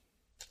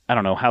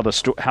don't know, how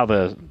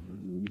the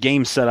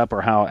game set up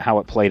or how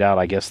it played out.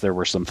 I guess there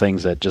were some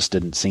things that just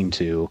didn't seem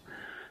to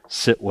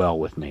sit well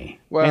with me.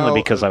 Well,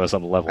 mainly because I was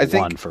at level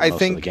 1 for most of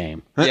the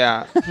game.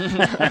 Yeah.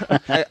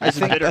 I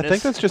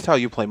think that's just how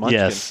you play Munchkin.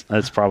 Yes,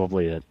 that's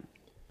probably it.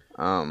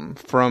 From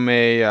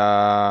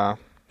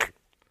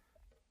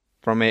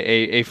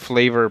a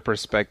flavor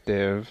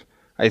perspective,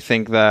 I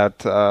think that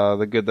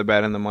the good, the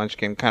bad, and the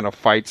Munchkin kind of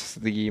fights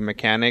the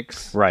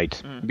mechanics,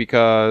 Right?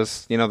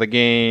 because the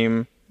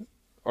game,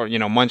 or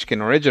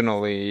Munchkin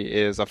originally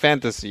is a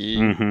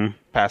fantasy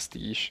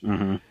pastiche.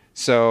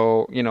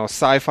 So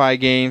sci-fi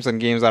games and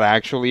games that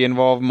actually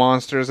involve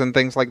monsters and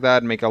things like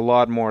that make a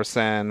lot more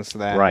sense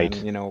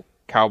than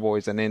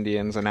cowboys and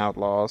Indians and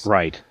outlaws.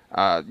 Right.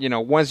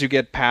 Once you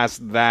get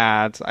past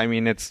that, I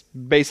mean, it's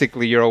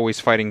basically you're always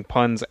fighting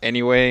puns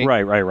anyway.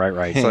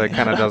 Right. So it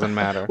kind of doesn't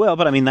matter. Well,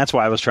 but I mean, that's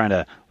why I was trying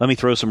to let me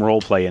throw some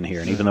role play in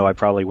here. And even though I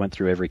probably went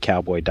through every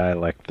cowboy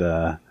dialect,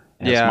 as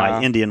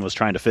my Indian was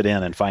trying to fit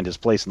in and find his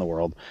place in the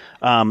world,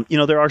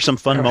 there are some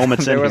fun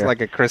moments in here. There was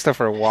like a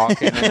Christopher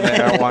Walken in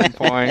there at one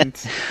point.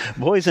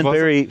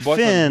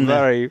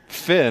 Boysenberry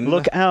Finn,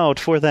 look out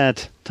for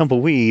that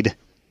tumbleweed.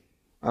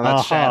 Oh,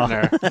 that's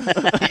Shatner.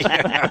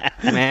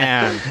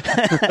 Man.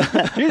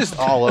 You're just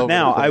all over.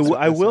 Now,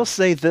 I will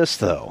say this,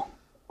 though.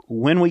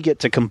 When we get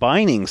to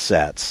combining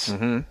sets,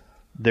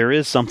 there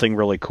is something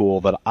really cool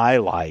that I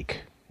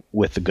like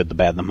with the good, the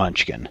bad, and the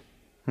Munchkin.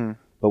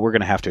 But we're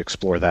going to have to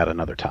explore that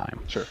another time.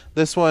 Sure.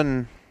 This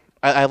one,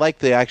 I like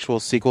the actual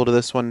sequel to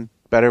this one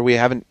better.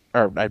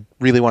 I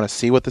really want to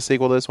see what the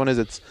sequel to this one is.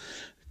 It's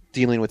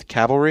dealing with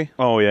cavalry.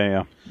 Oh,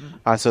 yeah.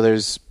 So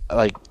there's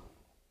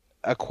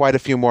quite a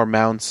few more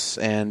mounts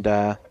and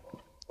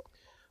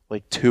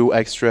 2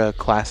 extra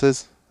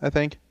classes, I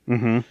think.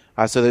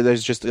 So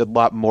there's just a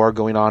lot more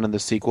going on in the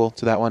sequel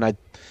to that one.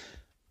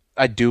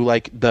 I do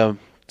like the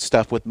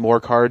stuff with more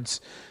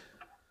cards,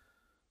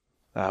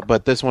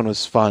 but this one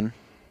was fun.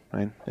 I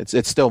mean,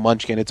 it's still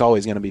Munchkin. It's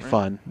always going to be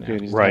fun.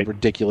 Right.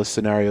 Ridiculous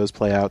scenarios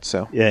play out.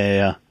 So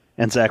yeah.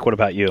 And Zach, what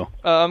about you?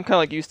 I'm kind of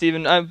like you,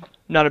 Steven. I'm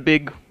not a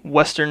big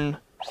Western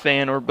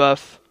fan or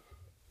buff,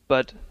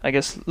 but I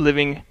guess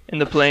living in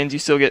the plains, you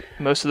still get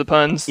most of the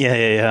puns.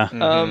 Yeah.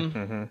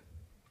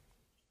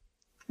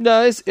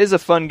 No, it's a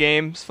fun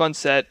game. It's a fun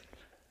set.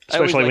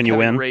 Especially when you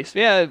win. Race.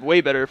 Yeah, way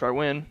better if I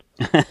win.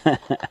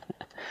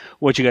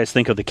 What'd you guys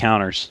think of the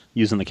counters,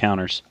 using the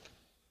counters?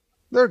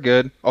 They're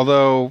good,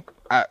 although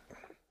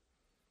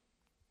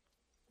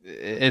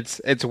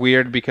it's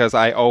weird because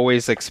I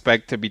always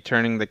expect to be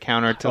turning the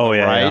counter to the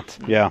right.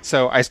 Yeah.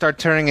 So I start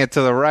turning it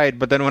to the right,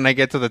 but then when I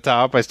get to the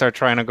top, I start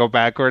trying to go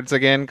backwards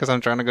again because I'm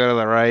trying to go to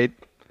the right.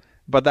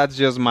 But that's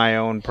just my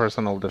own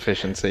personal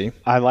deficiency.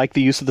 I like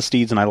the use of the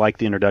steeds, and I like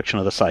the introduction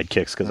of the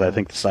sidekicks because I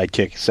think the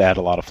sidekicks add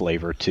a lot of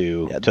flavor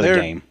to the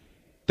game.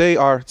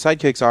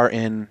 Sidekicks are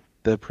in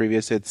the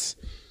previous.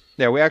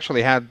 Yeah, we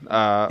actually had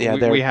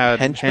we had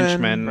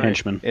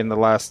henchmen in the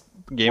last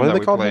game that we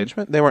called played.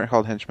 Henchmen? They weren't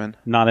called henchmen.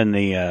 Not in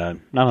the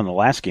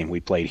last game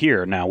we played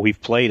here. Now we've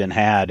played and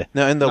had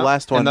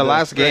last one. In the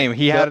last game,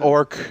 he had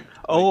orc.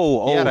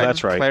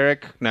 That's right.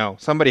 Cleric. No,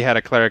 somebody had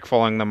a cleric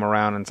following them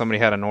around, and somebody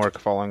had an orc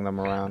following them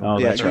around. Oh,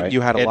 that's right.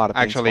 You had a lot of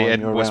things. Actually,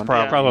 it was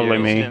probably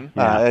me.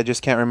 I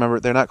just can't remember.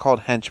 They're not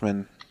called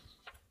henchmen.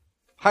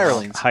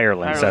 Hirelings.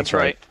 Hirelings. That's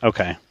right.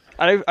 Okay.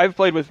 I've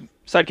played with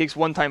sidekicks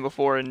one time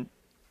before in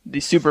the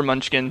Super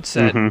Munchkin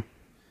set,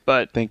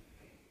 but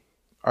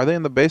are they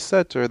in the base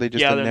set or are they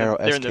just a narrow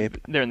escape?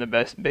 They're in the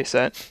base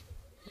set.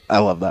 I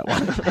love that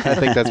one. I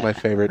think that's my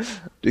favorite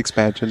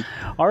expansion.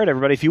 All right,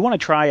 everybody. If you want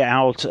to try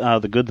out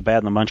The Good, the Bad,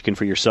 and the Munchkin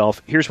for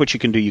yourself, here's what you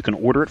can do. You can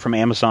order it from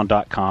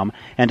Amazon.com.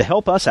 And to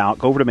help us out,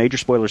 go over to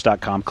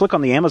Majorspoilers.com, click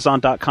on the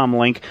Amazon.com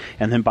link,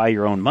 and then buy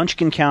your own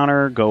Munchkin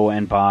counter. Go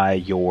and buy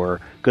your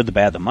Good, the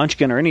Bad, the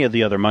Munchkin, or any of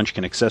the other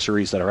Munchkin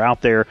accessories that are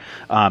out there.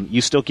 You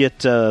still get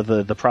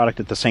the product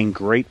at the same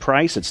great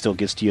price. It still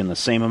gets to you in the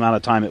same amount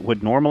of time it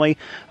would normally.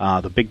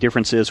 The big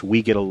difference is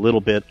we get a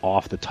little bit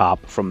off the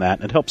top from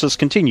that. And it helps us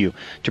continue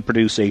to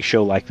produce a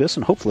show like this,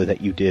 and hopefully that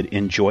you did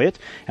enjoy it.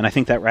 And I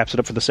think that wraps it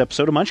up for this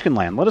episode of Munchkin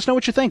Land. Let us know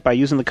what you think by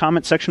using the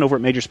comment section over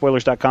at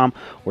Majorspoilers.com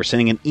or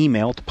sending an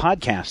email to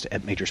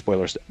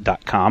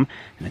podcast@Majorspoilers.com.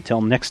 And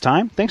until next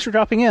time, thanks for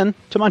dropping in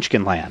to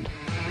Munchkin Land.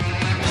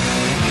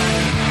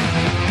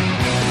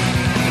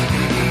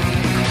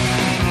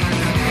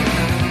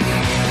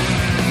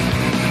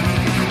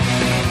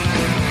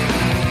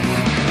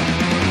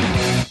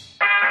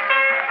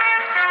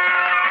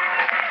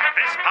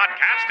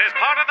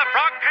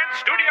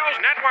 Studios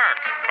Network.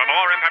 For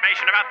more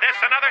information about this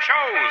and other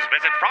shows,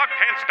 visit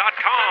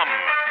frogpants.com.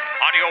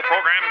 Audio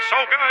program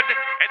so good,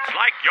 it's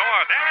like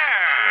you're there.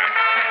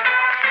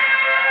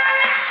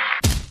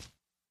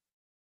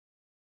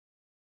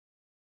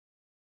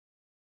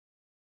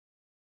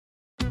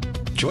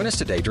 Join us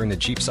today during the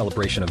Jeep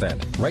Celebration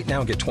event. Right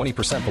now, get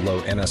 20%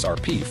 below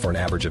MSRP for an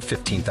average of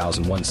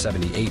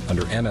 $15,178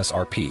 under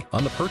MSRP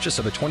on the purchase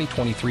of a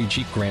 2023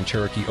 Jeep Grand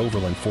Cherokee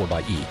Overland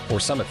 4xE or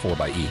Summit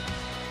 4xE.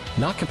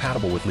 Not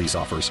compatible with lease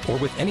offers or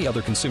with any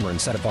other consumer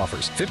incentive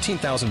offers.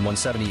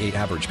 $15,178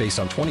 average based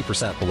on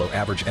 20% below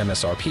average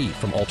MSRP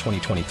from all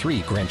 2023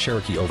 Grand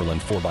Cherokee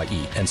Overland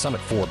 4xE and Summit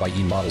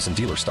 4xE models in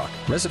dealer stock.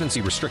 Residency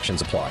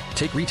restrictions apply.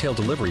 Take retail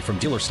delivery from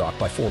dealer stock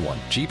by 4/1.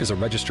 Jeep is a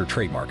registered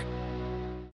trademark.